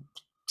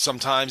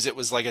sometimes it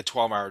was like a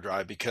 12-hour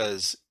drive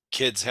because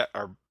kids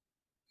are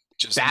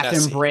just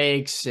Bathroom messy,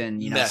 breaks and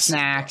messy, bro.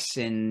 snacks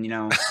and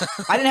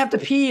I didn't have to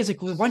pee. It's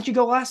like, well, why don't you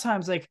go last time?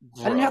 It's like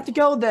I didn't have to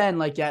Bro. go then.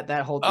 Like yeah,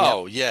 that whole yep.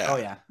 Oh, Oh yeah.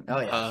 yeah. Oh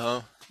yeah.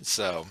 Uh-huh.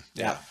 So,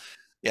 Yeah. yeah.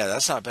 Yeah,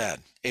 that's not bad.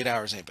 8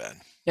 hours ain't bad.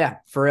 Yeah,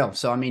 for real.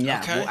 So I mean, yeah,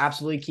 we'll Okay.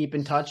 absolutely keep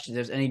in touch. If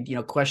there's any,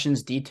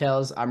 questions,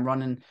 details, I'm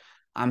running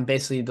I'm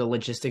basically the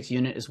logistics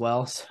unit as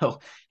well. So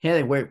yeah,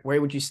 like,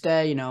 where would you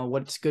stay?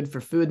 What's good for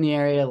food in the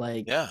area?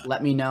 Like, Yeah.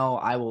 let me know.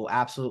 I will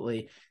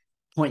absolutely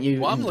point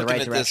you Well, I'm in the looking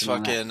right at this direction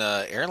on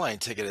that. fucking airline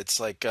ticket. It's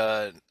like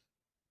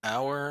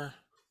hour.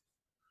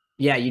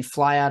 Yeah, you'd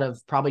fly out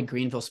of probably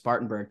Greenville,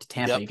 Spartanburg to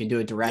Tampa. Yep. You can do a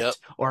Yep. direct,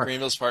 or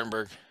Greenville,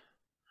 Spartanburg.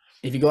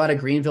 if you go out of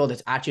Greenville,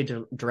 it's actually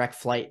a direct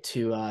flight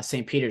to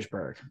St.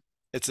 Petersburg.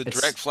 It's a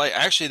direct It's flight.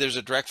 Actually, there's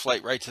a direct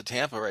flight right to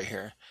Tampa right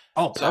here.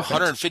 Oh, It's perfect.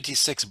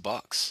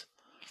 $156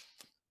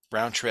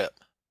 round trip.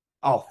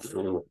 Oh,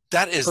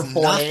 That is for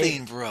 4 days,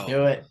 nothing, bro.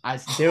 do it. I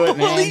do it, Holy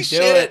man. Do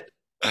shit.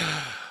 it.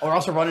 Or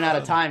else we're running out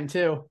of time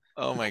too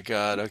Oh my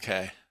God.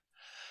 Okay.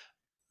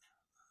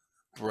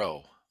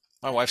 Bro,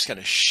 my wife's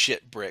gonna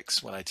shit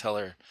bricks when I tell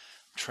her I'm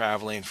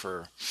traveling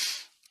for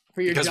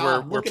for your because we're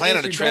job. we're Look at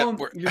planning this. a trip.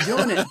 You're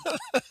doing it.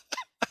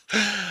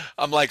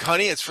 I'm like,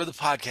 honey, it's for the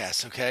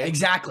podcast, okay?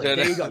 Exactly.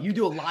 There you go. You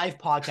do a live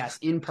podcast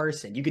in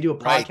person. You could do a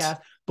Right. podcast.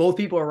 Both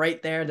people are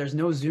right there. There's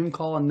no Zoom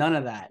call and none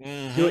of that.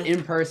 Do it Hmm.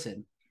 in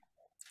person.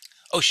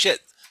 Oh shit.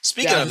 Yeah,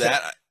 Speaking I of was gonna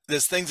that,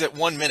 this thing's at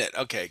 1 minute.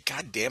 Okay,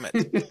 god damn it.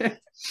 say.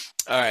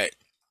 All right.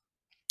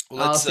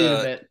 Well, I'll let's see you in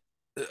a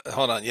bit.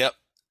 hold on. Yep.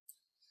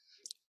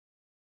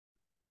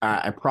 All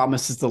right, I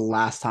promise this is the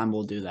last time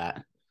we'll do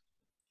that.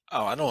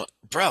 Oh, I don't,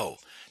 bro.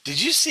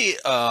 Did you see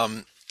if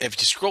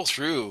you scroll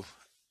through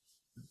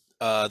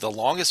the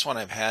longest one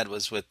I've had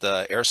was with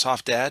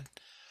Airsoft Dad.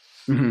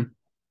 Hmm.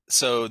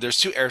 So there's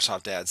two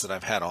Airsoft Dads that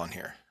I've had on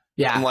here. I'm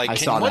Yeah, like, I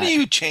can saw one of that.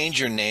 you change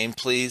your name,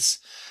 please?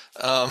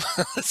 Um,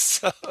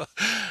 so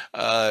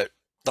uh,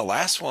 the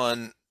last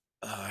one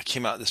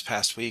came out this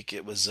past week.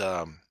 It's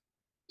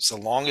the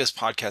longest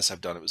podcast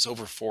I've done. It was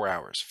over 4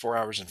 hours, 4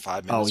 hours and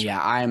five Oh minutes. yeah,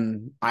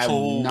 I'm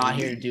not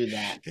here to Holy do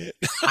that. shit.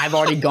 I've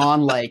already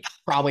gone like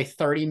probably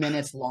 30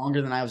 minutes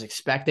longer than I was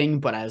expecting,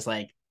 but I was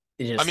like,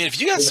 it I just mean, if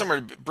you got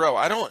somewhere, bro,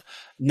 I don't,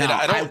 no,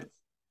 I don't,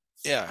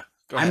 yeah,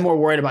 go I'm ahead. more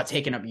worried about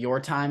taking up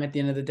your time at the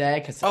end of the day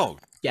because Oh,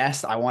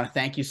 yes, I want to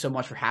thank you so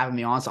much for having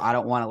me on. So I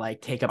don't want to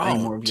like take up any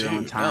oh, more of your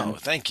own dude, no, time.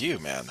 thank you,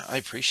 man. I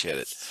appreciate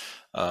it.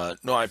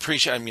 No, I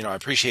appreciate, I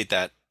appreciate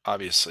that,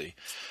 obviously.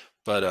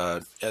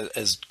 But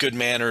as good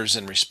manners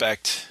and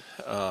respect,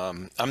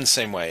 I'm the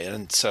same way.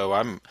 And so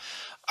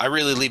I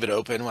really leave it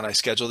open when I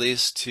schedule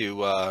these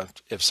to,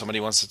 if somebody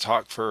wants to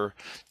talk for,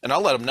 and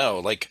I'll let them know.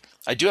 Like,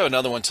 I do have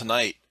another one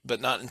tonight, but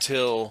not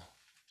until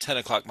 10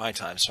 o'clock my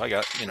time. So I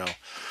got,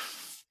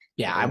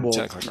 Yeah, I 10 will.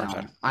 o'clock our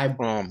time. I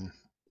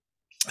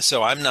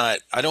So I'm not,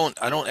 I don't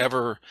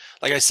ever,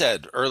 like I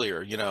said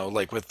earlier,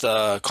 like with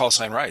call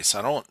sign Rice,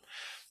 I don't,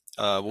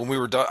 when we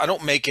were done, I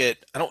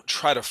don't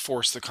try to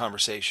force the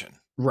conversation.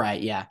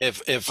 right. Yeah.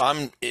 If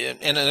I'm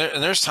and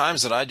there's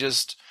times that I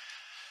just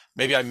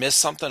maybe I miss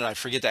something and I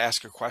forget to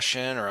ask a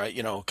question or I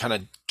kind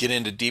of get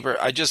into deeper.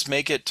 I just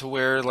make it to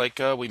where like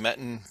we met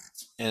in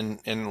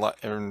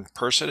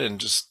person and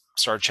just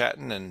start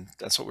chatting and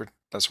that's what we're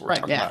Right.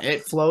 talking Yeah. about.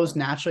 It flows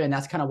naturally, and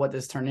that's kind of what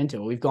this turned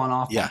into. We've gone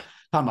off Yeah. on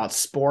talking about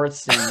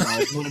sports and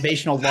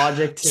motivational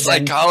logic to then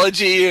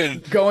Psychology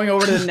and going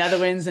over to the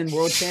Netherlands and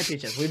World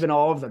Championships. We've been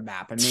all over the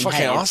map. I it's mean, fucking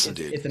hey, awesome,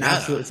 dude. it's an Yeah.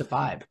 absolute it's a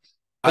vibe. I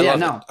But yeah, love it.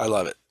 no, I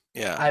love it.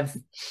 Yeah. I've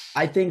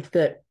I think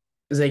that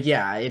it's like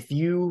yeah, if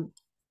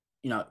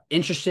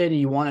interested and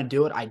you want to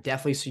do it, I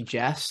definitely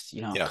suggest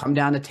Yeah. come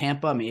down to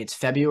Tampa. I mean, it's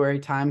February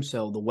time,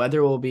 so the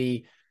weather will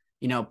be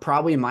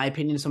probably in my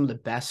opinion some of the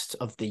best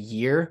of the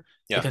year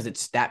Yeah. because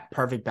it's that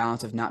perfect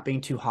balance of not being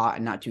too hot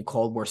and not too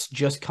cold. We're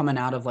just coming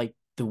out of like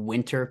the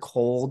winter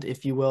cold,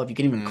 if you will, if you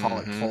can even call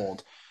it Hmm.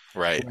 cold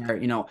Right. where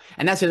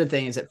and that's the other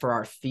thing is that for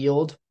our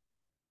field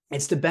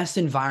it's the best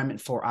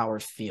environment for our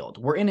field.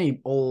 We're in a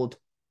old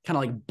kind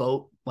of like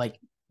boat like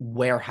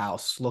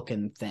warehouse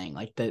looking thing,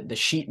 like the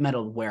sheet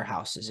metal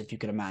warehouses, if you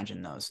could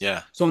imagine those.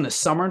 Yeah. So in the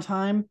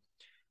summertime,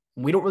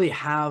 we don't really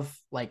have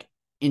like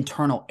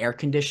internal air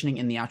conditioning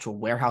in the actual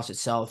warehouse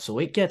itself. So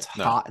it gets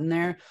No. hot in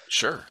there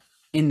Sure.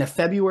 in the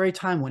February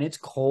time when it's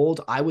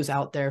cold. I was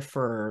out there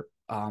for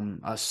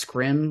a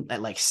scrim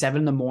at like 7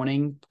 in the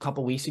morning a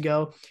couple weeks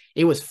ago.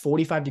 It was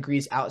 45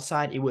 degrees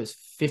outside. It was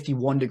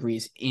 51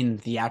 degrees in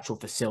the actual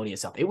facility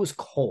itself. It was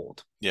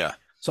cold. Yeah.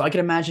 So I can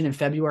imagine in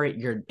February,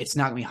 it's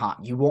not gonna be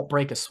hot. You won't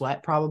break a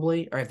sweat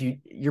probably, or if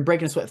you're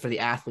breaking a sweat for the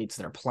athletes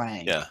that are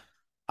playing. Yeah.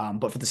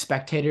 But for the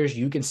spectators,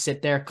 you can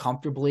sit there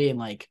comfortably in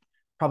like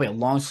probably a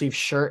long sleeve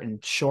shirt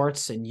and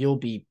shorts, and you'll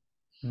be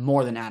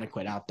more than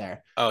adequate out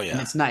there. Oh And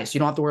yeah. it's nice. You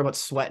don't have to worry about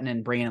sweating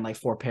and bringing in like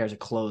 4 pairs of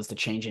clothes to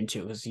change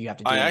into because you have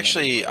to I do it every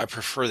actually I day.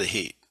 prefer the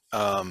heat.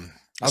 Okay.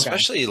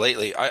 Especially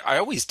lately. I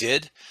always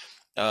did.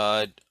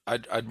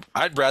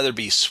 I'd rather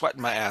be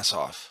sweating my ass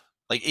off.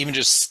 Like even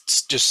just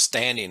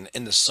standing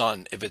in the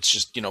sun if it's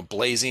just,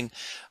 blazing.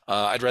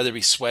 I'd rather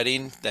be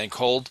sweating than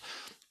cold.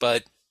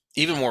 But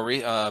even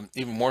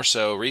more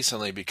so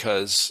recently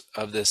because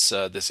of this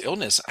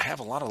illness, I have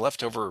a lot of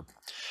leftover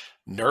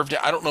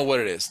I don't know what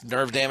it is.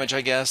 Nerve damage,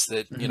 I guess,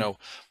 Mhm.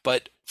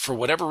 but for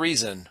whatever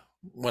reason,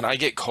 when I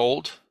get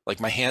cold, like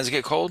my hands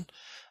get cold,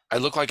 I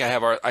look like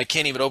I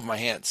can't even open my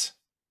hands.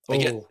 I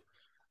get Oh,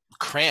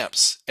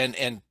 cramps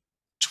and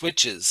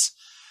twitches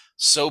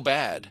so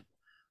bad.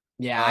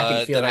 Yeah, I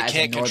can feel that that as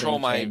a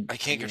northern kid. I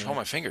can't control Yeah.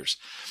 my fingers.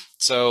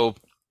 So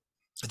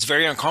it's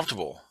very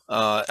uncomfortable.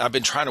 I've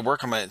been trying to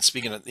work on my,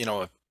 speaking of,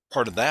 a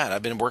part of that,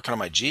 I've been working on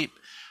my Jeep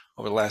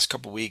over the last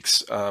couple of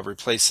weeks,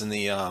 replacing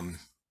the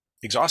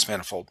exhaust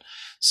manifold.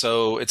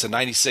 So it's a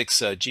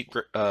 96 Jeep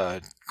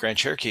Grand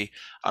Cherokee.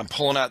 I'm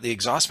pulling out the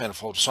exhaust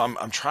manifold. So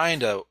I'm trying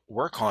to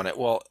work on it.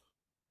 Well,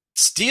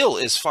 steel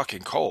is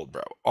fucking cold,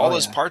 bro. All Oh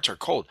those yeah. parts are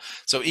cold.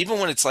 So even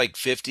when it's like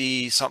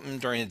 50 something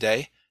during the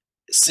day,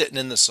 sitting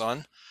in the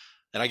sun,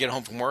 and I get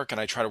home from work and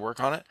I try to work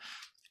on it,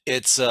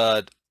 it's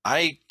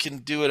I can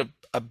do it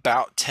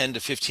about 10 to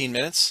 15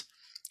 minutes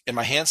and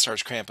my hand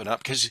starts cramping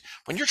up because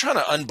when you're trying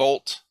to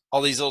unbolt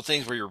all these little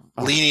things where you're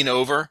Oh leaning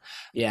over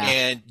yeah.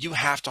 and you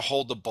have to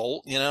hold the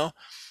bolt,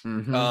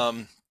 Mm-hmm.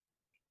 um,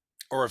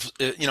 or if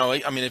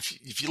I mean,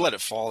 if you let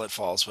it fall, it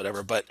falls,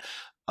 whatever. But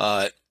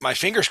my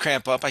fingers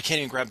cramp up. I can't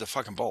even grab the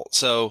fucking bolt.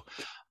 So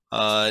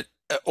uh,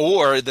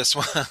 or this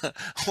one,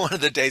 one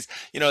of the days,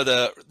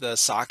 the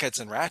sockets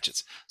and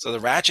ratchets. So the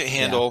ratchet Yeah.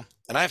 handle,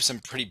 and I have some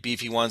pretty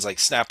beefy ones like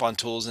Snap-on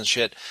tools and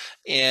shit.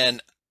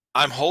 And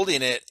I'm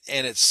holding it,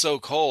 and it's so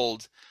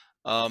cold,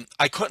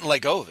 I couldn't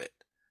let go of it.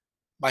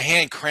 My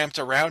hand cramped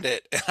around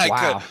it, and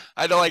Wow.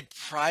 I had to like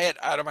pry it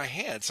out of my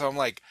hand. So I'm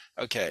like,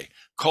 okay,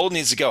 cold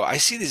needs to go. I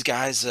see these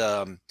guys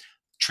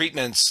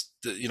treatments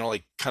that,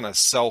 like kind of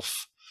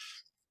self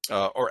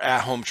or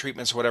at home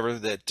treatments or whatever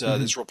that Hmm.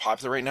 that's real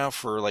popular right now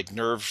for like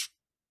nerve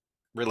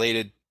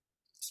related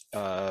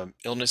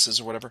illnesses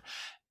or whatever,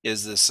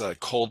 is this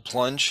cold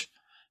plunge,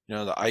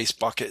 the ice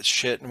bucket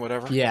shit and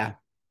whatever. Yeah.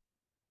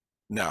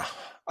 No,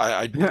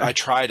 I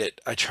tried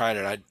it. I tried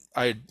it.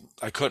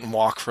 I couldn't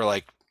walk for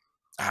like,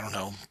 I don't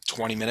know,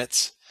 20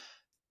 minutes.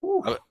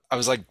 Whew. I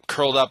was like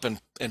curled up and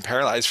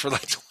paralyzed for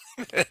like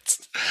 20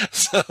 minutes.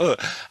 So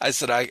I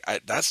said, I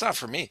that's not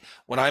for me.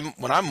 When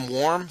I'm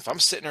warm, if I'm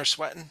sitting there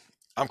sweating,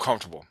 I'm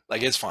comfortable.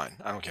 Like it's fine.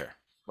 I don't care.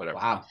 Whatever.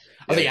 Wow. I was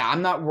Yeah, like, yeah. yeah,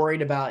 I'm not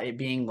worried about it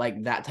being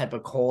like that type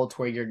of cold to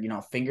where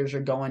your, fingers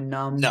are going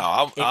No, numb.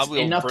 I It's will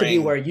enough to be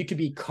where bring you could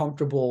be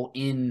comfortable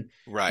in,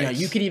 you right.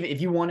 could even, if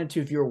you wanted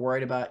to, if you were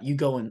worried about, you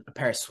go in a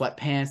pair of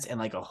sweatpants and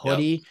like a Yep.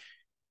 hoodie.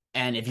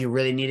 And if you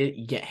really need it,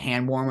 you get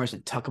hand warmers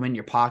and tuck them in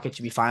your pockets.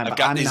 You'd be fine. I've But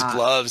got I'm these not.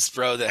 gloves,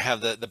 bro, that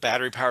have the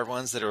battery powered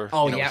ones that are,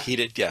 Oh, yeah.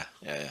 heated. Yeah,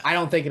 yeah, yeah. I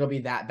don't think it'll be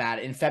that bad.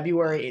 In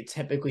February, it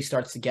typically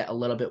starts to get a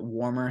little bit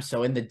warmer.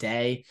 So in the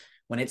day,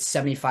 when it's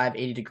 75,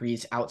 80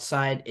 degrees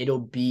outside, it'll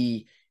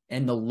be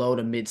in the low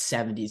to mid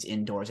 70s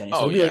indoors. And so Oh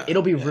it'll be like yeah,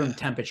 it'll be yeah. room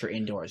temperature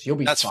indoors. You'll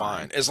be That's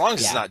fine. fine as long as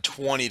it's Yeah. not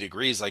 20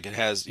 degrees like it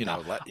has. No.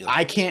 Like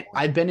I this can't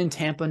morning. I've been in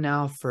Tampa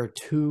now for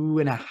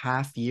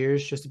 2.5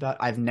 years, just about.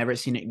 I've never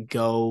seen it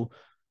go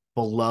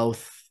below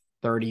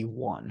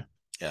 31.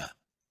 Yeah.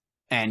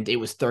 And it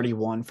was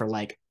 31 for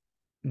like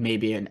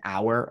maybe an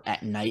hour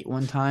at night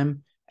one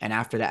time. And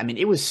after that, I mean,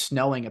 it was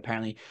snowing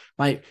apparently.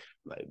 My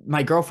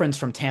my girlfriend's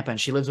from Tampa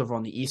and she lives over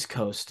on the east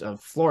coast of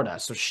Florida.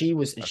 So she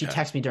Okay.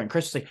 texted me during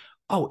Christmas like,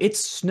 "Oh, it's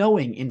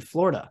snowing in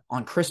Florida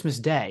on Christmas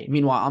Day."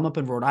 Meanwhile, I'm up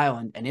in Rhode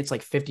Island and it's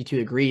like 52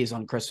 degrees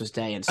on Christmas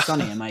Day and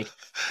sunny. I'm like,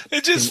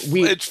 It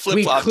flip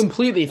we flopped.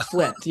 completely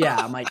flipped. Yeah,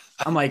 I'm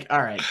like,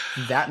 all right,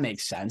 that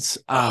makes sense.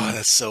 Oh,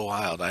 that's so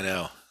wild. I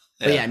know.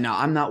 But Yeah. yeah, no,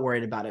 I'm not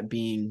worried about it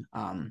being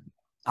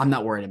I'm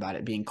not worried about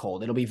it being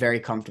cold. It'll be very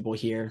comfortable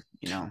here.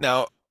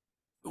 Now,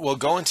 well,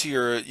 going to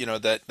your,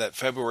 that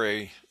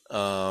February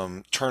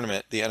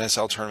tournament, the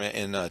NSL tournament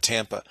in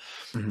Tampa.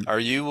 Mhm. Are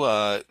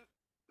you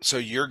so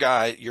your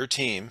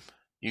team,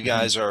 you Mhm.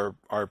 guys are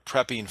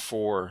prepping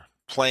for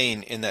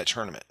playing in that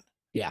tournament?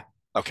 Yeah.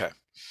 Okay.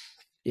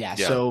 Yeah.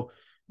 Yeah. So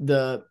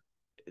the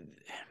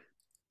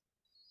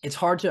it's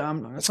hard to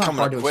it's That's not coming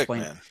hard up to quick,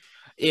 explain. man.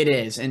 It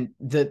is. And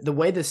the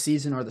way the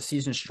season or the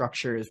season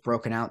structure is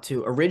broken out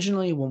to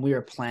originally when we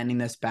were planning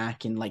this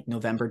back in like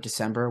November,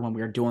 December, when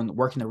we were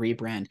working the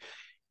rebrand,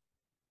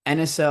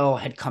 NSL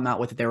had come out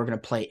with it. They were going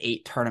to play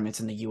 8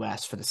 tournaments in the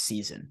US for the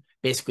season,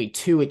 basically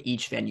two at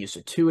each venue. So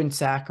two in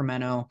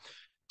Sacramento,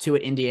 two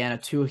at Indiana,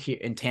 two here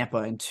in Tampa,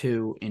 and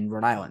two in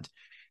Rhode Island.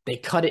 They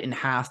cut it in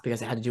half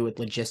because it had to do with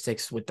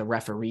logistics with the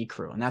referee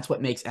crew. And that's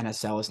what makes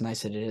NSL as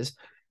nice as it is.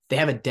 They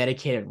have a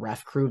dedicated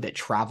ref crew that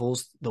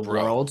travels the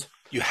Bro, world.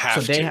 you So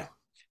have to.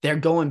 they're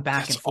going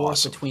back That's and forth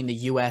awesome. between the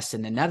US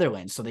and the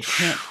Netherlands. So they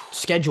can't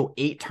schedule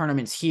 8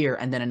 tournaments here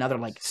and then another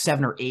like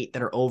 7 or 8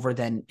 that are over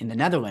then in the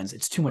Netherlands.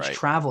 It's too much Right.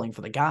 traveling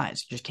for the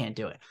guys. You just can't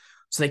do it.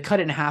 So they cut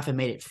it in half and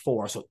made it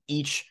 4. So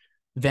each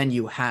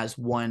venue has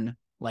one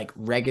like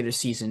regular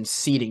season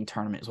seeding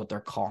tournament is what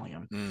they're calling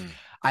them. Mm,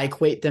 I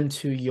equate them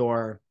to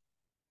your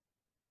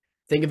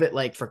think of it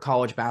like for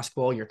college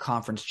basketball, your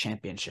conference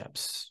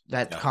championships,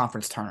 that yeah.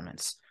 conference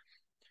tournaments.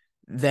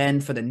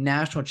 Then for the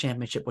national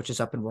championship, which is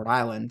up in Rhode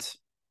Island,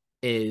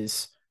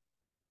 is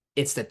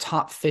it's the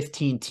top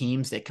 15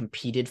 teams that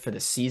competed for the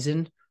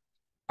season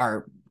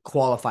are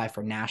qualify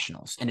for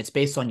nationals, and it's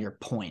based on your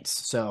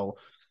points. So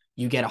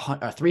you get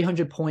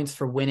 300 points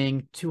for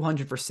winning,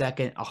 200 for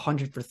second,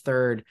 100 for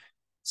third,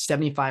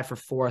 75 for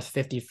fourth,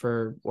 50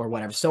 for or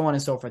whatever, so on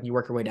and so forth. You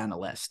work your way down the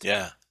list.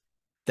 Yeah.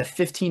 the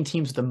 15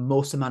 teams with the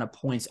most amount of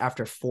points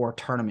after 4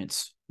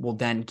 tournaments will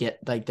then get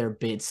like their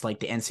bids, like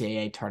the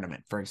NCAA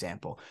tournament, for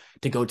example,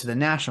 to go to the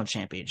national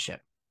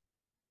championship.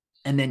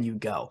 And then you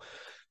go.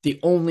 The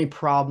only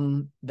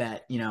problem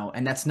that,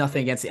 and that's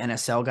nothing against the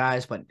NSL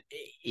guys, but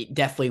it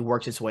definitely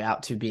works its way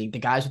out to being the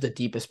guys with the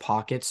deepest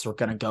pockets are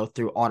going to go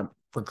through autumn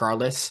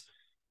regardless,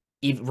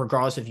 even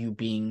regardless of you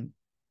being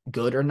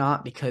good or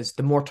not, because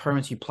the more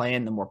tournaments you play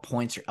in, the more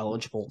points you're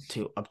eligible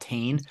to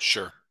obtain.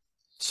 Sure.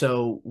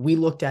 So we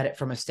looked at it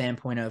from a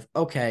standpoint of,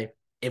 okay,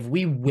 if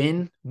we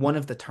win one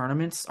of the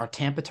tournaments, our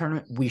Tampa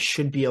tournament, we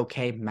should be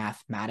okay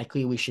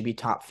mathematically. We should be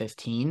top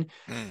 15.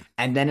 Mm,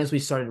 And then as we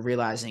started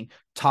realizing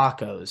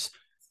tacos,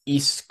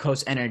 East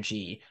Coast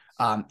Energy,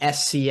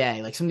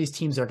 SCA, like some of these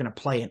teams are going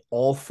to play in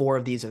all 4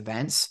 of these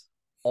events.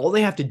 All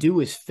they have to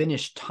do is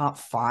finish top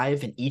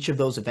 5 in each of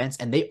those events,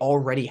 and they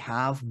already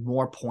have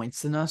more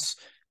points than us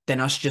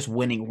just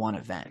winning one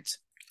event,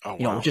 oh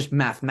wow. just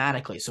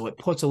mathematically. So it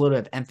puts a little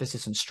bit of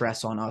emphasis and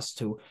stress on us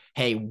to,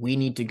 hey, we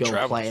need to go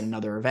Travel. play at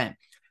another event.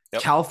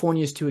 Yep.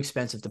 California is too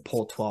expensive to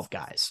pull 12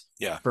 guys.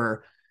 Yeah.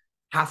 For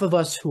half of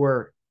us who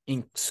are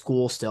in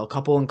school still, a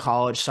couple in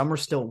college,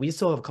 we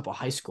still have a couple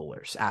high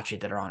schoolers actually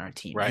that are on our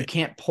team. You Right.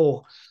 can't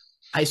pull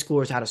high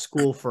schoolers out of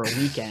school for a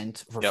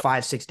weekend for Yep.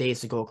 5-6 days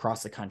to go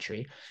across the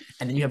country.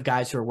 And then you have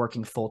guys who are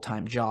working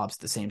full-time jobs at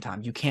the same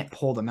time. You can't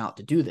pull them out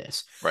to do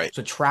this. Right.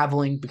 So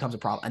traveling becomes a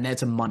problem. And then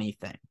it's a money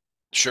thing.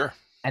 Sure.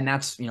 And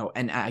that's,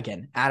 and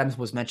again, Adams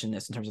was mentioning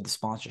this in terms of the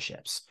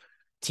sponsorships.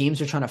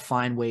 Teams are trying to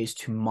find ways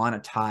to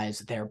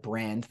monetize their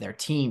brand, their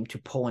team, to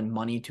pull in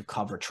money to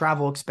cover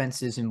travel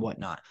expenses and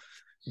whatnot.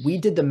 We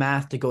did the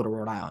math to go to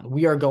Rhode Island.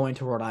 We are going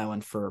to Rhode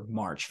Island for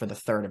March for the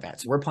 3rd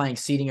event. So we're playing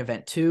seeding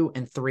event 2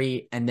 and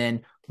 3, and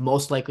then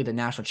most likely the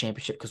national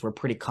championship, because we're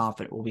pretty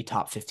confident we'll be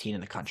top 15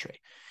 in the country.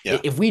 Yeah.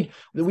 If we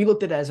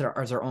looked at it as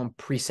our own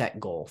preset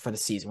goal for the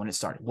season when it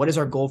started. What is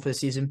our goal for the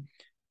season?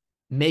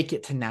 Make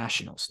it to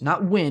nationals,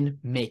 not win,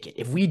 make it.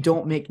 If we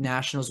don't make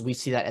nationals, we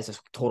see that as a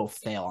total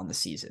fail on the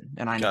season.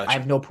 And I Gotcha.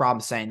 have no problem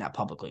saying that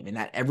publicly. I mean,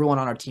 that everyone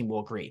on our team will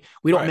agree.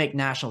 We don't Right. make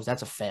nationals,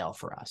 that's a fail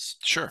for us.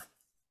 Sure.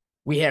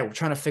 We're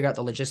trying to figure out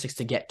the logistics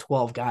to get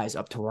 12 guys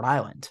up to Rhode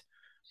Island.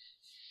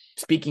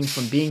 Speaking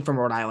from being from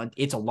Rhode Island,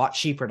 it's a lot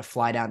cheaper to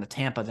fly down to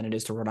Tampa than it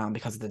is to Rhode Island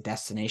because of the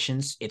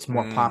destinations. It's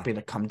more popular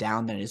to come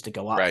down than it is to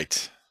go up.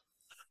 Right.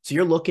 So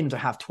you're looking to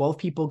have 12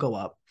 people go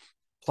up,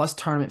 plus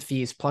tournament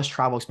fees, plus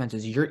travel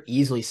expenses. You're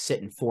easily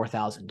sitting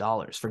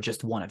 $4,000 for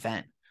just one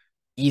event.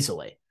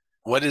 Easily.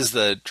 What is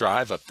the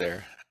drive up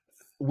there?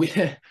 We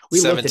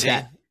looked at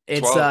that.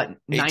 It's 12,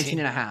 19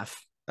 and a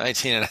half.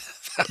 19 and a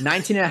half.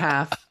 19 and a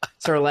half.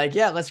 So we're like,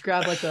 yeah, let's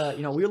grab like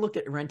we looked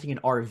at renting an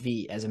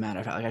RV as a matter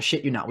of fact. Like I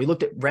shit you not. We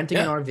looked at renting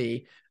an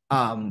RV,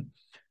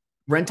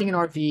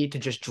 to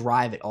just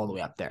drive it all the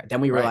way up there. Then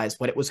we realized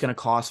what it was going to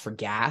cost for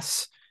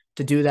gas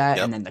to do that.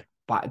 Yep. And then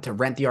to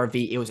rent the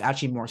RV, it was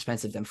actually more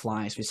expensive than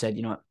flying. So we said,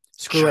 you know what,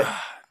 screw it.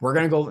 We're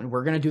going to go and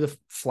we're going to do the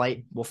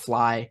flight. We'll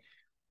fly.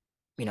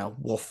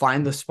 We'll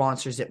find the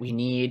sponsors that we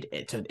need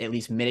to at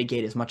least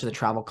mitigate as much of the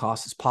travel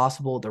costs as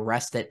possible. The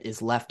rest that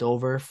is left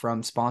over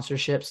from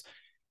sponsorships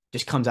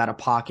just comes out of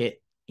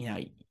pocket.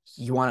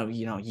 You want to,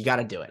 you got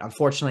to do it.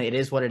 Unfortunately, it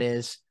is what it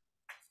is,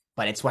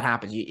 but it's what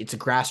happens. It's a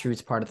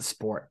grassroots part of the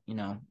sport.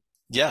 Yeah.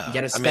 You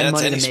got to spend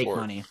money to make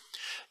money.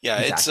 Yeah.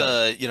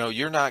 Exactly. It's,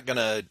 you're not going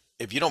to,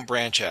 if you don't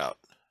branch out,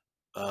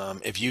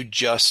 if you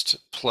just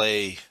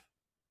play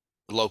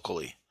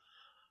locally,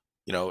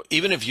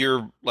 even if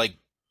you're like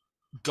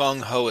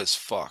gung ho as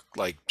fuck,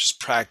 like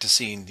just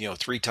practicing,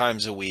 3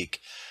 times a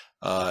week,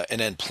 and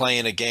then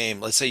playing a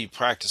game. Let's say you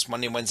practice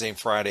Monday, Wednesday, and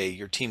Friday.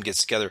 Your team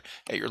gets together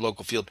at your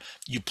local field.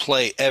 You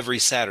play every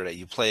Saturday.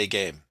 You play a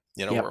game,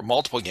 Yep. or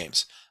multiple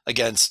games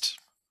against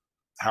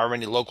however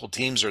many local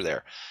teams are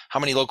there. How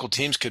many local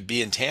teams could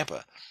be in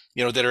Tampa,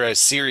 that are as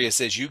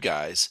serious as you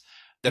guys,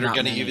 that are Not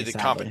going to many, give you the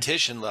sadly.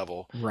 competition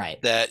level,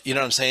 Right. that, what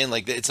I'm saying?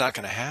 Like, it's not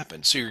going to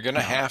happen. So you're going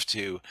to have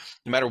to,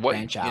 no matter what,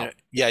 Branch out.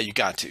 you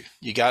got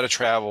to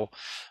travel.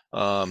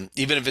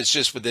 Even if it's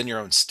just within your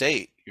own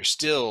state, you're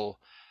still,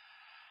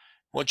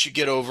 once you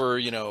get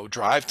over,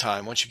 drive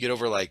time, once you get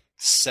over like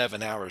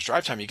 7 hours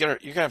drive time, you're gonna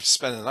have to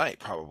spend the night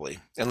probably,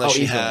 unless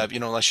you easily. have,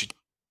 unless you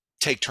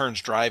take turns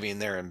driving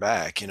there and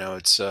back.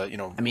 It's I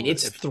mean,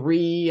 it's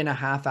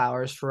 3.5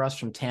 hours for us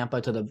from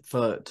Tampa to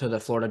the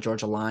Florida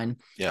Georgia line.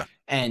 Yeah.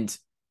 And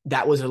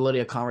that was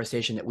literally a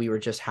conversation that we were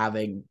just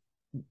having,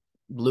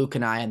 Luke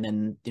and I, and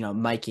then,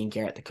 Mikey and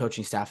Garrett, the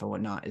coaching staff and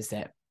whatnot, is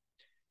that,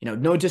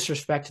 no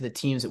disrespect to the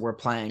teams that we're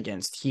playing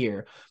against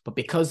here, but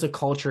because the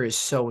culture is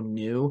so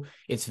new,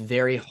 it's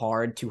very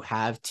hard to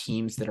have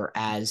teams that are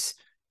as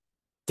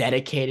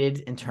dedicated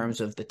in terms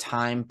of the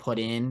time put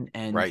in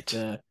and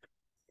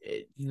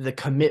the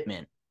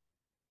commitment.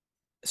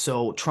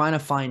 So trying to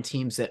find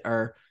teams that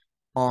are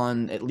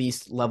on at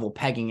least level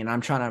pegging, and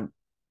I'm trying to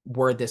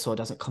word this so it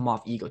doesn't come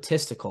off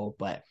egotistical,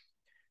 but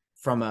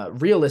from a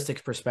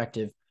realistic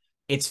perspective,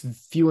 it's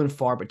few and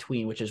far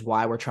between, which is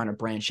why we're trying to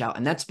branch out.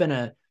 And that's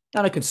been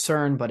not a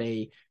concern, but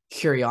a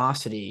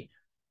curiosity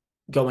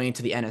going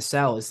into the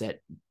NSL, is that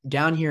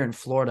down here in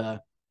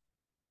Florida,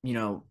 you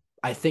know,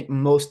 I think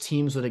most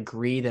teams would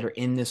agree that are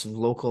in this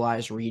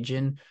localized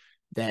region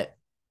that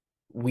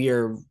we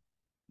are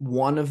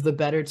one of the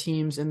better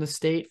teams in the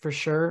state for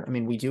sure. I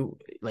mean, we do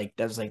like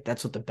that's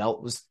what the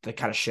belt was the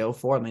kind of show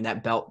for. I mean,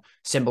 that belt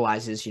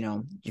symbolizes,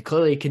 you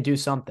clearly can do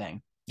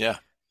something, Yeah.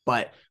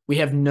 but we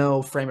have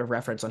no frame of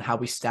reference on how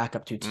we stack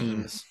up to Mm-mm.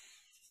 teams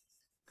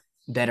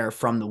that are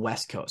from the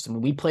West Coast. I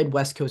mean, we played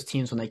West Coast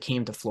teams when they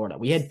came to Florida.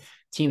 We had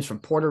teams from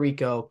Puerto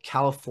Rico,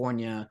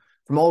 California,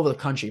 from all over the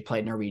country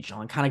played in our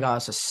regional and kind of got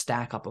us a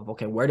stack up of,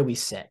 okay, where do we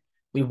sit?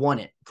 We won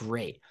it.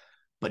 Great.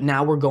 But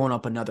now we're going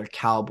up another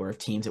caliber of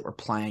teams that we're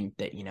playing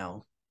that,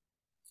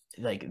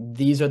 like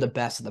these are the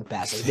best of the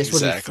best. Like this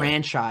would be Exactly.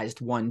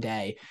 franchised one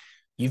day.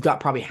 You've got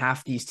probably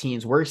half these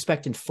teams. We're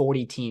expecting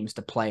 40 teams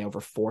to play over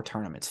 4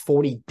 tournaments,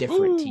 40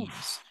 different Woo.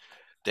 teams.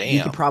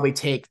 You could Damn. probably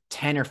take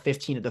 10 or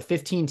 15 of the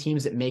 15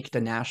 teams that make the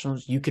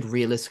nationals. You could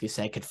realistically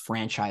say could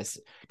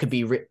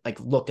be like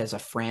looked as a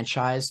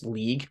franchise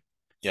league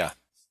Yeah.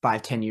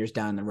 5, 10 years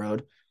down the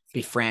road,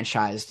 be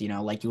franchised,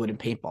 like you would in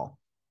paintball.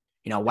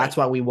 Right. That's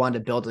why we wanted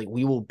to build, like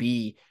we will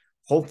be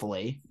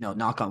hopefully,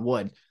 knock on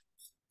wood,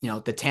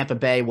 the Tampa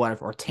Bay,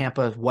 whatever, or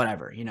Tampa,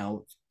 whatever,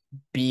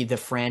 be the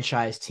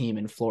franchise team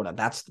in Florida.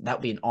 That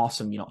would be an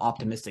awesome,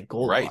 optimistic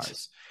goal of Right.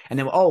 ours. And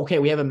then, oh, okay,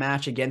 we have a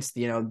match against,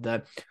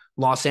 the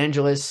Los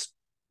Angeles,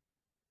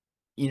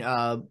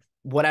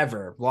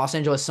 whatever, Los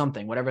Angeles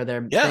something, whatever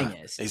their Yeah. thing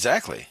is.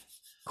 Exactly.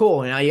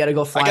 Cool. Now you got to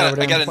go fly over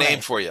I there got and a name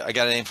play. for you. I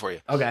got a name for you.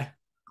 Okay.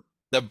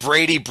 The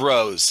Brady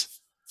Bros.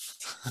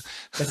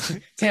 That's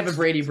Tampa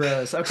Brady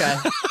Bros. Okay.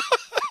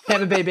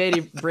 Tampa Bay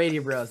Brady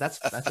Bros. That's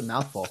a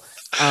mouthful.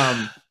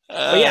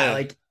 But yeah, Uh,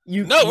 like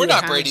you no, you we're would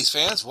not have. Brady's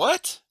fans.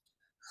 What?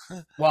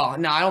 Well,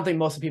 no, I don't think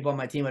most of the people on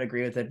my team would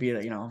agree with it. Be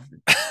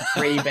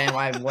Brady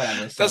bandwagon,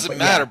 whatever. So, Doesn't but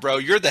matter, yeah, bro.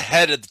 You're the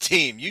head of the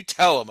team. You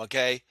tell them,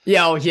 okay?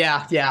 yeah, oh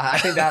yeah. I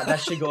think that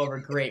should go over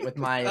great with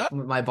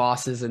my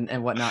bosses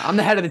and whatnot. I'm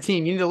the head of the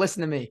team. You need to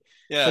listen to me.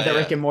 It's like Yeah, that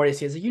Rick yeah. and Morty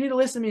says. Like, you need to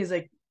listen to me. He's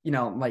like,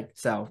 like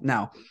so.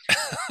 No,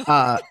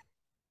 uh,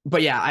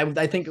 but yeah,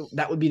 I think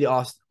that would be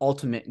the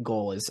ultimate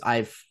goal. Is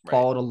I've Right.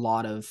 followed a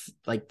lot of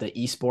like the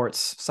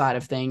esports side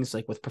of things,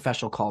 like with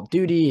professional Call of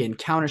Duty and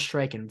Counter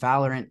Strike and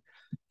Valorant,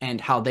 and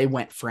how they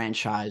went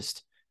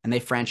franchised and they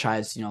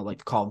franchised, like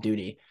the Call of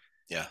Duty.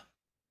 Yeah.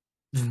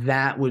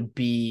 That would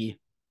be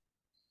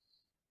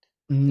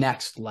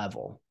next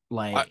level.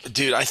 Like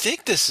Dude, I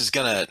think this is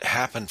going to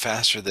happen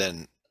faster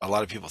than a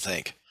lot of people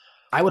think.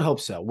 I would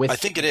hope so. I With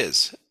think it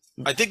is.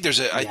 I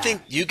yeah,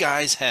 think you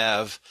guys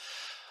have,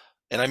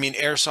 and I mean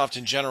Airsoft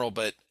in general,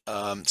 but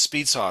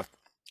Speedsoft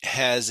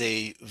has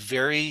a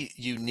very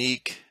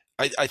unique,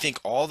 I think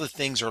all the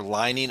things are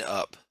lining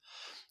up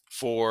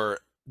for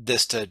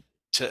this to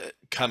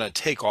kind of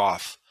take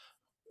off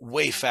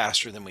way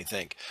faster than we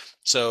think.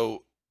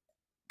 So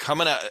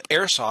coming out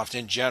Airsoft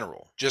in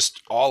general,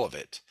 just all of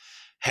it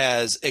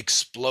has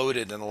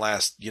exploded in the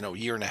last,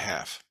 year and a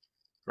half,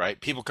 right?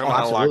 People oh, coming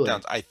out of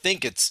lockdowns. absolutely, I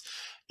think it's,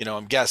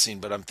 I'm guessing,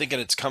 but I'm thinking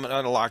it's coming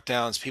out of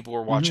lockdowns. People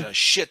were watching hmm a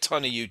shit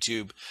ton of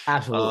YouTube.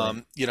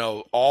 absolutely,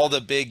 All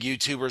the big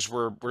YouTubers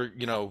were,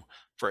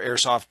 for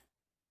Airsoft,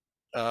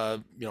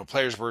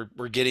 players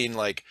were getting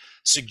like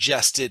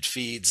suggested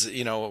feeds,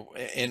 in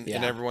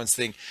yeah, everyone's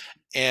thing.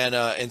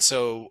 And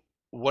so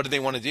what do they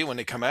want to do when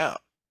they come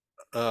out?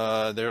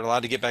 They're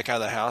allowed to get back out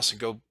of the house and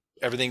go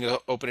everything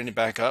opening it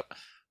back up.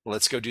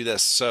 Let's go do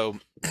this. So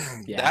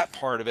yeah, that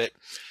part of it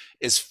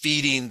is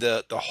feeding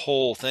the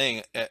whole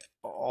thing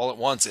all at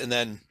once. And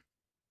then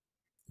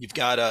you've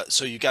got a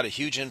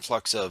huge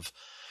influx of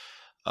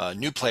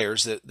new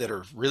players that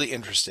are really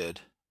interested,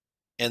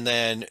 and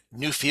then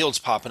new fields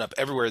popping up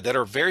everywhere that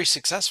are very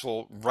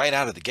successful right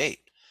out of the gate.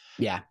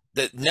 yeah,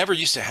 That never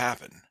used to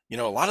happen. A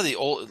lot of the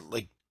old,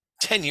 like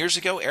 10 years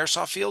ago,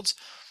 airsoft fields,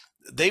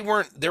 there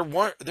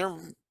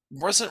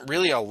wasn't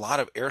really a lot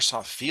of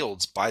airsoft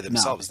fields by no,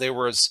 themselves. There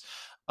was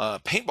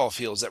paintball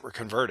fields that were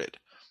converted,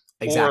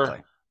 or exactly.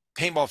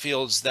 paintball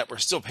fields that were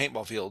still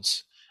paintball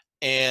fields,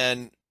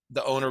 and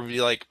the owner would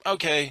be like,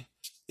 okay,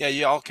 yeah,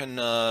 y'all can,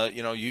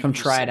 Come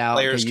try it out,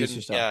 get players used to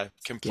can, stuff. yeah,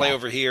 can play Yeah,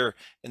 over here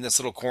in this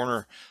little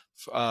corner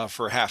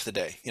for half the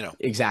day.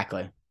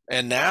 exactly.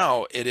 And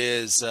now it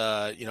is,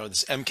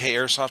 this MK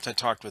Airsoft. I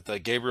talked with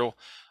Gabriel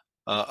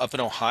up in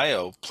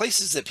Ohio,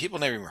 places that people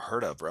never even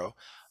heard of, bro.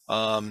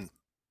 Um,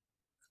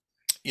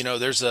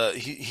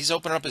 he's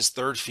opening up his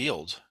third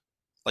field,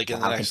 like in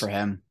the Wow, good for next,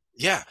 him.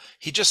 yeah,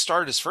 he just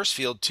started his first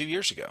field 2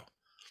 years ago.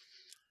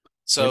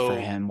 Good for So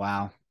him.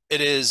 Wow,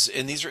 it is,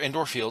 and these are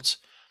indoor fields.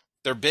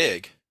 They're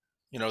big,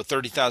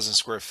 30,000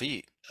 square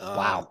feet.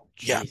 wow,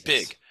 Yeah, Jesus.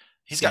 big.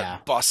 He's Yeah,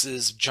 got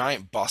buses,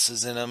 giant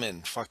buses in them,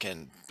 and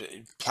fucking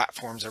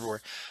platforms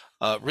everywhere.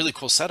 Really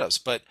cool setups.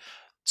 But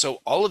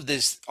so all of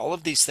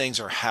these things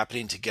are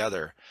happening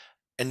together.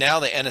 And now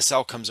the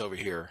NSL comes over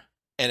here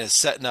and is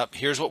setting up,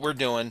 here's what we're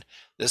doing.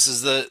 This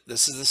is the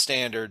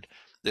standard.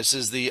 This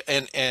is the,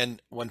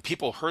 and when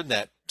people heard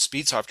that,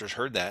 speedsofters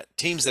heard that,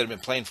 teams that have been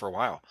playing for a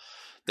while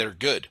that are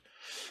good,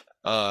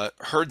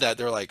 heard that,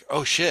 they're like,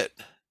 oh shit,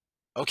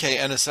 okay,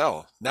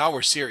 NSL, now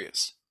we're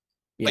serious.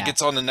 Like yeah.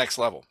 it's on the next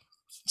level.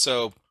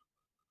 So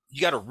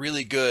you got a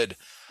really good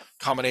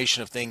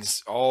combination of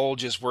things all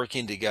just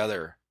working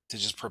together to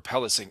just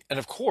propel this thing. And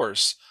of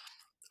course,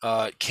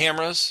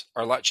 cameras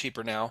are a lot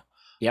cheaper now.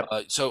 Yep.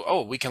 So,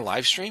 oh, we can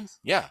live stream?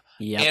 Yeah.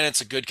 Yep. And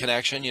it's a good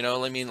connection. You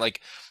know, I mean,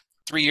 like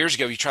 3 years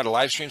ago, you try to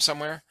live stream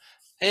somewhere,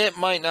 it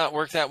might not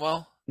work that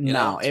well. You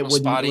know, No, it's it real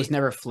wouldn't. It was spotty.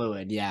 never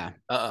fluid. Yeah.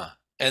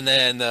 And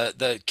then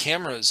the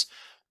cameras,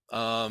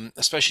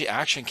 especially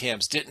action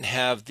cams, didn't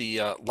have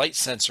the light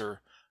sensor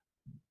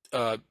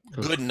uh,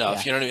 good Oof, enough.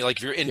 yeah. You know what I mean? Like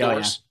if you're Yeah. Yeah.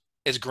 indoors,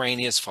 it's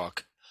grainy as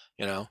fuck.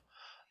 You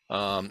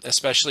know,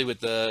 especially with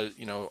the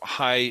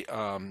high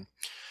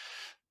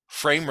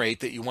frame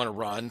rate that you want to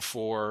run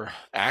for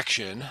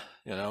action.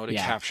 You know, to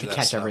Yeah. capture To that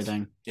catch stuff.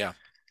 everything. Yeah.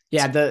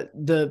 Yeah.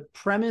 The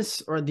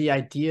premise or the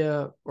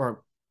idea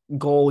or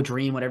goal,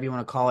 dream, whatever you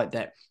want to call it,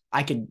 that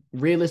I could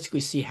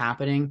realistically see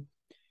happening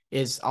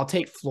is, I'll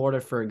take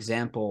Florida for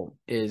example.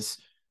 Is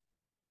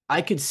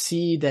I could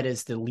see that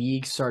as the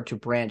leagues start to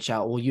branch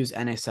out. We'll use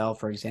NSL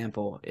for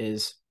example.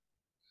 Is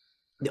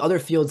the other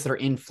fields that are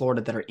in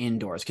Florida that are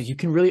indoors, because you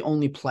can really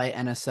only play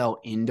NSL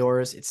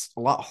indoors. It's a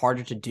lot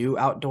harder to do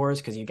outdoors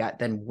because you got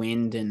then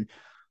wind, and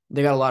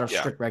they got a lot of Yeah.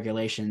 strict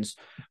regulations.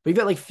 But you've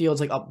got like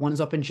fields like one's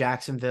up in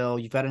Jacksonville.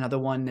 You've got another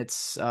one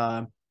that's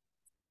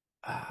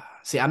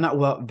see, I'm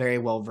not very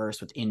well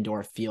versed with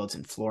indoor fields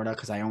in Florida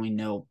because I only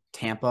know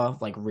Tampa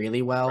like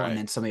really well, and Right.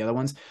 then some of the other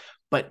ones.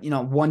 But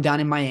one down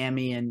in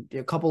Miami and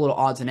a couple little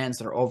odds and ends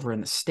that are over in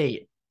the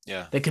state.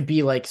 Yeah. That could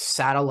be like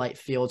satellite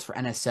fields for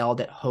NSL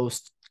that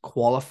host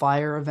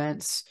qualifier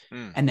events.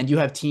 Mm, And then you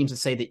have teams that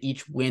say that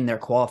each win their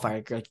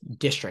qualifier, like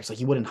districts, like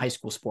you would in high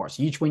school sports.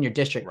 You each win your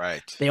district.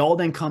 right. They all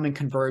then come and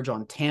converge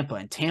on Tampa,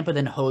 and Tampa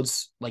then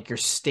hosts like your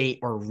state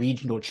or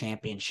regional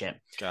championship.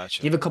 You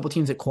Gotcha. have a couple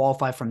teams that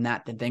qualify from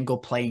that then go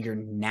play your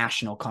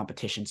national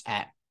competitions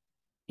at,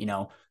 you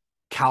know,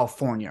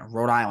 California,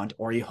 Rhode Island,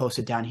 or you host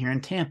it down here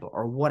in Tampa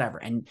or whatever.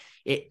 And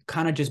it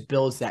kind of just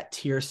builds that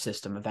tier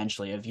system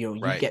eventually of, you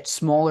Right. get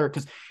smaller,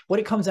 because what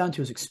it comes down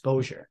to is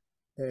exposure.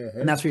 And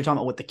Mm-hmm. that's what you're talking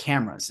about with the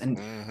cameras. And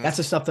Mm-hmm. that's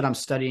the stuff that I'm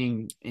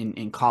studying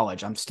in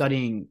college. I'm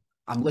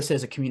listed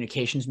as a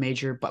communications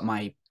major, but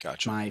my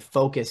Gotcha. my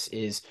focus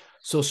is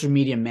social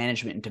media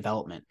management and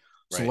development.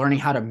 So Right. learning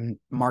how to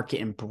market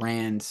and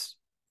brands,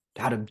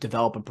 how to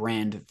develop a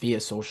brand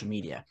via social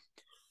media.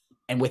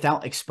 And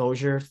without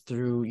exposure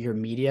through your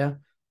media,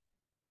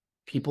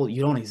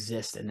 you don't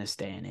exist in this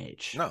day and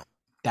age. No.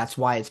 That's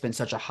why it's been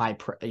such a high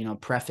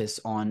preface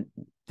on.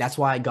 That's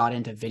why I got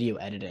into video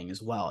editing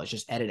as well. It's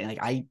just editing. Like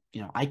I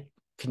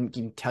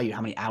can tell you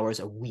how many hours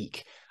a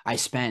week I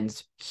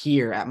spend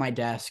here at my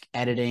desk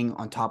editing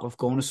on top of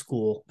going to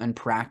school and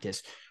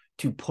practice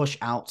to push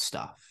out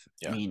stuff.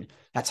 I Yeah. mean,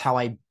 that's how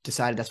I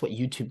decided that's what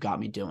YouTube got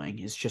me doing,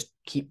 is just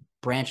keep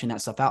branching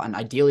that stuff out, and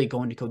ideally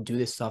going to go do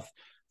this stuff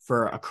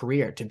for a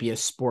career, to be a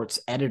sports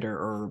editor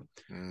or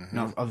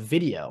Mm-hmm. a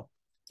video.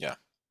 Yeah.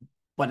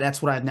 But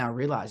that's what I've now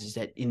realized, is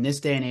that in this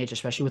day and age,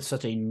 especially with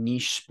such a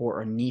niche sport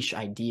or niche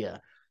idea,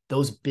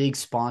 those big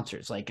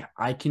sponsors, like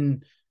I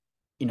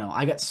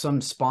got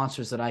some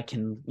sponsors that I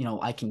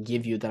can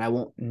give you that I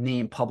won't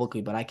name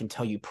publicly, but I can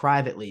tell you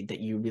privately that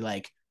you'd be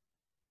like,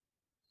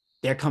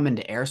 they're coming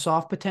to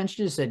Airsoft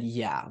potentially. Said,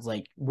 yeah,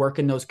 like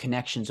working those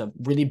connections of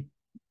really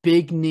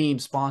big name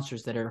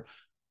sponsors that are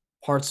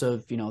parts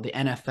of, the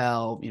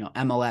NFL,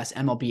 MLS,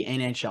 MLB,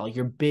 NHL,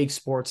 your big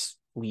sports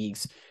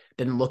leagues.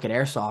 Then look at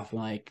Airsoft and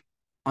like,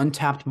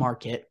 untapped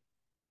market.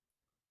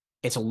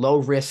 It's a low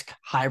risk,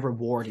 high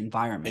reward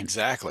environment.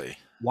 Exactly.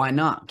 Why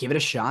not give it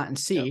a shot and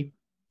Yep. see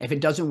if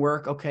it doesn't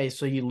work? Okay,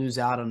 so you lose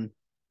out on a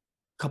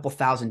couple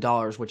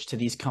 $1,000s, which to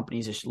these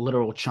companies is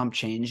literal chump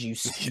change. You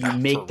Yeah. For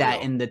make that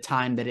real. in the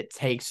time that it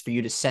takes for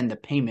you to send the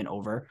payment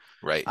over.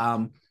 Right.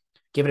 Um,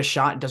 Give it a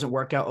shot. It doesn't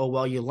work out. Oh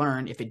well, you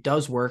learn. If it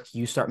does work,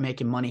 you start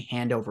making money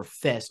hand over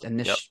fist, and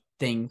Yep. this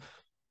thing,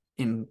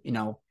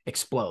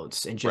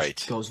 explodes and just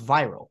Right. goes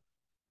viral.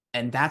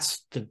 And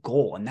that's the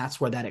goal, and that's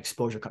where that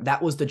exposure comes.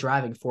 That was the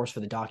driving force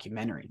for the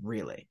documentary,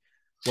 really.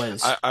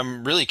 Was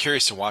I'm really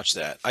curious to watch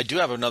that. I do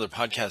have another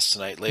podcast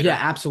tonight Yeah, later.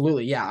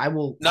 absolutely. Yeah, I No, no,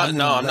 will I'm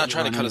let not you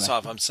trying to run cut us anyway.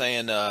 off. I'm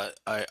saying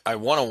I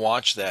want to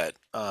watch that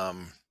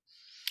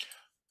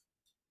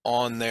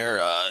on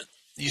there.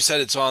 You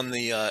said it's on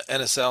the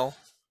NSL.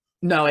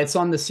 No, it's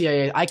on the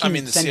CIA. I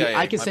mean the I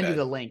CIA. can My send you bad.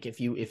 the link if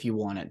you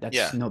want it. That's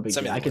Yeah, no big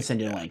send me deal. the I can link. send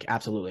you the Yeah. link.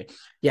 Absolutely.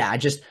 Yeah, I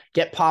just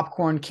get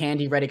popcorn,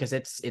 candy ready, because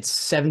it's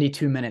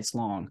 72 minutes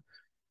long.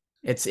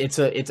 It's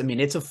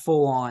a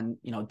full on,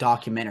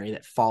 documentary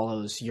that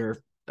follows your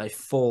a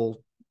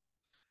full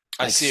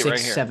I like see it right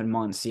six, here. 7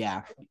 months.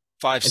 Yeah.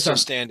 Five It's still on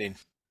standing.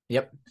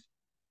 Yep.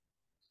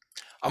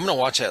 I'm gonna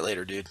watch that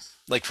later, dude.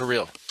 Like for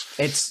real.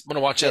 It's I'm gonna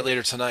watch that it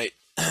later tonight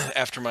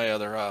after my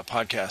other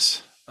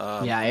podcast.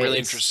 yeah, I'm really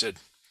interested.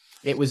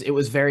 it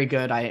was very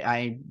good.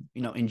 I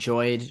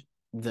enjoyed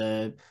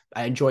the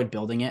I enjoyed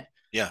building it.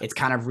 Yeah, It's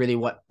kind of really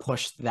what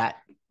pushed that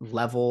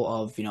level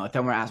of, if I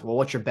were asked, well,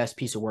 what's your best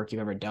piece of work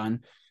you've ever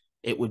done?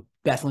 It would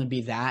definitely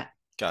be that.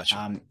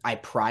 gotcha. I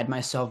pride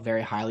myself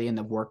very highly in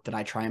the work that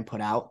I try and put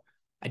out.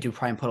 I do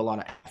try and put a lot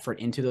of effort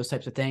into those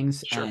types of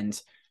things. Sure.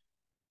 And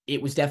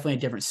it was definitely a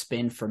different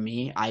spin for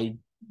me. I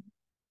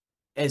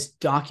as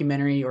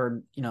documentary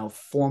or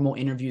formal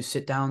interview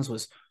sit downs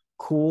was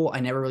cool. I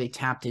never really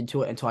tapped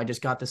into it until I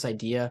just got this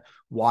idea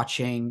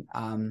watching.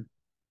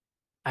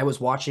 I was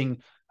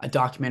watching a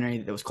documentary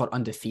that was called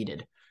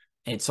Undefeated.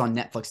 It's on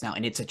Netflix now,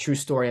 and it's a true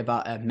story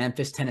about a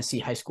Memphis, Tennessee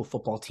high school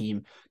football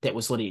team that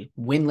was literally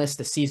winless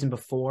the season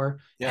before,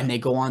 Yeah. and they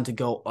go on to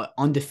go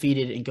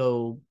undefeated and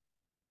go.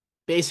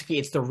 Basically,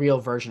 it's the real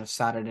version of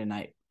Saturday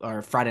Night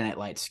or Friday Night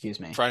Lights, excuse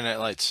me. Friday Night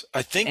Lights.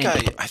 And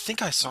I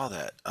think I saw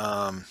that.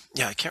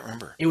 Yeah, I can't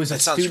remember. it was a That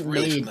sounds student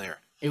really made. familiar.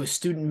 It was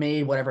student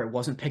made, whatever. It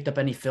wasn't picked up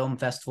any film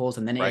festivals,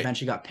 and then it Right.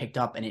 eventually got picked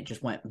up, and it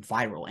just went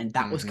viral. And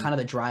that was Hmm. kind of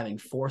the driving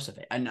force of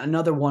it. And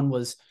another one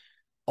was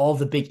all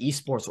the big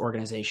esports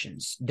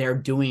organizations. They're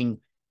doing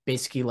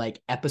basically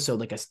like a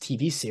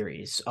TV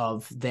series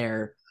of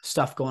their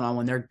stuff going on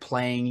when they're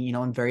playing,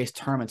 in various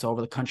tournaments all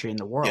over the country and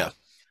the Yeah. world.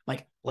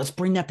 Like, let's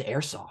bring that to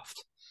Airsoft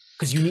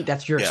because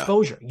that's your Yeah.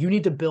 exposure. You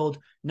need to build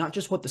not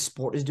just what the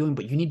sport is doing,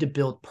 but you need to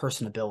build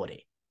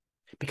personability.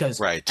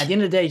 Because at Right. the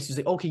end of the day, it's just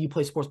like, okay, you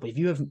play sports, but if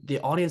you have the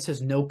audience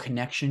has no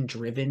connection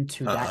driven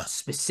to Uh-uh. that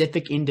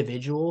specific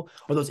individual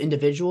or those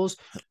individuals,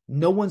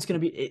 no one's going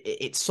to be,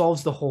 it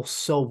solves the whole,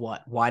 so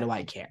what? Why do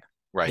I care?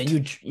 Then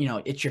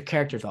Right. it's your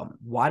character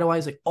development. Why do I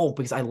was like, oh,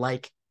 because I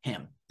like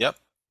him. Yep.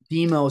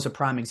 Demo is a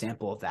prime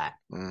example of that.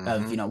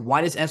 Of, Hmm.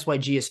 why does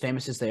SYG as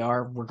famous as they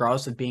are,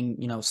 regardless of being,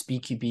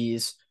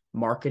 SpeedQB's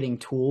marketing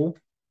tool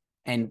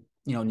and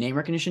name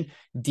recognition,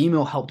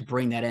 Demo helped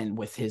bring that in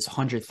with his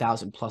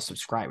 100,000 plus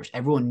subscribers.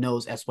 Everyone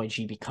knows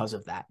SYG because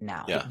of that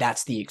now. Yeah.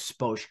 That's the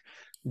exposure.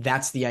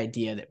 That's the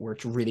idea that we're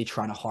really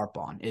trying to harp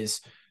on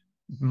is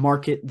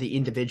market the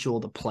individual,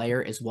 the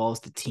player, as well as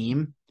the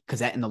team, because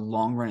that in the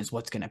long run is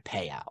what's going to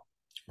pay out,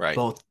 Right.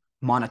 both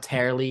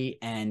monetarily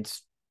and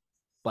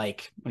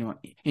like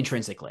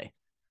intrinsically.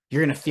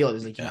 You're going to feel it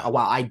as like, Yeah. oh,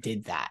 wow, I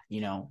did that.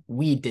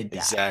 We did that.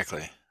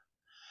 Exactly.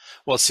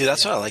 Well, see,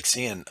 that's what Yeah. I like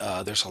seeing.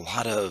 There's a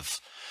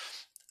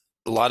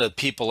lot of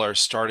people are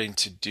starting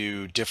to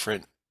do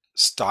different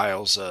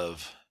styles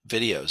of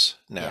videos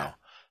Yeah. now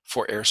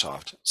for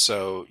Airsoft.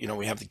 So,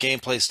 we have the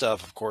gameplay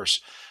stuff, of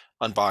course,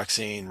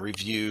 unboxing,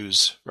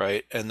 reviews,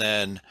 right? And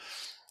then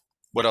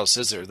what else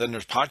is there? Then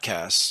there's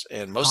podcasts,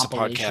 and most of the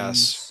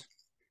podcasts,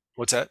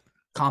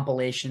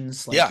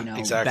 Compilations, what's that? like, Yeah, best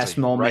exactly. Right.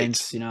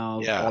 moments,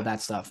 all Yeah.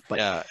 that stuff. But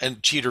Yeah.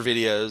 And cheater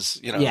videos,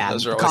 yeah,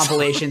 those are always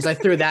compilations. I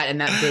threw that in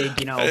that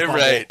big,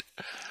 right.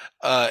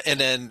 bubble. And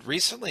then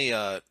recently,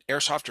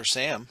 Airsofter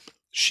Sam,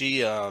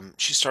 she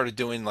started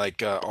doing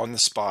like on the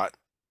spot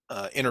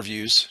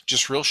interviews,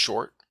 just real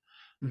short,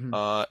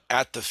 Mm-hmm.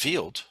 at the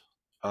field,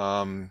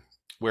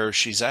 where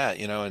she's at,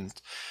 and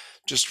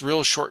just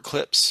real short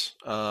clips,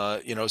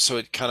 so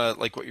it kind of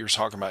like what you were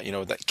talking about,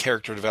 that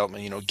character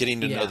development,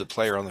 getting to know Yeah. the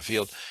player on the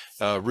field.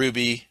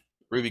 Ruby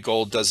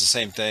Gold does the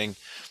same thing,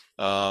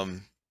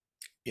 um,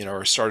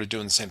 or started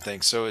doing the same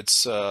thing. So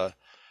it's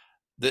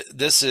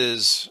this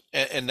is,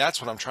 and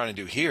that's what I'm trying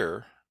to do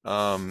here,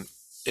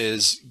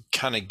 is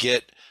kind of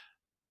get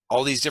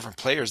all these different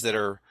players that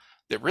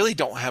really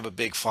don't have a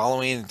big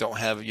following, don't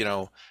have,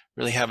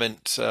 really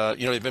haven't,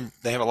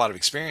 they have a lot of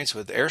experience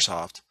with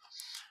Airsoft,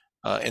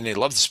 and they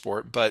love the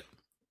sport, but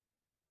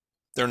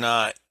they're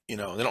not, they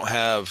don't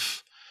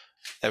have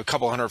a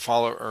couple hundred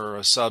follow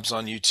or subs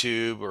on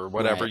YouTube or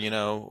whatever, Right.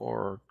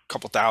 or a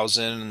couple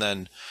thousand, and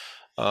then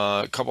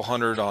a couple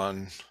hundred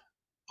on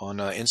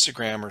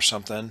Instagram or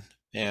something.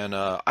 And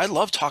I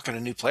love talking to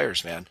new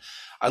players, man.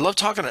 I love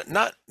talking to,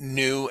 not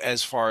new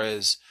as far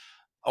as,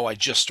 oh, I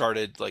just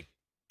started like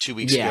 2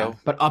 weeks Yeah. ago.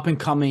 But up and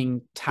coming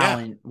Yeah,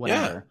 talent, yeah,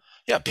 whatever.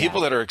 yeah. Yeah.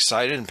 People that are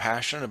excited and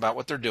passionate about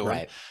what they're doing,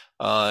 Right.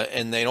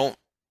 and they don't,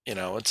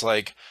 it's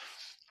like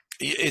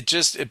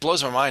it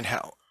blows my mind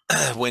how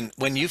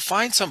when you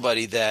find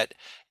somebody that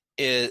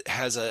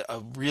has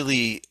a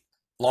really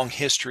long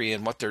history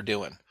in what they're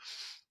doing,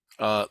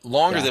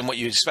 longer Yeah. than what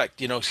you expect,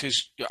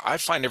 because I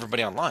find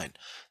everybody online,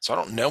 so I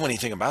don't know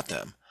anything about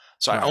them.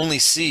 So I Right. only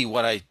see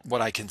what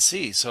I can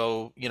see.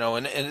 So,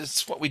 and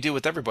it's what we do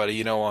with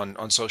everybody,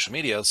 on social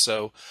media.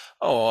 So,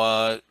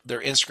 oh,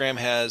 their Instagram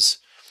has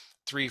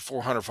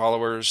 400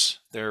 followers.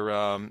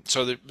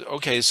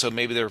 Okay, so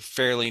maybe they're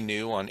fairly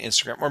new on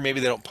Instagram, or maybe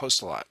they don't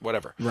post a lot,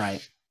 whatever.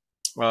 Right.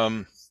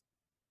 Um,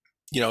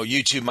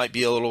 YouTube might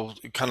be a little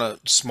kind of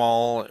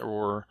small,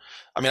 or,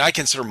 I mean, I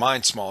consider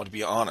mine small, to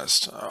be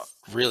honest.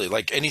 Really,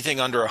 like anything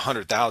under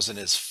 100,000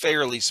 is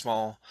fairly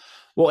small.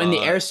 Well, in the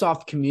Uh,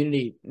 airsoft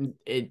community,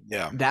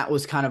 yeah, that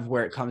was kind of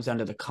where it comes down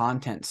to the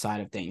content side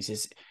of things.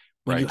 Is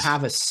when you right.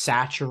 have a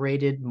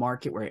saturated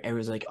market where it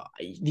was like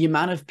the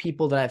amount of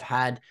people that I've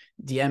had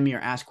DM me or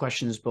ask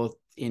questions both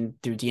in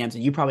through DMs,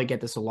 and you probably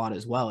get this a lot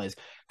as well. Is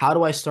how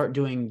do I start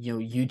doing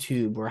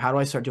YouTube, or how do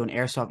I start doing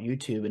airsoft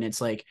YouTube? And it's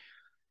like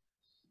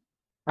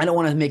I don't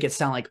want to make it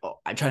sound like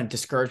I'm trying to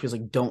discourage people.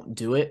 Like, don't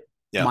do it.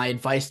 Yeah, My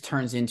advice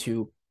turns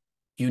into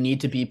you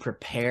need to be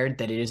prepared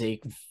that it is a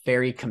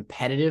very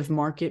competitive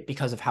market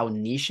because of how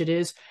niche it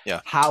is. yeah,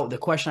 How the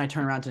question I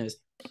turn around to is,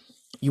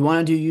 you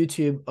want to do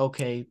YouTube?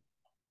 Okay,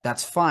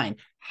 that's fine.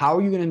 How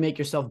are you going to make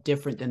yourself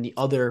different than the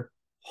other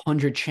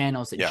 100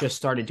 channels that Yeah. just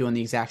started doing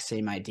the exact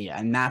same idea.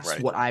 And that's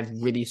Right. what I've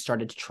really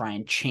started to try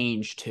and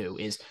change to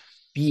is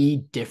be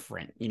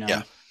different.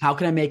 Yeah. How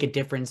can I make a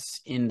difference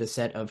in the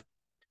set of,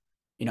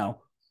 you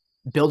know,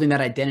 building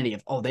that identity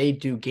of, oh, they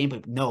do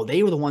gameplay. No,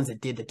 they were the ones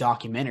that did the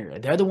documentary.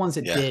 They're the ones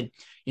that Yeah. did,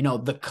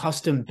 the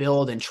custom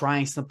build and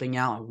trying something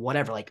out and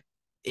whatever. Like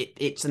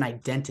it's an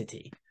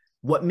identity.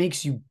 What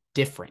makes you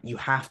different? You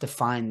have to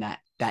find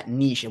that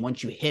niche. And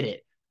once you hit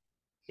it,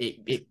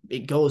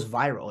 it goes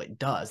viral. It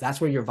does. That's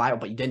where you're viral,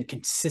 but you didn't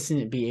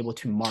consistently be able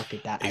to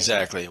market that idea.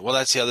 Exactly. Well,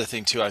 that's the other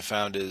thing too I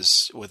found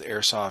is with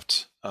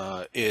airsoft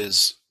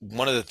is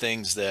one of the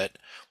things that,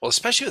 well,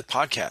 especially with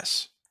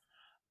podcasts,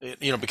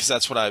 because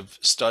that's what I've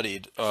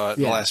studied in the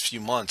Yeah. last few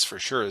months for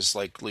sure is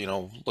like,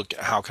 look,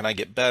 how can I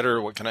get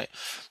better? What can I,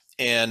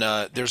 and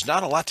there's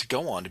not a lot to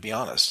go on, to be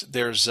honest.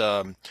 The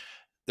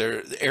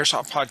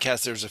airsoft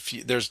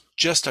podcast, there's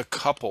just a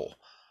couple,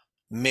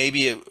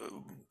 maybe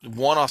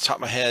one off the top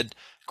of my head,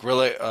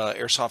 Gorilla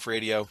Airsoft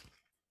Radio,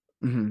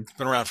 Mm-hmm.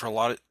 been around for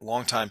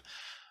long time.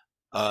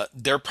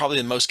 They're probably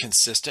the most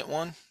consistent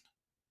one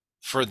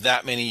for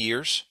that many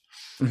years.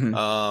 Mm-hmm.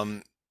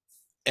 Um,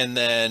 and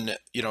then,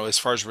 as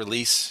far as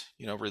releasing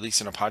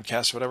a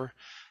podcast or whatever,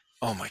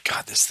 oh my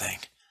God, this thing.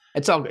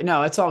 It's all good.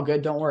 No, it's all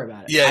good. Don't worry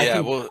about it. Yeah, yeah,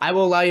 well, I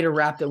will allow you to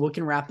wrap that. We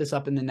can wrap this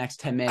up in the next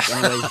 10 minutes.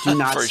 Anyways, do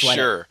not for sweat it.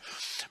 sure.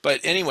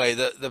 But anyway,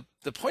 the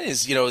point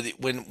is,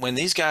 when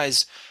these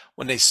guys,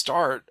 when they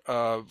start,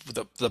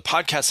 the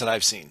podcasts that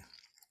I've seen,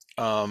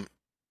 um,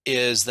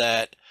 is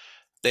that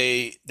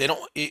they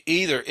don't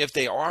either, if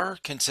they are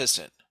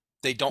consistent,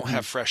 they don't Mm-hmm.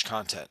 have fresh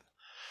content.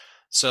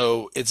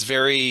 So it's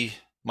very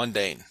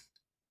mundane.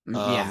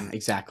 Yeah, Um,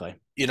 exactly.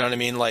 you know what I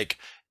mean? Like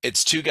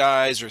it's two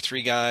guys or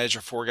three guys or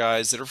four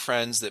guys that are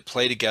friends that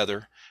play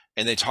together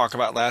and they talk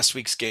about last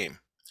week's game.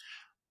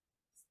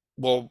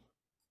 Well,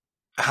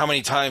 how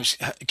many times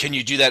can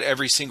you do that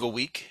every single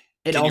week?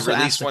 It Can you also asks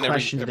release the one every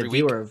question to the every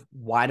week? viewer of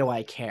why do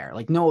I care?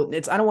 Like, no, I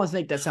don't want to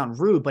make that sound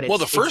rude, but Well,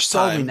 the it's first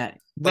solving time, that.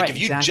 like Right, if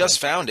you exactly. just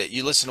found it,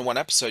 you listen to one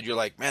episode, you're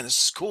like, man,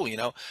 this is cool, they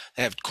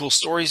have cool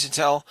stories to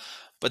tell.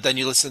 But then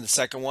you listen to the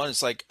second one,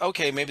 it's like,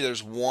 okay, maybe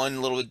there's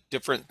one little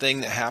different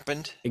thing that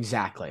happened.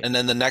 Exactly. And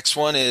then the next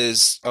one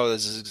is, oh,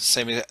 this is the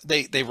same.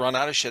 They run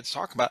out of shit to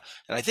talk about.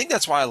 And I think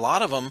that's why a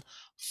lot of them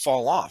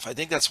fall off. I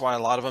think that's why a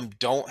lot of them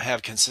don't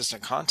have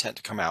consistent content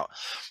to come out.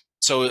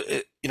 So,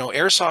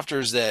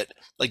 airsofters that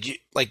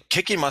like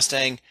Kicking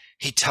Mustang,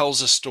 he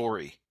tells a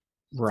story.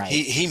 He Right.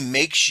 he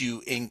makes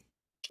you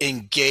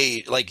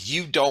engage. Like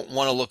you don't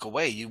want to look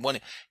away. You want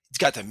to. He's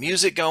got the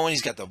music going.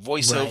 He's got the Right.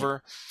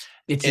 voiceover.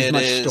 It's as It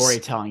much is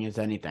storytelling as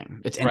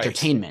anything. It's right,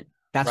 entertainment.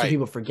 That's what right,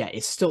 people forget.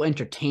 It's still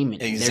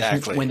entertainment. And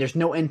exactly. when there's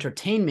no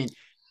entertainment,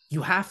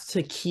 you have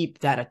to keep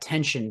that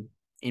attention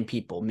in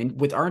people. I mean,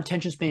 with our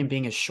attention span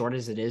being as short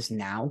as it is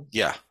now,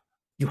 Yeah,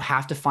 you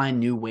have to find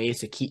new ways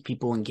to keep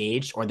people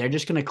engaged, or they're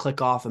just going to click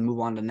off and move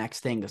on to the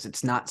next thing because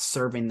it's not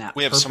serving that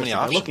we have so purpose many that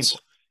they're looking for.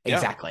 options. Yeah,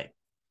 Exactly.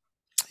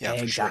 yeah, for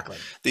sure. Exactly.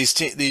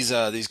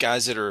 These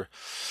guys that are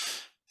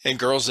and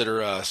girls that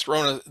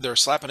are they're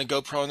slapping a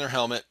GoPro in their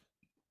helmet.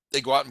 They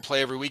go out and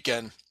play every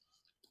weekend.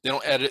 They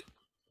don't edit.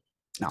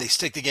 No. They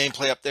stick the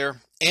gameplay up there,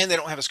 and they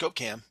don't have a scope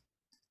cam.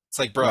 It's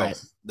like, bro,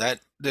 Right. that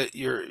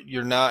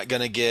you're not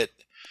gonna get,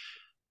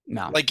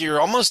 No. like,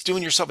 you're almost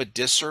doing yourself a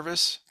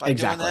disservice by doing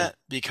Exactly. that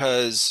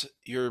because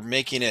you're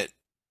making it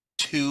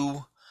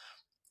too.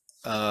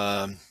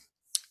 Um,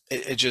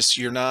 it just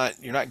you're not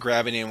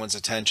grabbing anyone's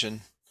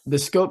attention. The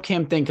scope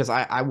cam thing, because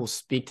I will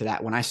speak to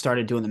that. When I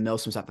started doing the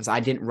Milsim stuff, is I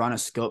didn't run a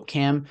scope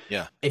cam.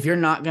 Yeah, If you're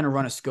not going to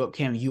run a scope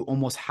cam, you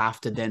almost have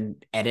to then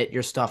edit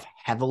your stuff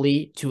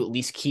heavily to at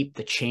least keep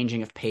the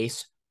changing of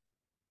pace.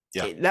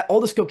 yeah, That all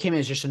the scope cam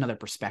is just another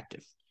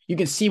perspective. You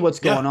can see what's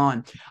yeah. going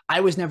on.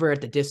 I was never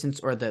at the distance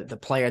or the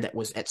player that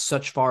was at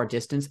such far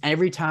distance.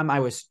 Every time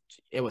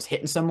it was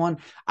hitting someone,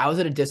 I was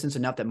at a distance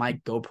enough that my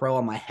GoPro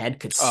on my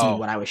head could see Oh,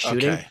 what I was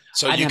shooting. okay.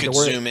 So I you didn't have could to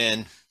worry, zoom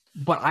in,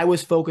 but I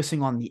was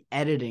focusing on the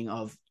editing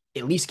of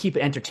at least keep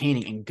it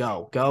entertaining and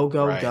go.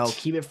 right?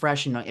 Keep it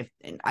fresh. And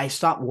I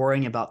stopped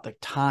worrying about the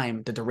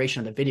time, the duration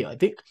of the video. I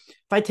think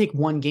if I take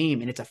one game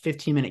and it's a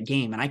 15-minute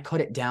game and I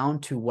cut it down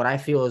to what I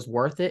feel is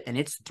worth it, and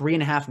it's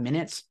 3.5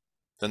 minutes,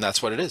 Then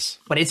that's what it is.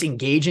 but it's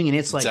engaging and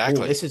it's like, oh,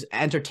 Exactly, this is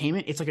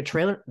entertainment. It's like a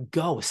trailer.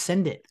 Go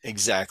send it.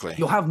 exactly.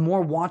 You'll have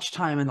more watch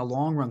time in the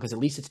long run because at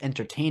least it's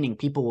entertaining.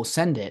 People will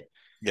send it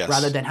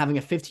rather Yes, than having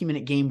a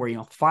 15-minute game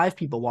where 5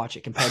 people watch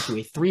it compared to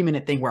a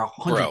 3-minute thing where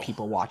 100 bro.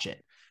 people watch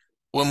it.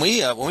 When we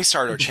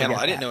started our People channel,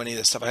 I forget didn't that. know any of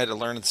this stuff. I had to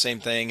learn the same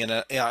thing,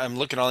 and yeah, I'm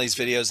looking at all these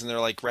videos, and they're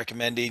like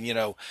recommending,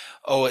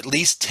 oh, at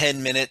least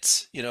 10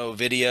 minutes,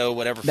 video,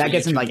 whatever for That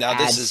gets in YouTube. like Now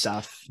ad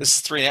stuff. this is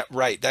three,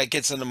 right? That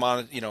gets into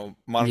Yeah.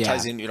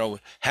 monetizing.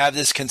 Have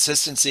this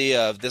consistency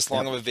of this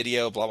long Yep. of a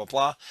video, blah blah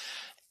blah.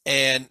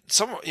 And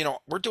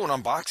we're doing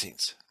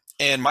unboxings,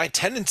 and my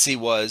tendency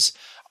was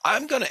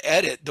I'm gonna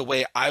edit the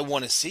way I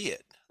want to see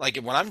it. Like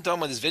when I'm done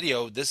with this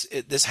video, this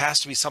has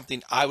to be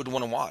something I would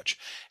want to watch.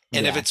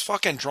 And if Yeah. it's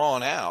fucking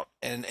drawn out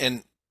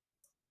and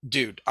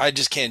dude, I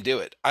just can't do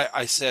it.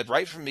 I said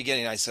right from the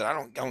beginning, I said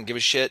I don't give a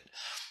shit.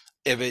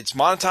 if it's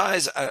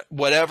monetized,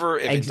 whatever.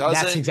 If it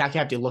That's doesn't, exactly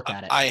how you look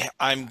at it.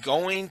 I'm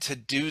going to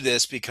do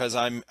this because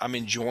I'm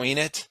enjoying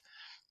it,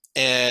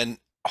 and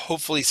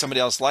hopefully somebody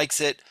else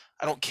likes it.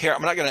 I don't care.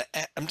 I'm not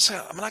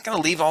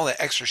gonna leave all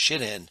the extra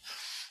shit in,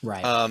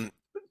 Right. um,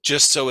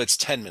 just so it's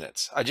 10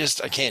 minutes. I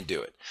can't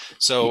do it.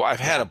 So I've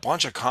had Yeah. a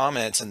bunch of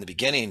comments in the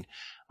beginning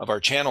of our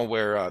channel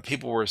where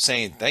people were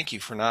saying, thank you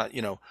for not,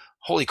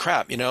 holy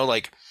crap,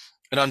 like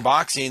an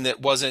unboxing that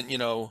wasn't,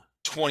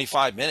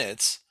 25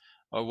 minutes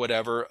or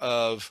whatever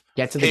of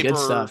Get to the good paper,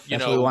 stuff.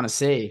 That's what we want to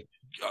see.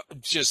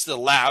 just the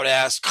loud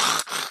ass,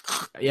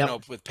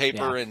 Yep. with Yeah.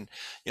 paper and,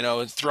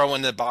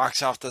 throwing the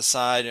box off the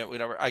side and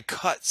whatever. I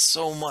cut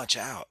so much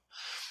out.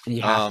 And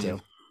you have Um,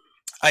 to.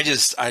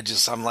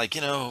 I'm like,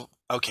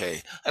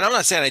 okay. And I'm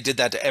not saying I did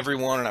that to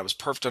everyone and I was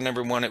perfect on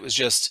everyone. It was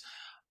just,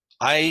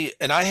 I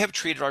have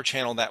treated our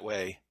channel that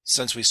way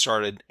since we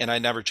started and I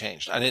never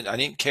changed. I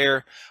didn't care.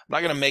 I'm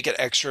not going to make it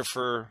extra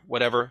for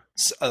whatever.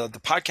 The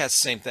podcast,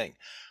 same thing.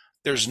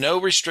 There's no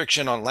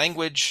restriction on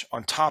language,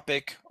 on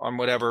topic, on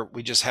whatever.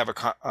 We just have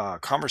a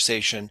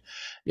conversation,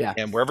 Yeah.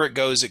 and wherever it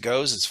goes, it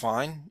goes. It's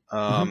fine.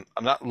 Hmm.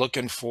 I'm not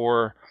looking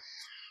for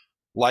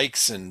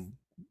likes and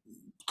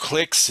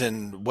clicks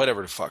and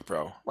whatever the fuck,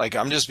 bro. Like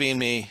I'm just being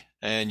me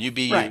and you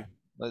be Right.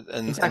 you.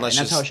 And Exactly. let's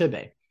And that's how it just, should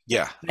be.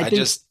 yeah, I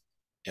think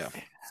yeah,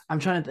 I'm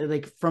trying to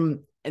like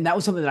from, and that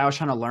was something that I was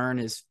trying to learn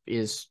is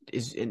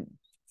in,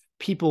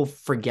 people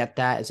forget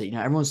that is that,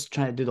 everyone's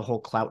trying to do the whole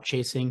clout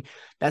chasing.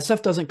 That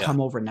stuff doesn't yeah, come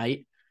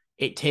overnight.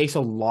 It takes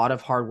a lot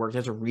of hard work.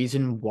 There's a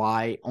reason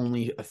why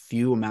only a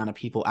few amount of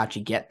people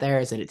actually get there,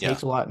 is that it yeah,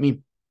 takes a lot. I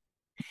mean,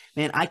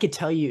 man, I could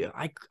tell you,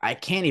 I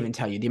can't even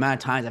tell you the amount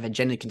of times I've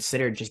genuinely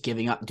considered just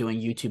giving up doing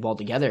YouTube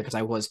altogether because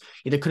I was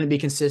either couldn't be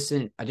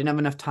consistent, I didn't have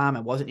enough time,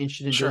 I wasn't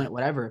interested in doing sure. it,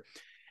 whatever.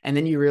 And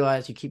then you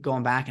realize you keep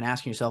going back and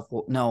asking yourself,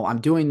 well, no,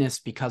 I'm doing this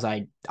because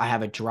I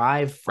have a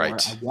drive for it. I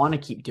Right. want to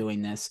keep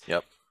doing this,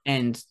 Yep.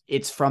 and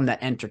it's from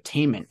that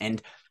entertainment.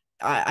 And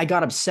I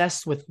got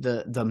obsessed with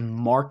the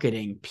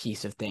marketing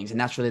piece of things, and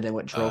that's really then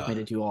what drove Uh, me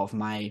to do all of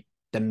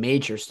the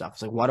major stuff.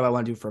 It's like, what do I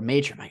want to do for a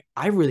major? I'm like,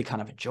 I really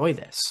kind of enjoy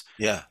this,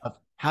 yeah. of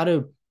how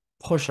to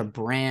push a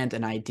brand,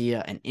 an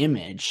idea, an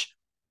image.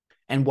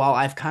 And while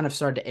I've kind of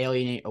started to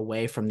alienate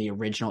away from the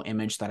original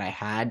image that I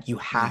had, you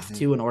have Hmm.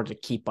 to in order to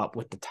keep up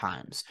with the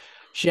times.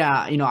 So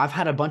yeah, I've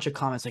had a bunch of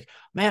comments like,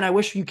 man, I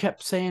wish you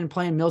kept saying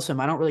playing Milsim.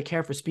 I don't really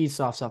care for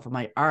speedsoft stuff. I'm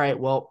like, all right,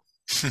 well,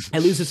 I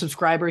lose a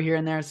subscriber here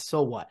and there.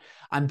 So what?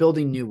 I'm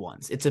building new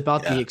ones. It's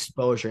about the Yeah.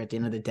 exposure at the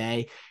end of the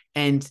day.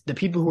 And the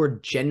people who are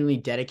genuinely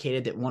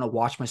dedicated that want to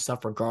watch my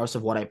stuff, regardless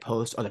of what I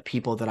post, are the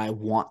people that I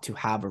want to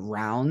have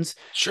around, because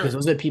Sure.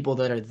 those are the people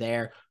that are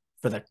there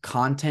for the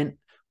content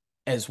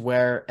as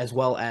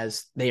well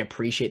as they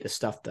appreciate the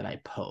stuff that I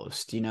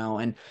post, and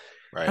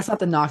Right. that's not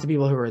the knock to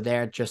people who are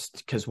there just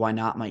because why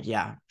not? I'm like,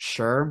 yeah,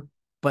 sure.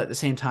 But at the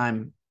same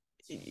time,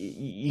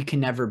 you can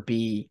never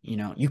be,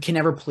 you can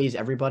never please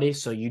everybody.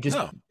 So you just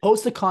No.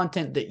 post the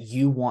content that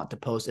you want to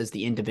post as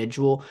the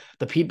individual.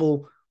 The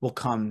people will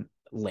come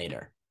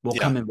later. Will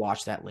Yeah. come and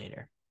watch that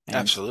later. And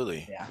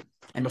Absolutely. yeah.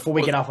 And before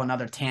we Well, get off on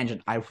another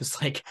tangent, I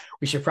was like,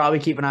 we should probably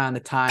keep an eye on the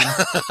time.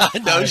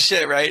 no Uh,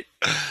 shit, right?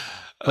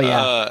 but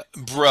yeah,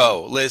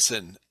 Bro,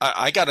 listen,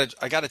 I got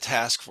a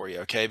task for you,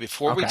 okay?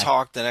 Before we okay.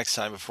 talk the next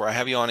time, before I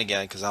have you on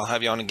again, because I'll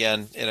have you on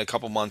again in a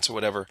couple months or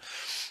whatever.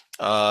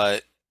 Uh,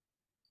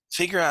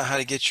 Figure out how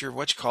to get your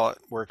what you call it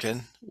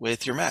working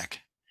with your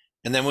Mac,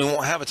 and then we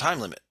won't have a time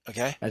limit,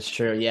 okay? That's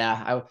true.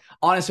 Yeah.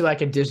 Honestly, what I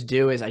could just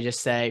do is I just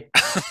say,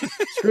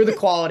 screw the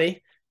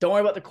quality. Don't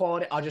worry about the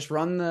quality. I'll just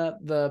run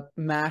the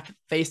Mac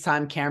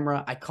FaceTime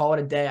camera. I call it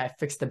a day. I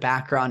fix the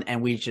background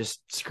and we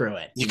just screw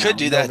it. You could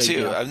do No that big too.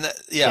 deal.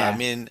 Yeah, I Yeah.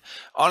 mean,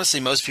 honestly,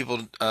 most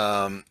people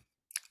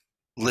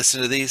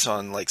listen to these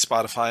on like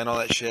Spotify and all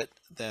that shit,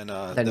 Then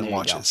than there you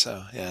watch go. it.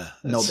 So yeah,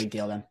 No big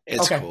deal then.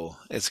 it's Okay. cool.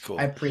 It's I cool.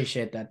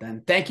 appreciate that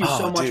then. Thank you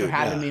so Oh, much for dude,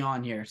 having yeah. me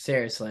on here.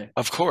 Seriously.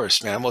 Of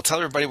course, man. Well, tell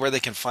everybody where they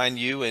can find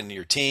you and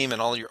your team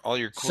and all your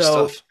cool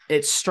So stuff.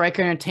 it's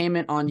Striker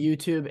Entertainment on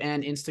YouTube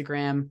and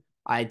Instagram.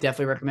 I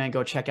definitely recommend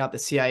go check out the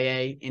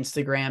CIA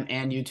Instagram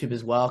and YouTube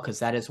as well, because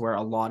that is where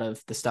a lot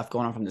of the stuff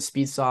going on from the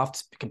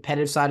Speedsoft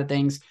competitive side of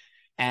things.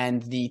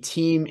 And the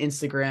team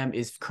Instagram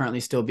is currently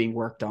still being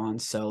worked on,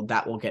 so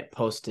that will get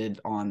posted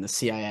on the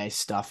CIA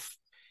stuff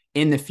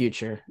in the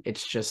future.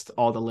 It's just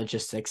all the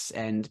logistics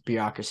and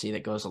bureaucracy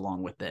that goes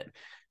along with it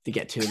to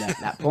get to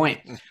that point.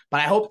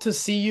 But I hope to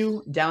see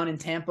you down in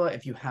Tampa.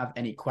 If you have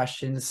any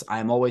questions,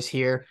 I'm always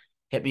here.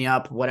 Hit me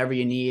up, whatever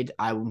you need.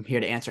 I'm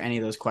here to answer any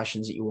of those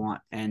questions that you want.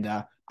 And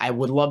I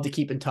would love to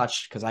keep in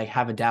touch because I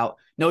have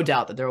no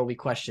doubt that there will be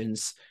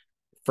questions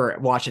for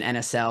watching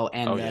NSL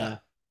and Oh yeah.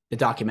 the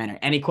documentary.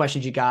 Any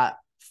questions you got,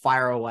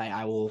 fire away.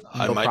 I will,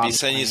 I no might be problem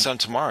sending you explaining. some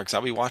tomorrow because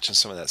I'll be watching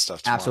some of that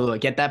stuff tomorrow. Absolutely.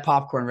 Get that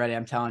popcorn ready.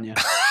 I'm telling you.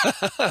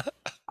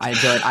 I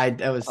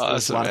enjoyed. It was a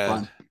Awesome, lot of man.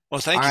 fun. Well, All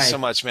thank you so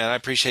right. much, man. I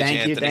appreciate you,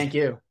 Thank you. Anthony. Thank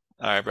you.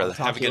 All right, I'll brother.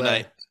 talk Have a to you good night.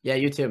 later. Yeah,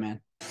 you too,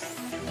 man.